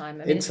all the time.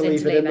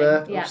 Interleave it in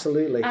there,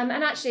 absolutely. And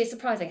actually, it's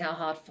surprising how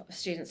hard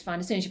students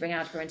find as soon as you bring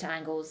algebra into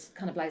angles,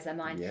 kind of blows their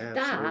mind. Yeah,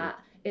 that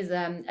is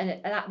and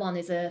that one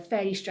is a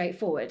fairly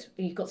straightforward.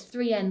 You've got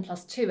 3n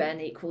plus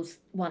 2n equals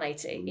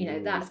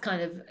 180. That's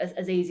kind of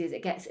as easy as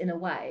it gets in a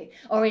way.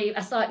 Or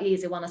a slightly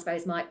easier one, I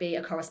suppose, might be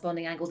a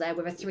corresponding angle there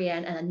with a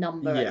 3n and a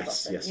number at the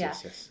bottom.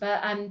 Yes.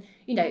 But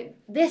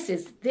this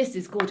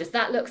is gorgeous.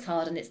 That looks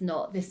hard and it's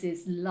not. This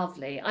is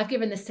lovely. I've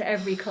given this to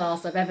every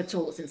class I've ever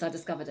taught since I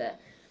discovered it.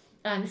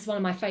 And it's one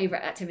of my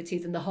favourite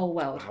activities in the whole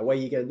world. Where are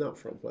you getting that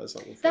from? Where's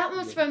that one from? That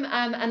was from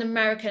an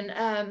American,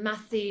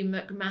 Matthew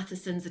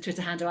McMatheson's the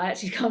Twitter handle. I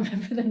actually can't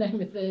remember the name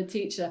of the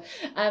teacher.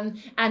 And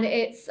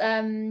it's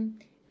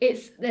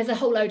there's a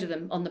whole load of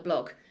them on the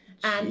blog.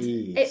 And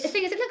the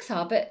thing is, it looks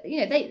hard, but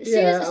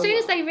as soon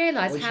as they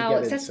realise how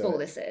accessible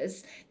this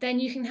is, then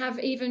you can have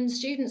even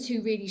students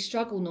who really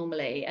struggle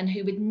normally and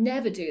who would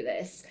never do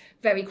this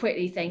very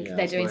quickly think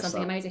they're doing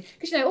something amazing.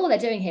 Because all they're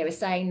doing here is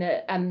saying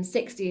that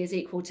 60 is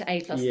equal to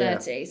A plus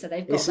 30, so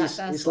they've got that first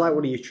It's like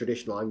one of your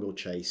traditional angle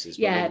chases,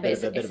 but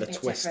it's a bit of a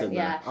twist in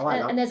there. I like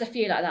that. And there's a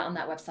few like that on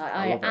that website.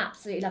 I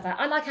absolutely love that.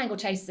 I like angle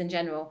chases in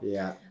general.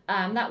 Yeah.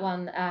 That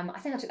one, I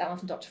think I took that one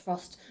from Dr.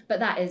 Frost,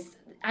 but that is...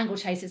 Angle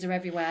chases are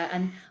everywhere,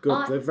 and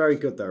they're very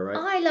good though, right?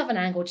 I love an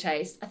angle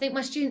chase. I think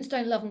my students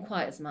don't love them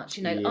quite as much.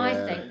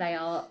 I think they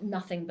are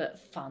nothing but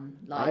fun.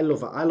 I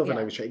love an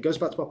angle chase. It goes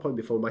back to my point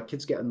before. My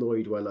kids get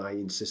annoyed when I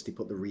insist he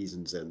put the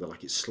reasons in. They're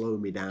like, it's slowing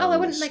me down. I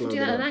wouldn't make them do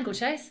that in an angle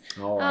chase.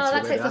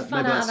 That takes the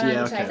fun out of an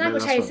angle chase. An angle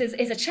chase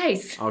is a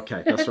chase.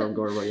 Okay, that's where I'm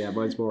going. Right, yeah,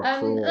 mine's more a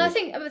crawl. I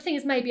think the thing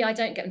is maybe I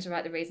don't get them to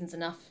write the reasons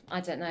enough.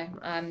 I don't know.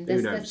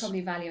 There's probably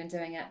value in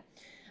doing it.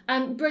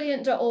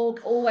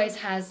 Brilliant.org always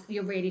has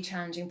your really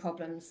challenging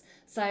problems.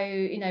 So,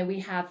 we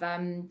have,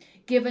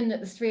 given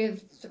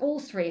that all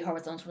three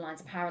horizontal lines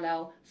are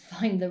parallel,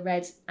 find the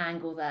red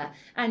angle there.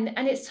 And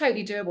it's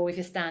totally doable with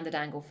your standard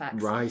angle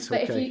facts. Right,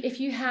 but if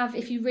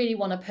you really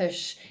want to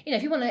push,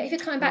 if you're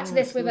coming back to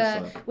this with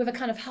a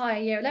kind of higher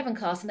year 11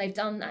 class and they've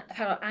done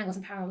angles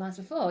and parallel lines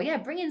before,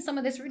 bring in some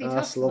of this really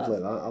tough stuff. That's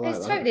lovely. I like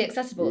it's totally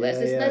accessible.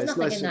 There's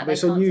nothing in that.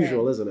 It's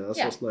unusual, isn't it? That's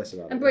what's nice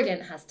about it. And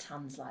Brilliant has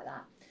tons like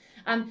that.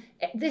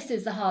 This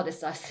is the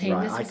hardest I've seen.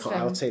 Right, This is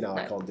I'll tell you now,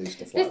 I can't do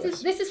stuff like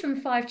this. This is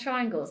from 5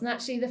 triangles, and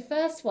actually the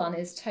first one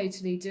is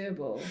totally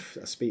doable.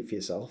 Speak for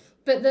yourself.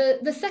 But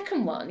the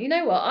second one, you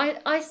know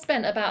what? I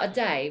spent about a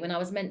day when I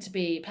was meant to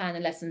be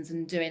planning lessons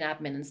and doing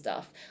admin and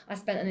stuff. I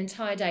spent an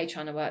entire day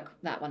trying to work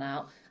that one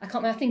out. I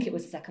can't remember, I think it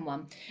was the second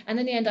one. And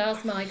in the end, I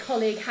asked my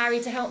colleague Harry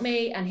to help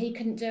me, and he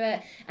couldn't do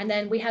it. And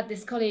then we had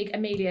this colleague,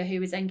 Amelia,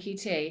 who was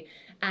NQT,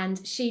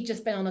 and she'd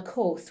just been on a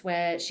course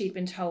where she'd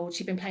been told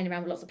she'd been playing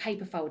around with lots of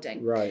paper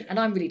folding. Right. And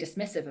I'm really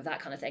dismissive of that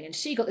kind of thing. And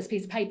she got this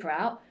piece of paper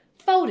out,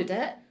 folded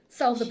it,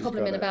 solved the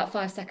problem in about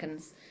 5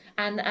 seconds.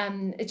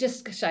 And it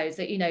just shows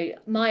that, you know,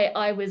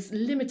 I was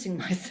limiting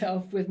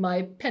myself with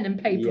my pen and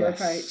paper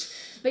approach.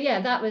 But yeah,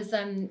 that was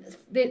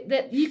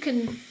that you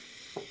can.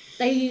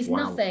 They use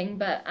nothing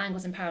but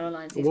angles and parallel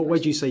lines. Well, where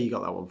do you say you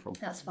got that one from?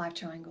 That's 5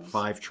 triangles.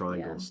 5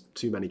 triangles. Yeah.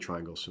 Too many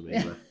triangles for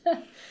me.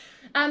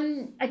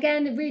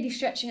 Again, really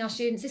stretching our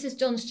students. This is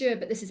John Stewart,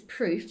 but this is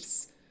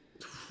proofs.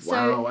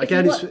 Wow! So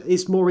again,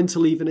 it's more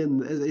interleaving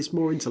in. It's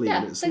more interleaving.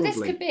 Yeah. It's so lovely.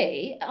 This could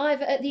be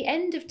either at the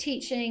end of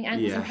teaching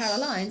angles and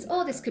parallel lines,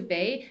 or this could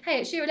be, hey,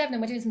 it's year 11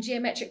 and we're doing some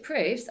geometric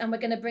proofs and we're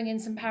going to bring in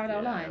some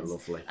parallel lines.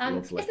 Lovely.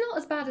 It's not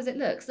as bad as it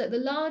looks. That the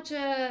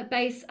larger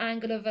base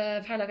angle of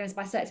a parallelogram is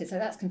bisected, so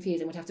that's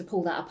confusing. We'd have to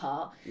pull that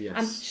apart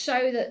and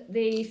show that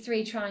the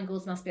 3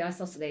 triangles must be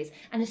isosceles.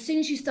 And as soon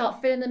as you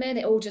start filling them in,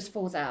 it all just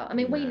falls out. I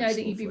mean, we know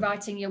that you'd be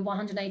writing your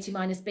 180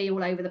 minus b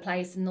all over the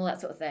place and all that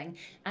sort of thing,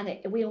 and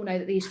we all know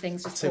that these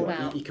things just fall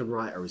out. He can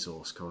write a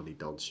resource, can't he,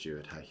 Don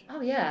Stewart? Hey.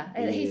 Oh yeah,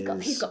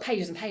 he's got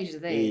pages and pages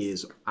of these. He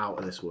is out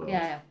of this world.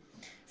 Yeah.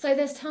 So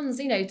there's tons,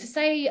 you know, to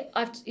say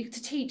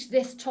to teach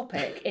this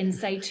topic in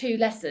say 2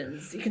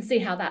 lessons, you can see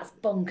how that's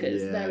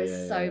bonkers. There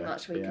is so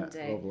much we can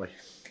do. Lovely.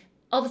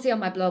 Obviously on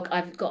my blog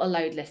I've got a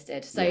load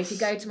listed. So if you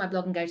go to my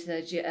blog and go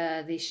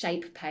to the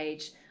shape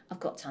page, I've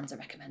got tons of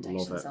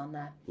recommendations on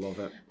there. Love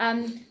it.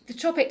 The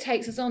topic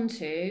takes us on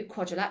to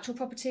quadrilateral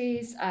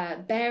properties,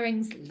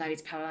 bearings,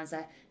 loads of parallel lines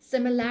there.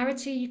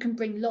 Similarity, you can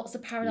bring lots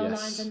of parallel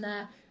lines in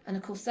there. And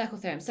of course, circle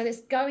theorem. So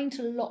it's going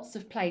to lots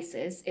of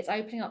places. It's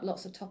opening up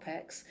lots of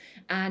topics.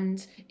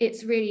 And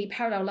it's really,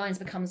 parallel lines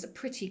becomes a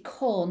pretty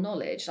core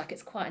knowledge. Like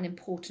it's quite an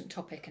important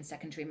topic in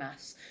secondary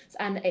maths.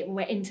 And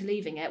we're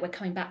interleaving it. We're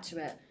coming back to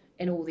it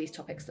in all these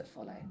topics that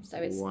follow. So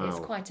it's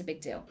quite a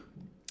big deal.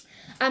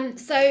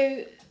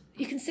 So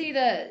you can see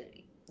that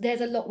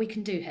there's a lot we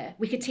can do here.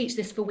 We could teach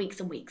this for weeks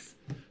and weeks.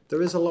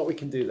 There is a lot we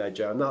can do there,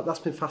 Joe, and that's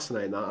been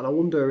fascinating. And I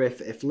wonder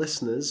if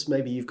listeners,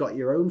 maybe you've got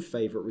your own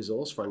favourite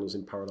resource for angles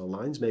in parallel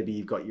lines, maybe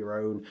you've got your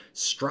own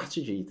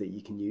strategy that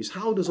you can use.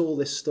 How does all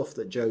this stuff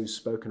that Joe's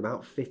spoken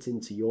about fit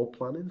into your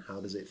planning?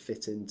 How does it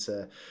fit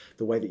into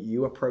the way that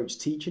you approach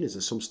teaching? Is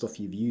there some stuff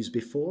you've used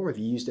before? Have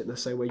you used it in the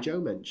same way Joe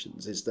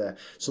mentions? Is there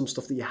some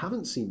stuff that you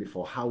haven't seen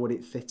before? How would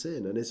it fit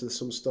in? And is there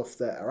some stuff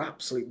that are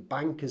absolute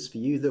bankers for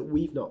you that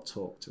we've not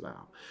talked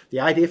about? The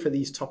idea for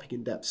these topic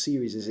in-depth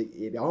series is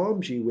it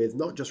arms you with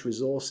not just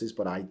resources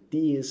but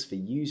ideas for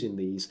using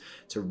these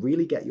to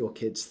really get your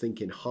kids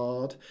thinking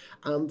hard.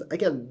 And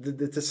again,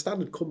 the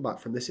standard comeback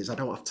from this is I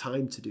don't have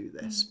time to do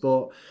this,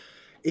 but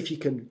if you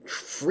can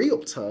free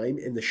up time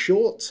in the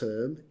short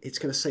term, it's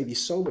going to save you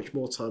so much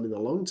more time in the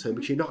long term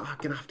because you're not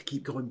going to have to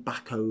keep going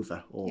back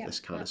over all this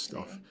kind of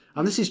stuff.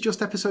 And this is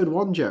just episode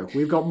 1, Joe.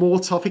 We've got more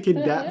topic in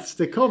depth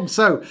to come.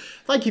 So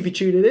thank you for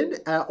tuning in.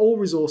 All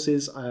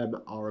resources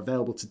are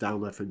available to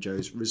download from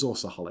Joe's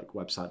Resourceaholic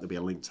website. There'll be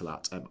a link to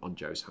that on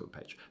Joe's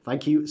homepage.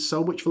 Thank you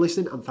so much for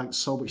listening, and thanks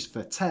so much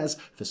for Tez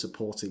for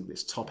supporting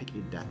this topic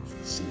in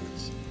depth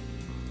series.